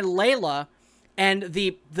bring in Layla, and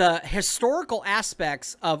the historical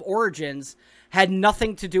aspects of Origins had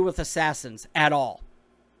nothing to do with Assassins at all.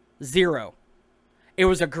 Zero. It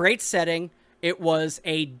was a great setting. It was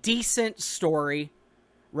a decent story,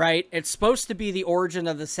 right? It's supposed to be the origin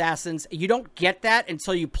of the Assassins. You don't get that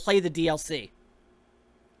until you play the DLC,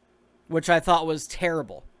 which I thought was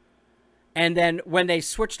terrible. And then when they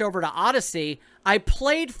switched over to Odyssey, I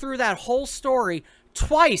played through that whole story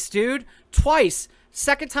twice, dude. Twice.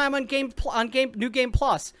 Second time on New Game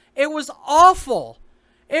Plus. It was awful.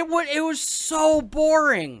 It was so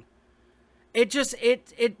boring.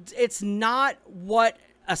 It's not what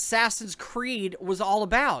Assassin's Creed was all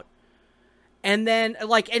about. And then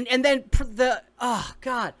and then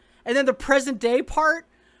the present day part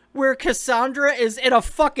where Cassandra is in a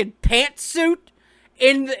fucking pantsuit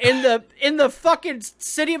in the fucking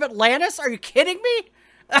city of Atlantis. Are you kidding me?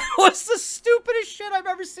 That was the stupidest shit I've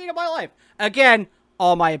ever seen in my life. Again,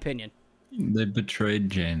 all my opinion. They betrayed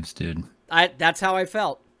James, dude. That's how I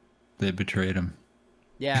felt. They betrayed him.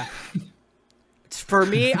 Yeah. For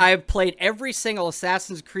me, I've played every single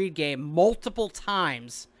Assassin's Creed game multiple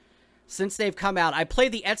times since they've come out. I play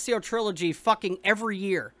the Ezio trilogy fucking every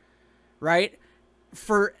year, right?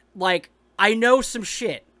 For, like, I know some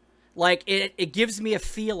shit. Like, it gives me a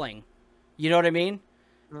feeling. You know what I mean?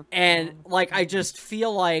 And, like, I just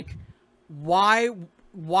feel like, why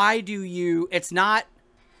do you... It's not...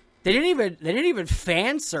 They didn't even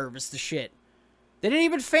fan service the shit. They didn't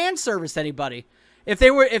even fan service anybody. If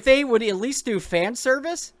they would at least do fan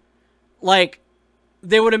service, like,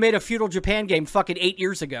 they would have made a Feudal Japan game fucking 8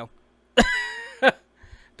 years ago.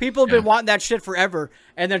 People have been wanting that shit forever,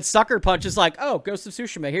 and then Sucker Punch is like, oh, Ghost of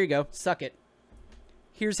Tsushima, here you go, suck it.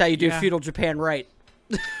 Here's how you do Feudal Japan right.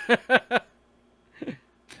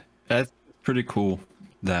 That's pretty cool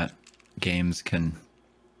that games can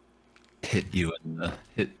hit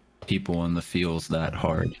people in the feels that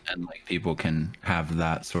hard, and like people can have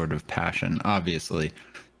that sort of passion. Obviously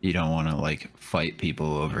you don't want to like fight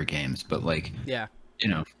people over games, but like, yeah, you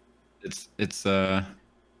know, it's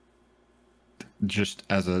just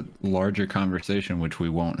as a larger conversation, which we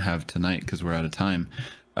won't have tonight because we're out of time.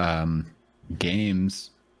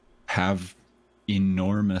 Games have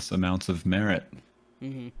enormous amounts of merit,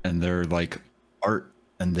 and they're like art,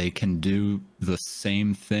 and they can do the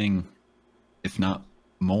same thing, if not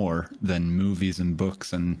more, than movies and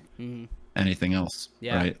books and anything else.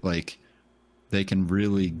 Right? Like, they can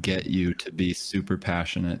really get you to be super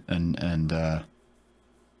passionate and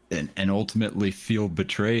ultimately feel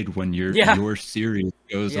betrayed when your series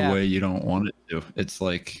goes the way you don't want it to. It's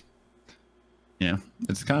like, you know,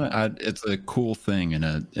 it's kind of it's a cool thing in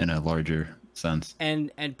a larger sense.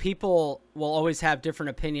 And people will always have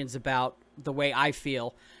different opinions about the way I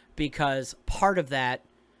feel, because part of that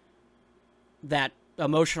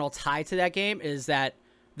emotional tie to that game is that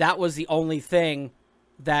was the only thing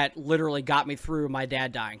that literally got me through my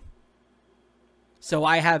dad dying. So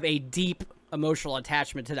I have a deep emotional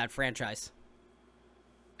attachment to that franchise.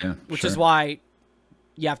 Yeah, which is why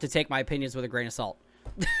you have to take my opinions with a grain of salt.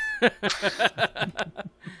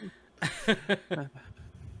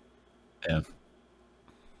 Yeah.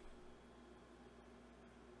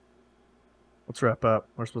 Let's wrap up.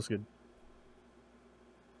 We're supposed to get.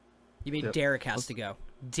 You mean Yep. Derek has to go?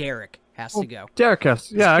 Derek has to go. Derek has.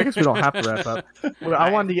 Yeah, I guess we don't have to wrap up. Well, I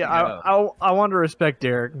wanted to get. I wanted to respect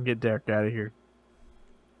Derek and get Derek out of here.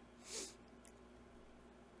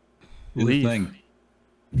 Do the Leave. thing.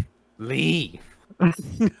 Leave.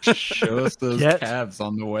 Show us those Get- calves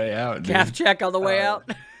on the way out. Dude. Calf check on the way out.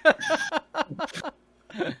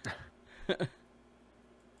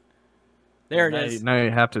 There it is. Now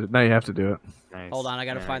you have to. Now you have to do it. Nice. Hold on, I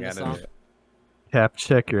gotta Yeah, find the gotta song. do it. Cap,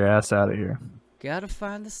 check your ass out of here. Gotta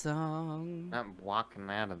find the song. I'm walking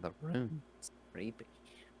out of the room. It's creepy.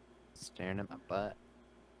 Staring at my butt.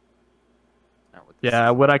 Not with this- Yeah,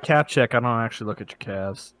 when I cap check, I don't actually look at your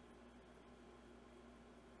calves.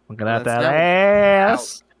 Looking at That's that not-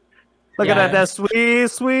 ass. Looking Yeah. at that sweet,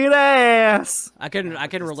 sweet ass. I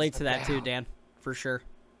can relate to that too, Dan, for sure.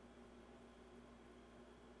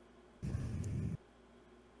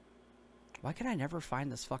 Why can I never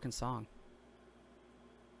find this fucking song?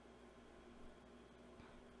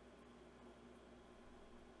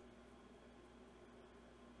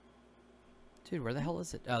 Dude, where the hell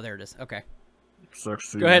is it? Oh, there it is. Okay.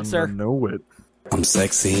 Sexy. Go ahead, and sir. I know it. I'm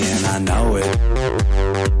sexy and I know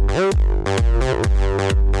it.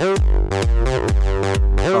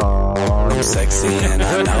 Oh, I'm sexy and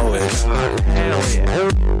I know it. hell yeah.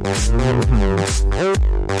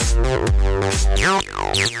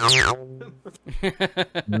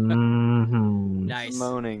 Mm-hmm. Nice.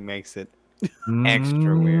 Moaning makes it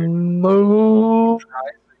extra weird.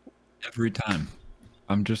 Every time.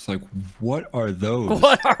 I'm just like, what are those?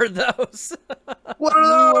 What are those? What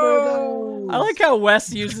are those? I like how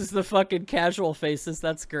Wes uses the fucking casual faces.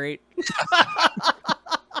 That's great.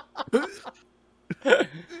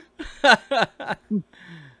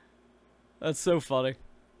 That's so funny.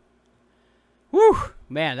 Whew.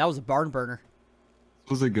 Man, that was a barn burner.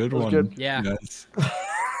 This was a good was one. good. Yeah. Guys.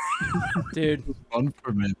 Dude. Fun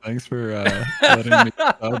for me. Thanks for letting me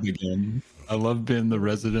sub again. I love being the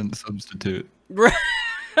resident substitute.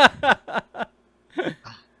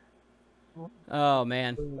 Oh,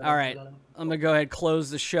 man. All right. I'm going to go ahead and close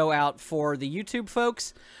the show out for the YouTube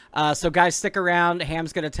folks. So, guys, stick around.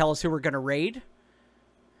 Ham's going to tell us who we're going to raid.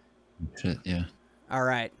 Shit, yeah. All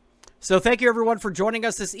right. So thank you, everyone, for joining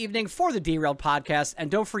us this evening for the Derailed Podcast. And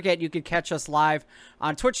don't forget, you can catch us live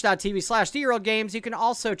on twitch.tv/Derailed Games. You can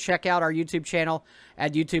also check out our YouTube channel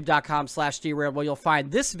at youtube.com/Derailed, where you'll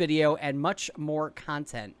find this video and much more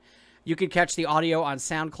content. You can catch the audio on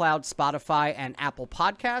SoundCloud, Spotify, and Apple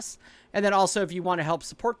Podcasts. And then also, if you want to help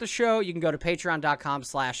support the show, you can go to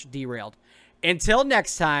patreon.com/Derailed. Until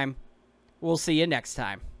next time, we'll see you next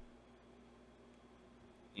time.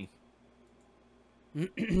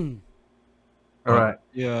 All right.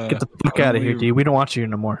 Yeah. Get the fuck out of here, D. We don't want you here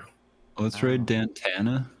no more. Let's raid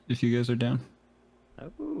Dantana if you guys are down.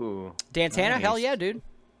 Ooh. Dantana, hell Nice. yeah, dude.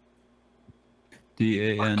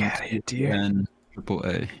 DANTAN triple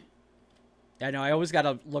A. I know, I always got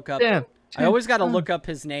to look up. Dan. I always got to look up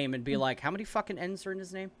his name and be like, how many fucking N's are in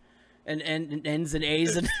his name? And N's and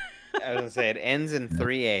A's and I was gonna say it ends in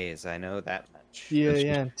 3 A's. I know that much.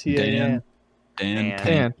 T-A-N. Dan.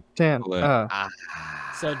 Tan. Tan. Ah.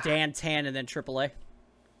 so Dan Tan and then AAA.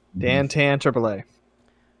 Dan Tan AAA.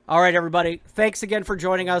 All right, everybody. Thanks again for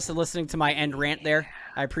joining us and listening to my end rant there.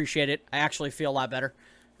 I appreciate it. I actually feel a lot better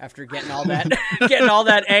after getting all that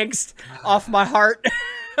angst off my heart.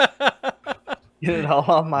 Get it all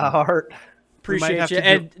off my heart. Appreciate have you. to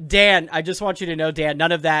And Dan, I just want you to know, Dan,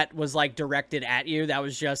 none of that was like directed at you. That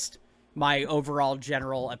was just my overall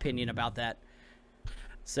general opinion about that.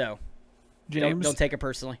 So James, don't take it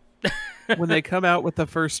personally. when they come out with the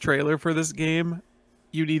first trailer for this game,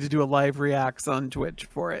 you need to do a live reacts on Twitch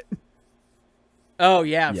for it. Oh,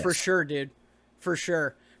 yeah, Yes. for sure, dude. For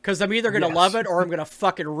sure. Because I'm either going to Yes. love it or I'm going to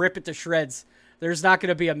fucking rip it to shreds. There's not going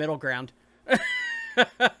to be a middle ground.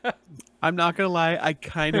 I'm not gonna lie, I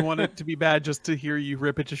kind of want it to be bad just to hear you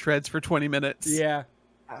rip it to shreds for 20 minutes. Yeah.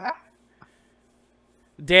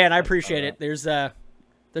 Dan, I appreciate it. There's not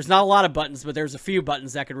a lot of buttons, but there's a few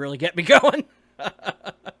buttons that could really get me going.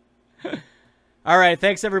 All right,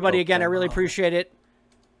 thanks everybody again. I really appreciate it.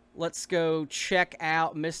 Let's go check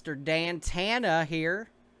out Mr. Dantana here.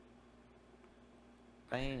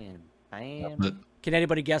 Bam. But Can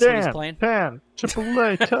anybody guess what he's Dan playing? Tan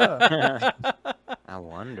AAA. I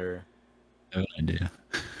wonder. I have an idea.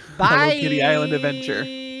 Bye. Hello Kitty Island Adventure.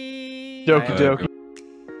 Doki doki.